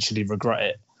potentially regret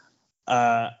it.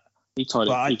 He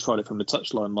tried it from the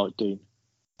touchline, Mike Dean.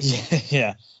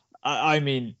 Yeah. I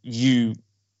mean,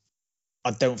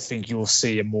 I don't think you'll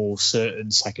see a more certain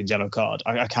second yellow card.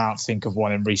 I can't think of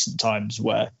one in recent times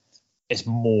where it's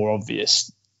more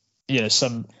obvious.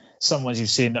 Some ones you've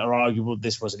seen that are arguable.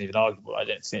 This wasn't even arguable, I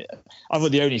don't think. I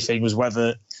thought the only thing was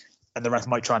whether, and the ref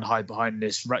might try and hide behind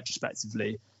this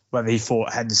retrospectively, whether he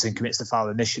thought Henderson commits the foul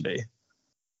initially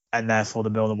and therefore the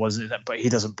Milner wasn't, but he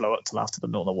doesn't blow up till after the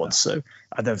Milner one. So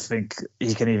I don't think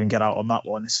he can even get out on that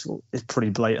one. It's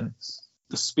pretty blatant.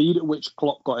 The speed at which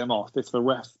Klopp got him off, if the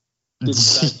ref didn't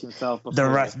doubt himself before. The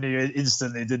ref knew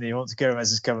instantly, didn't he? Once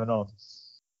Gomez is coming on.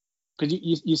 Because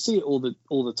you see it all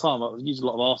the time. I've used a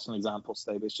lot of Arsenal examples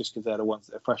today, but it's just because they're the ones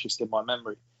that are freshest in my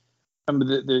memory.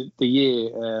 Remember the year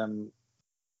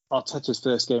Arteta's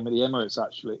first game at the Emirates,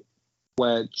 actually,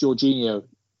 where Jorginho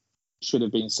should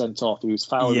have been sent off. He was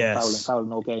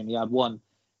fouling all game. He had one,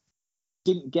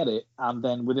 didn't get it, and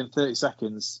then within 30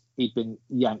 seconds he'd been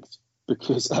yanked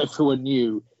because everyone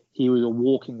knew he was a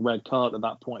walking red card at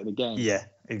that point of the game. Yeah,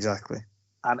 exactly.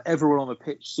 And everyone on the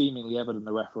pitch, seemingly other than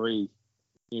the referee,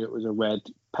 knew it was a red.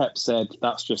 Pep said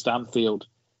that's just Anfield.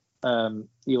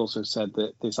 He also said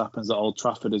that this happens at Old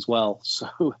Trafford as well.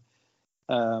 So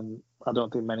I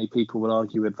don't think many people would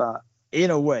argue with that. In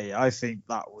a way, I think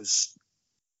that was,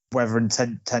 whether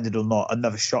intended or not,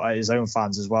 another shot at his own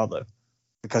fans as well, though,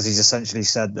 because he's essentially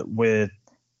said that we're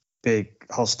big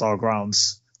hostile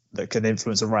grounds that can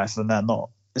influence a ref and they're not.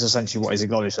 It's essentially what he's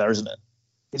acknowledged there, isn't it?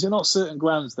 Is it not certain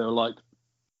grounds, though, like,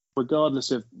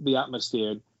 regardless of the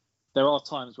atmosphere, there are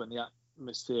times when the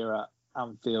atmosphere at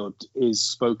Anfield is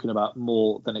spoken about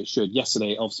more than it should.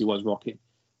 Yesterday, it obviously was rocking.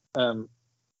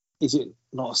 Is it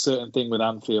not a certain thing with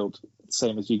Anfield,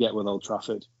 same as you get with Old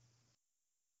Trafford?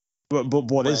 But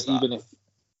what is that? Even if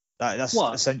that's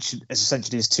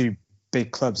essentially his two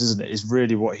big clubs, isn't it? Is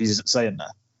really what he's saying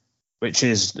there, which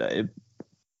is,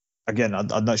 again,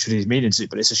 I'm not sure he's meaning to,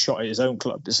 but it's a shot at his own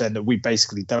club. They're saying that we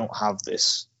basically don't have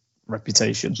this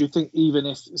reputation. Do you think even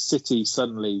if City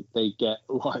suddenly they get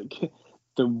like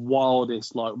the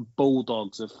wildest like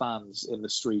bulldogs of fans in the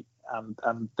street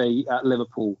and they at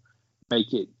Liverpool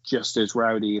make it just as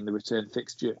rowdy in the return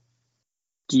fixture,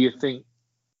 do you think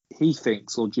he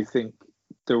thinks, or do you think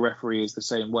the referee is the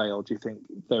same way, or do you think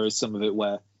there is some of it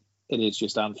where it is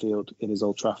just Anfield, it is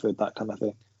Old Trafford, that kind of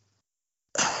thing?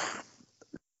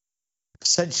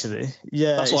 Essentially,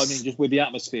 yeah. That's what I mean, just with the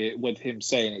atmosphere, with him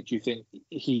saying it, do you think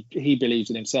he believes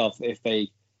in himself that if they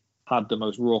had the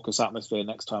most raucous atmosphere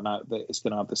next time out, that it's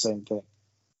going to have the same thing?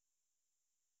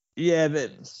 Yeah,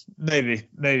 but maybe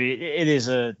it is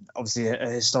obviously a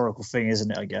historical thing,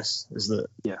 isn't it? I guess is that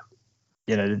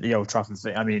the Old Trafford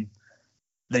thing. I mean,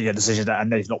 they get a decision that,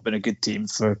 and they've not been a good team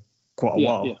for quite a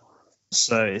while. Yeah.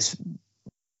 So it's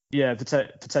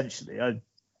potentially.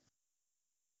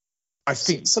 I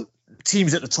think some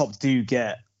teams at the top do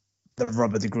get the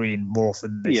rub of the green more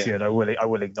often than they should. I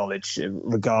will acknowledge,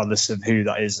 regardless of who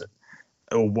that is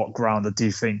or what ground. I do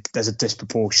think there's a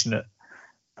disproportionate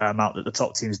amount that the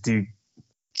top teams do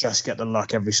just get the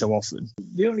luck every so often.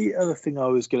 The only other thing I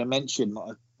was going to mention,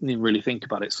 I didn't really think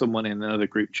about it, someone in another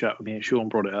group chat with me and Sean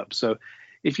brought it up. So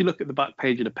if you look at the back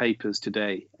page of the papers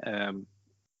today,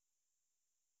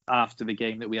 after the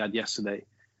game that we had yesterday,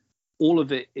 all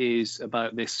of it is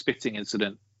about this spitting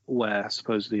incident where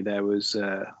supposedly there was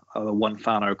one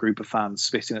fan or a group of fans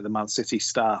spitting at the Man City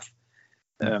staff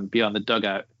behind the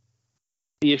dugout.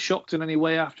 Are you shocked in any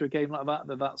way after a game like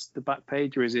that that's the back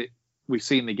page, or is it we've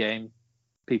seen the game,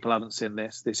 people haven't seen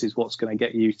this is what's going to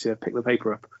get you to pick the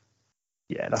paper up?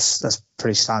 Yeah, that's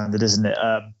pretty standard, isn't it?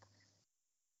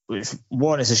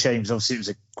 One, it's a shame because obviously it was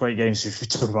a great game, so if we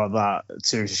talk about that,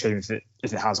 two, it's a shame if it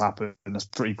has happened, and that's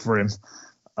pretty grim.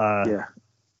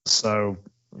 So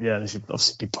yeah, they should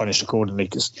obviously be punished accordingly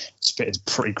because spitting's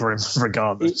pretty grim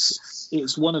regardless.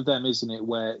 It's one of them, isn't it,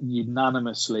 where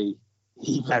unanimously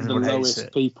even everyone the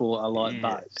lowest people are like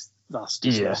that's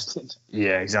disgusting.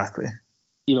 Yeah, exactly.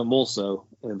 Even more so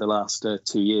in the last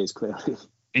 2 years, clearly.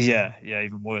 Yeah,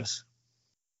 even worse.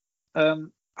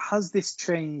 Has this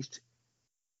changed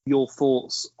your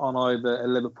thoughts on either a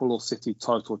Liverpool or City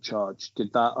title charge?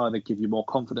 Did that either give you more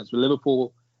confidence with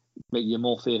Liverpool, make you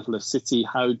more fearful of City?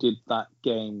 How did that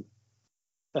game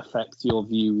affect your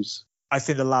views? I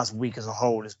think the last week as a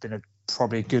whole has been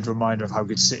probably a good reminder of how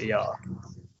good City are.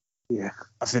 Yeah,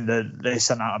 I think that they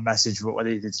sent out a message about what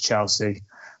they did to Chelsea.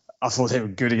 I thought they were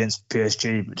good against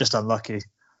PSG, but just unlucky.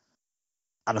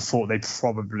 And I thought they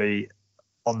probably,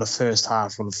 on the first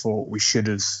half, I thought we should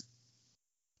have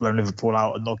blown Liverpool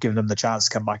out and not given them the chance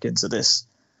to come back into this.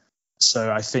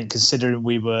 So I think, considering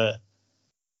we were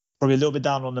probably a little bit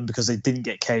down on them because they didn't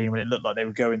get Kane when it looked like they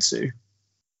were going to,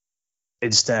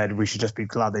 instead we should just be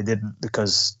glad they didn't,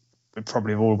 because we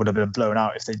probably all would have been blown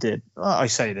out if they did. Well, I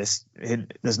say this,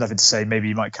 there's nothing to say. Maybe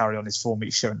he might carry on his form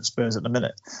he's showing at Spurs at the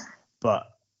minute. But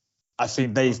I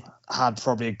think they've had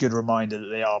probably a good reminder that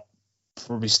they are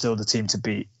probably still the team to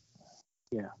beat.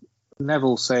 Yeah.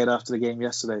 Neville said after the game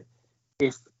yesterday,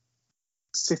 if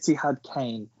City had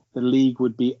Kane, the league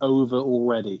would be over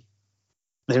already.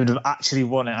 They would have actually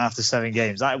won it after 7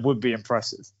 games. That would be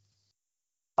impressive.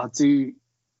 You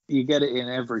get it in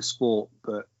every sport,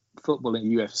 but football and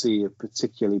UFC are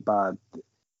particularly bad.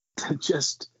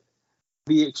 Just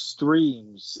the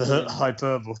extremes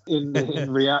hyperbole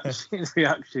in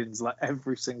reactions, like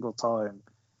every single time,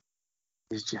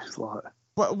 is just like.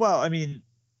 Well, I mean,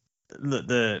 look,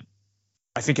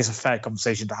 I think it's a fair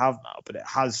conversation to have now, but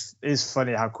it's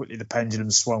funny how quickly the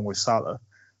pendulum swung with Salah.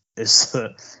 It's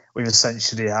that we've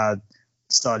essentially had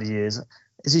start of years.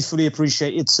 Is he fully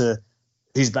appreciated to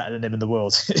who's better than him in the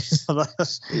world?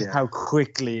 How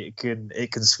quickly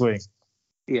it can swing.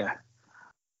 Yeah.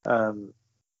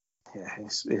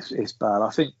 It's bad. I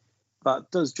think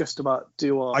that does just about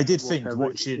do our. I did think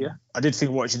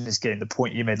watching this game, the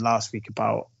point you made last week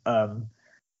about that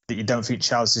you don't think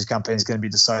Chelsea's campaign is going to be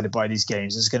decided by these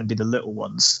games. It's going to be the little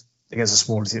ones against the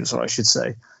smaller teams. What I should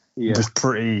say. Yeah.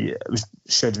 It was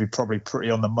showed to be probably pretty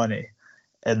on the money,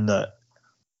 in that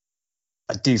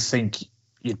I do think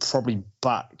you'd probably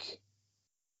back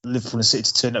Liverpool and City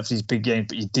to turn up for these big games,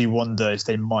 but you do wonder if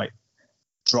they might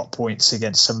drop points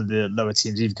against some of the lower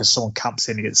teams, even because someone camps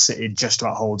in against City and just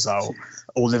about holds out,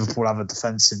 or Liverpool have a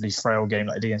defensively frail game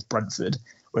like they did against Brentford.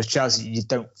 Whereas Chelsea, you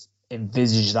don't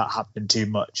envisage that happening too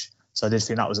much. So I did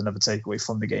think that was another takeaway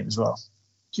from the game as well.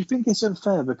 Do you think it's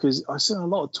unfair? Because I saw a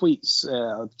lot of tweets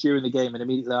during the game and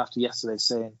immediately after yesterday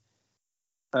saying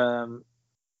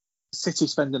City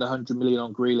spending 100 million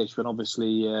on Grealish when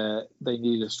obviously they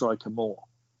needed a striker more.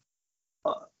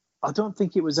 I don't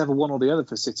think it was ever one or the other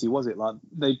for City, was it? Like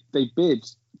they bid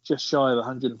just shy of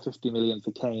 150 million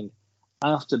for Kane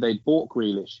after they bought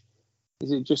Grealish.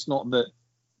 Is it just not that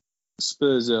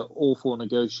Spurs are awful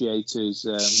negotiators,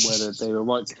 whether they were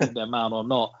right to keep their man or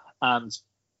not, and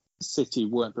City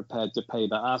weren't prepared to pay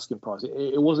that asking price?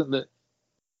 It wasn't that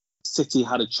City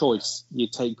had a choice. You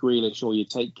take Grealish or you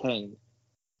take Kane.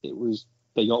 It was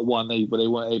they got one, but they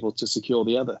weren't able to secure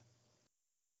the other.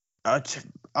 I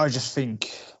just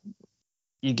think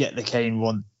you get the Kane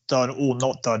one done or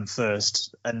not done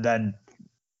first, and then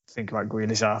think about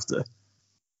Grealish after.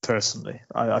 Personally,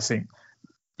 I think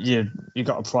you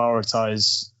got to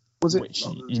prioritise which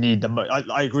you need the most.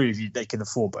 I agree with you; they can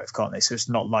afford both, can't they? So it's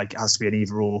not like it has to be an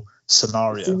either-or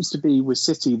scenario. It seems to be with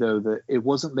City though that it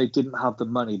wasn't they didn't have the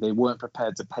money; they weren't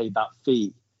prepared to pay that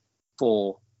fee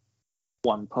for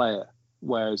one player.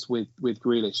 Whereas with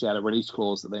Grealish, they had a release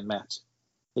clause that they met.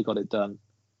 They got it done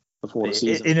before the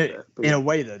season. In a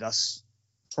way, though, that's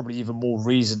probably even more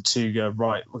reason to go,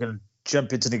 right, we're going to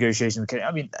jump into negotiations with Kane.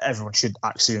 I mean, everyone should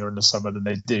act sooner in the summer than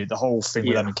they do. The whole thing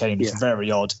with them and Kane was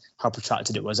very odd, how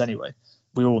protracted it was anyway.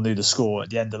 We all knew the score at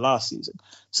the end of last season.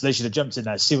 So they should have jumped in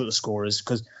there, see what the score is,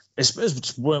 because if Spurs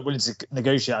just weren't willing to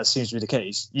negotiate, as seems to be the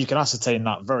case, you can ascertain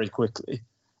that very quickly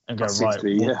and go,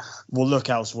 we'll look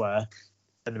elsewhere.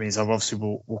 In the meantime, obviously,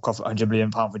 we'll cough £100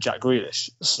 million for Jack Grealish.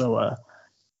 So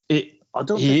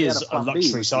he is a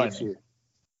luxury signing.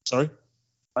 Sorry?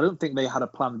 I don't think they had a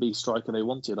plan B striker they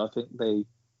wanted. I think they...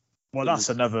 Well, that's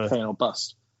another... Kane or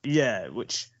bust. Yeah,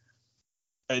 which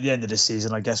at the end of the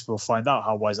season, I guess we'll find out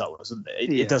how wise that was.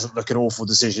 It doesn't look an awful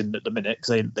decision at the minute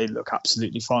because they look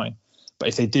absolutely fine. But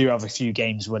if they do have a few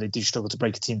games where they do struggle to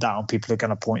break a team down, people are going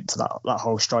to point to that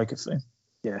whole striker thing.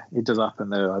 Yeah, it does happen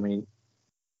though. I mean,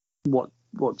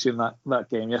 watching that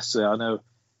game yesterday, I know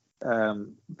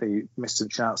they missed some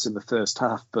shots in the first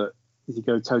half, but if you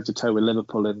go toe-to-toe with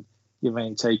Liverpool and your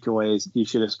main takeaway is you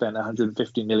should have spent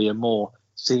 150 million more,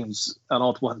 seems an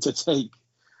odd one to take.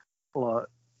 Or,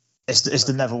 it's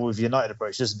the Neville with United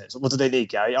approach, isn't it? So what do they need,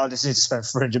 Gary? I just need to spend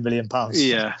 £300 million.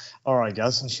 Yeah. All right,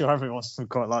 guys. I'm sure everyone's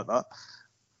quite like that.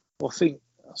 Well, I think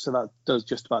so. That does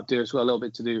just about do it. It's got a little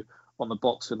bit to do on the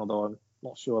boxing, although I'm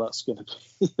not sure that's going to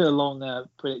be a long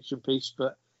prediction piece.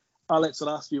 But Alex, I'll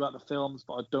ask you about the films,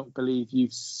 but I don't believe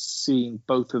you've seen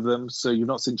both of them. So you've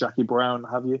not seen Jackie Brown,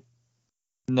 have you?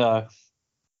 No.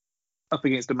 Up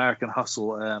Against American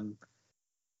Hustle.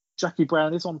 Jackie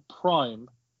Brown is on Prime.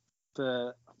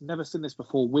 I've never seen this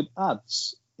before with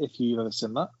ads. If you've ever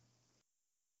seen that,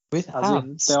 with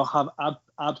ads, they'll have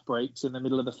ad breaks in the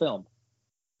middle of the film.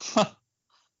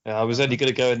 Yeah, I was only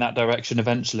going to go in that direction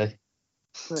eventually.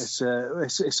 It's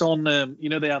on.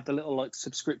 They have the little like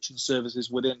subscription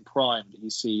services within Prime that you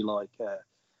see, like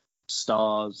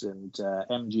Stars and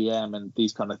MGM and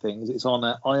these kind of things. It's on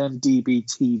IMDb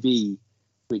TV,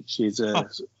 which is a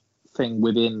thing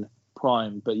within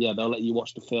Prime. But yeah, they'll let you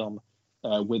watch the film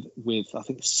with I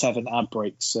think 7 ad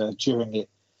breaks during it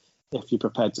if you're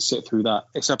prepared to sit through that.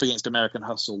 It's Up Against American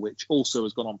Hustle, which also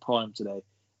has gone on Prime today.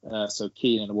 So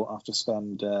Keenan will have to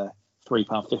spend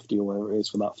 £3.50 or whatever it is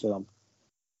for that film.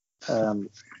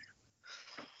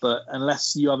 But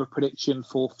unless you have a prediction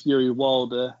for Fury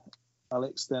Wilder,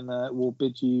 Alex, then we'll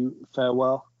bid you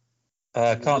farewell.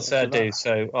 Can't say I do,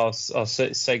 so I'll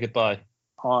say goodbye.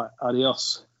 All right,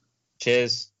 adios.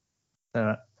 Cheers.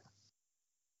 All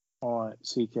right,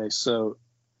 CK. So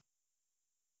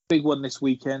big one this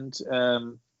weekend.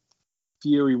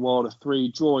 Fury Wilder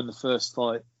 3, draw in the first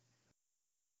fight.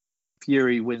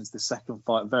 Fury wins the second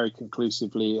fight very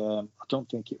conclusively. I don't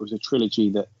think it was a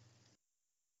trilogy that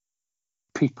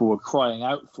people were crying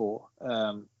out for.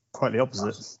 Quite the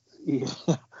opposite. Yeah.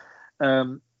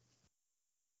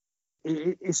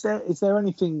 Is there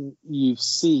anything you've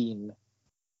seen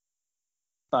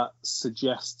that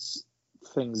suggests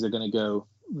things are going to go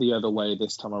the other way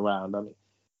this time around? I mean,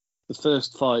 the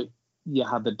first fight, you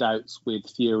had the doubts with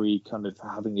Fury kind of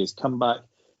having his comeback.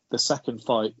 The second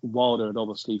fight, Wilder had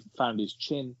obviously found his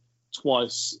chin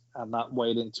twice, and that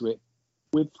weighed into it.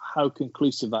 With how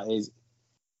conclusive that is,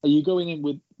 are you going in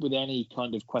with any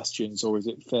kind of questions, or is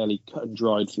it fairly cut and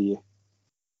dried for you?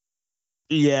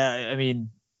 Yeah, I mean,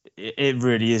 it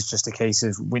really is just a case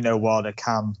of we know Wilder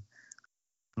can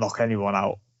knock anyone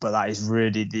out, but that is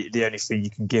really the only thing you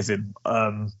can give him.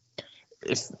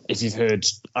 If you've heard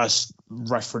us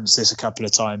reference this a couple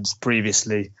of times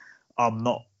previously, I'm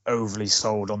not overly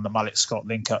sold on the Malik Scott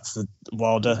link up for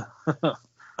Wilder.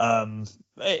 An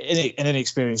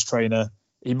inexperienced trainer,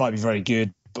 he might be very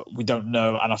good, but we don't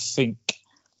know. And I think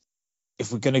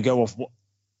if we're going to go off what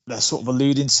they're sort of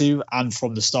alluding to, and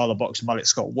from the style of boxing Malik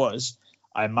Scott was,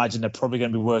 I imagine they're probably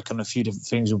going to be working on a few different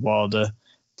things with Wilder.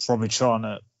 Probably trying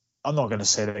to, I'm not going to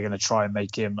say they're going to try and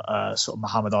make him sort of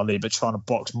Muhammad Ali, but trying to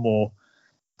box more.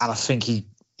 And I think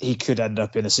he could end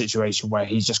up in a situation where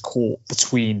he's just caught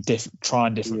between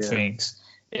trying different things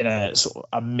in a sort of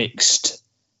a mixed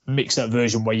up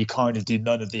version where you kind of do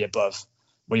none of the above,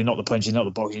 where you're not the puncher, you're not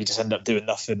the boxer, you just end up doing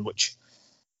nothing, which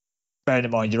bearing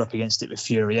in mind you're up against it with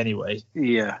Fury anyway,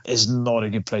 is not a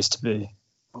good place to be.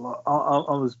 Well,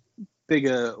 I was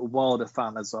bigger Wilder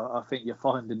fan as I think you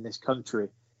find in this country,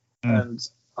 and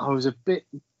I was a bit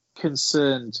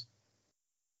concerned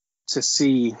to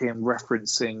see him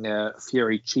referencing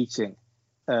Fury cheating,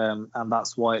 and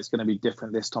that's why it's going to be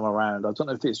different this time around. I don't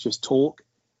know if it's just talk,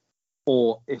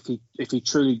 or if he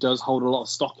truly does hold a lot of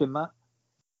stock in that.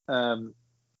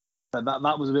 But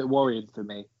that was a bit worrying for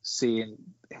me, seeing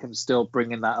him still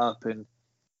bringing that up, and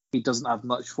he doesn't have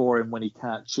much for him when he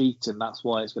can't cheat, and that's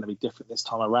why it's going to be different this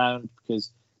time around,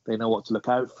 because they know what to look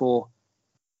out for.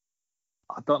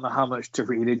 I don't know how much to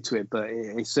read into it, but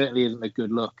it certainly isn't a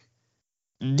good look.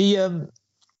 The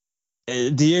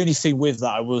only thing with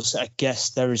that, I guess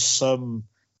there is some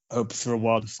hope for a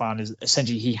Wilder fan, is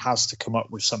essentially he has to come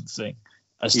up with something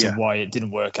as to why it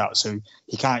didn't work out. So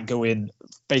he can't go in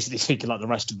basically thinking like the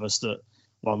rest of us that,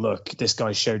 well, look, this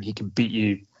guy's shown he can beat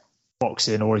you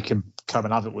boxing, or he can come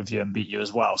and have it with you and beat you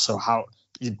as well. So how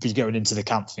you'd be going into the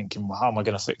camp thinking, well, how am I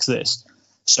going to fix this?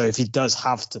 So if he does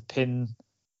have to pin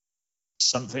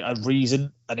something, a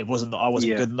reason, and it wasn't that I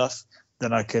wasn't good enough,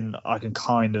 then I can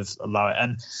kind of allow it.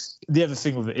 And the other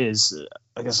thing with it is,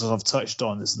 I guess as I've touched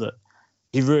on, is that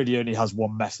he really only has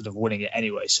one method of winning it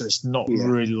anyway. So it's not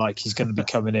really like he's going to be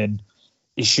coming in.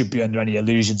 He should be under any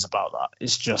illusions about that.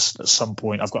 It's just at some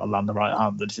point I've got to land the right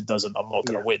hand, and if it doesn't, I'm not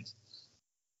going to win.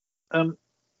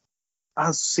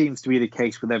 As seems to be the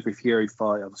case with every Fury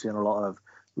fight, I've seen a lot of,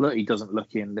 look, he doesn't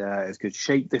look in as good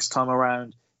shape this time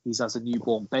around. He has a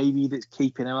newborn baby that's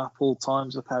keeping him up all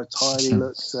times. Look how tired he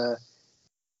looks.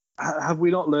 Have we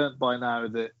not learned by now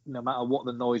that no matter what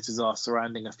the noises are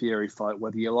surrounding a Fury fight,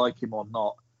 whether you like him or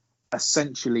not,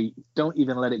 essentially don't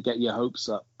even let it get your hopes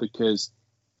up, because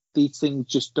these things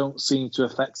just don't seem to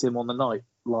affect him on the night.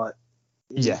 Like,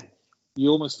 you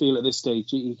almost feel at this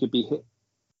stage he could be hit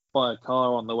by a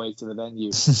car on the way to the venue.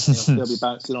 He'll still be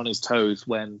bouncing on his toes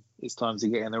when it's time to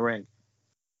get in the ring.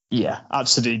 Yeah,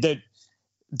 absolutely.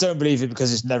 Don't believe it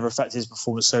because it's never affected his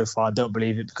performance so far. Don't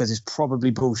believe it because it's probably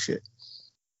bullshit.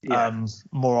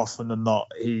 More often than not,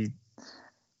 he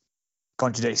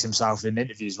contradicts himself in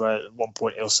interviews where at one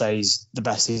point he'll say he's the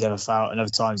best he's ever felt, and other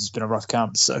times it's been a rough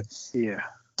camp. So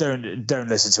don't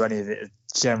listen to any of it. It'd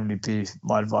generally be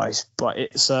my advice. But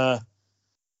it's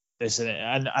listen,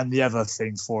 and the other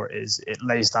thing for it is it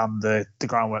lays down the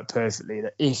groundwork perfectly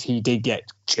that if he did get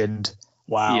chinned,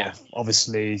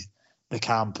 obviously the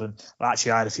camp and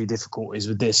actually I had a few difficulties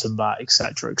with this and that,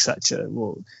 etc., etc.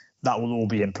 Well, that will all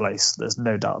be in place. There's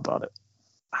no doubt about it.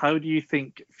 How do you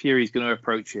think Fury's going to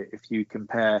approach it if you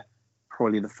compare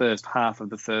probably the first half of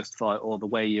the first fight or the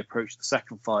way he approached the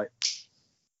second fight?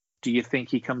 Do you think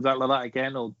he comes out like that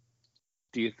again, or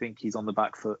do you think he's on the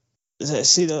back foot?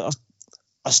 See,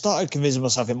 I started convincing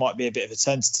myself it might be a bit of a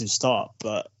tentative start,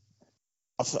 but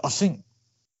I think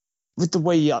with the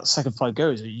way that second fight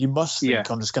goes, you must think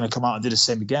I'm just going to come out and do the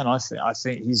same again. I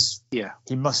think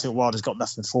he must think Wilder's got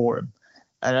nothing for him.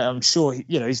 And I'm sure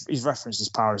he's referenced his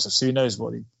power stuff, so he knows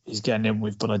what he's getting in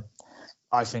with. But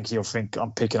I think he'll think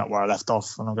I'm picking up where I left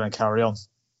off, and I'm going to carry on.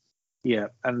 Yeah,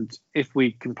 and if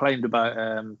we complained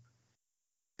about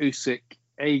Usyk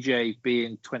AJ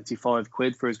being 25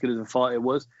 quid for as good as a fight it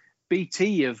was,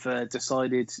 BT have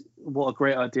decided what a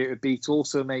great idea it would be to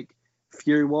also make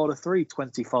Fury Wilder 3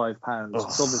 £25.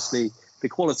 Because obviously the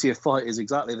quality of fight is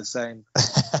exactly the same.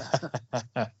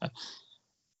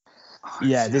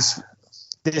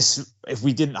 This, if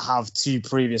we didn't have two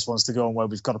previous ones to go on where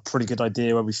we've got a pretty good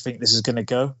idea where we think this is going to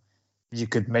go, you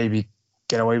could maybe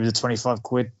get away with the 25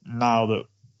 quid. Now that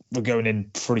we're going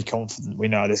in pretty confident we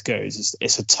know how this goes,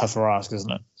 it's a tougher ask,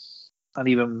 isn't it? And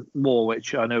even more,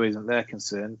 which I know isn't their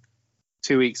concern,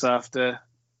 2 weeks after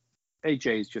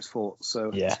AJ's just fought,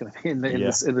 so it's going to be in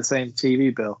the same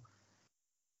TV bill.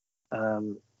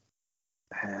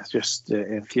 It's just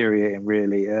infuriating,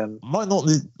 really. Might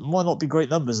not be great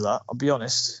numbers, that, I'll be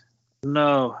honest.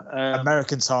 No.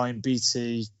 American time,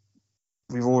 BT,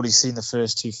 we've already seen the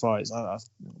first two fights. I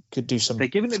could do some, they're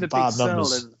giving it a bad big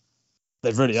numbers. sell. And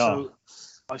they really are.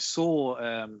 I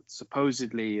saw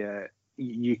supposedly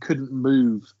you couldn't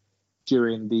move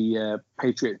during the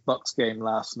Patriots-Bucks game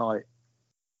last night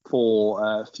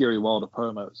for Fury Wilder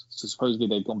promos. So supposedly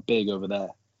they've gone big over there.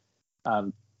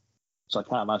 So I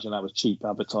can't imagine that was cheap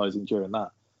advertising during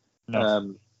that.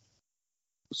 No.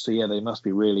 So they must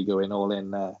be really going all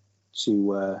in there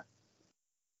to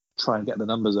try and get the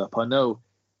numbers up. I know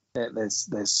that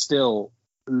there's still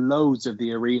loads of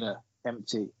the arena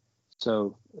empty,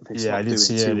 so it's not doing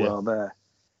too well there.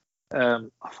 I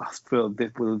feel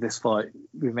with this fight,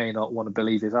 we may not want to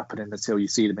believe it's happening until you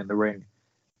see them in the ring,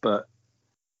 but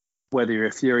whether you're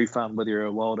a Fury fan, whether you're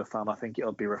a Wilder fan, I think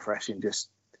it'll be refreshing just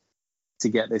to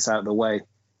get this out of the way.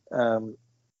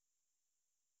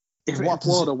 If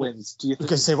Wilder wins, do you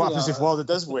think? Say what happens if Wilder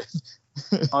does win?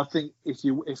 I think if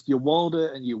you're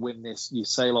Wilder and you win this, you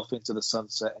sail off into the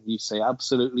sunset and you say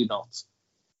absolutely not.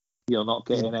 You're not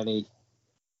getting any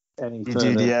You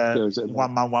further. do the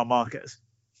one man, one market.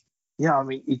 Yeah, I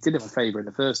mean, he did him a favour in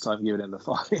the first time giving him the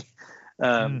fight.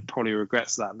 Probably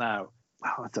regrets that now.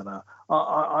 I don't know.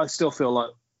 I still feel like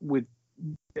with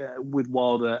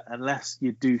Wilder, unless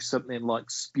you do something like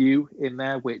spew in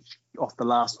there, which off the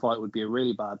last fight would be a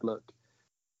really bad look.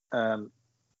 I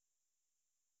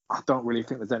don't really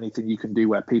think there's anything you can do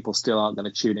where people still aren't going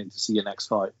to tune in to see your next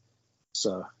fight.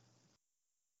 So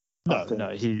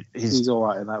he's all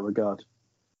right in that regard.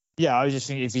 Yeah, I was just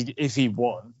thinking if he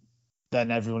won,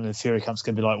 then everyone in the Fury camp's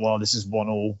going to be like, well, this is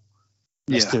 1-1.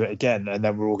 Let's do it again. And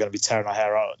then we're all going to be tearing our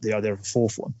hair out at the idea of a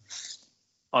fourth one.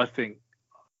 I think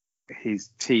his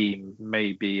team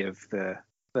may be of the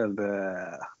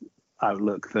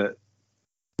outlook that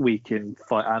we can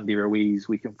fight Andy Ruiz,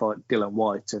 we can fight Dylan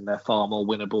White, and they're far more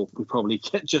winnable. We probably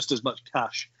get just as much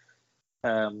cash.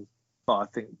 But I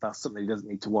think that's something he doesn't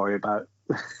need to worry about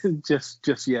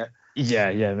just yet.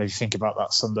 Yeah, maybe think about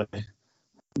that Sunday.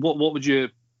 What would your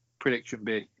prediction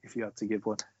be if you had to give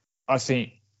one? I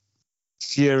think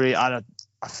Fury, I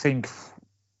think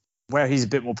where he's a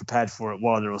bit more prepared for it,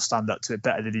 Wilder will stand up to it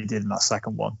better than he did in that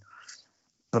second one.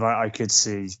 But I could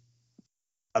see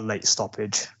a late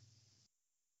stoppage.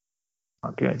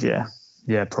 Okay,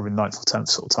 yeah, probably 9th or 10th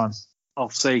sort of time. I'll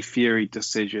say Fury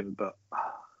decision, but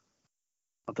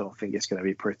I don't think it's going to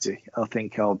be pretty. I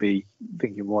think I'll be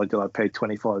thinking, why did I pay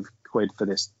 25 quid for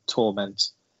this torment?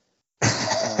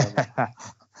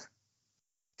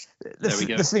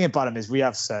 The thing about him is we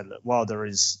have said that Wilder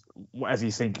is, whatever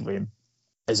you think of him,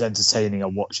 as entertaining a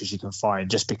watch as you can find,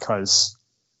 just because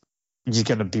you're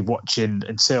going to be watching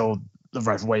until the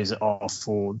ref waves it off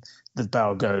or the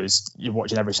bell goes. You're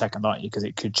watching every second, aren't you? Because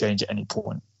it could change at any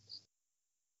point.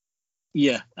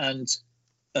 Yeah, and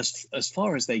as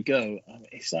far as they go,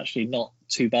 it's actually not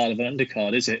too bad of an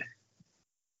undercard, is it?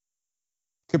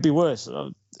 Could be worse.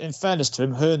 In fairness to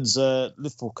him, Hearn's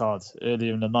Liverpool card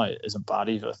earlier in the night isn't bad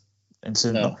either.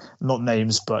 Not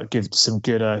names, but give some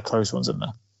good close ones in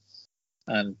there.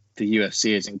 And the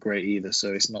UFC isn't great either,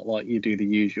 so it's not like you do the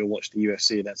usual watch the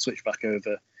UFC and then switch back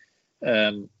over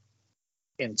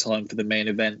in time for the main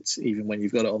event, even when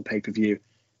you've got it on pay-per-view.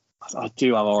 I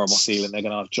do have a horrible feeling they're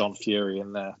going to have John Fury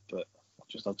in there, but I'll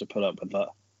just have to put up with that.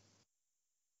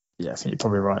 Yeah, I think you're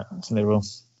probably right. I think they will.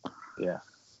 Yeah.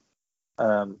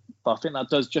 But I think that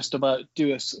does just about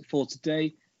do us for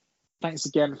today. Thanks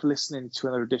again for listening to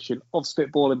another edition of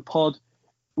Spitballing Pod.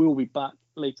 We will be back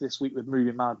later this week with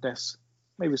Movie Madness.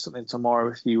 Maybe something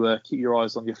tomorrow if you keep your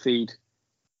eyes on your feed.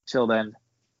 Till then,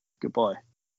 goodbye.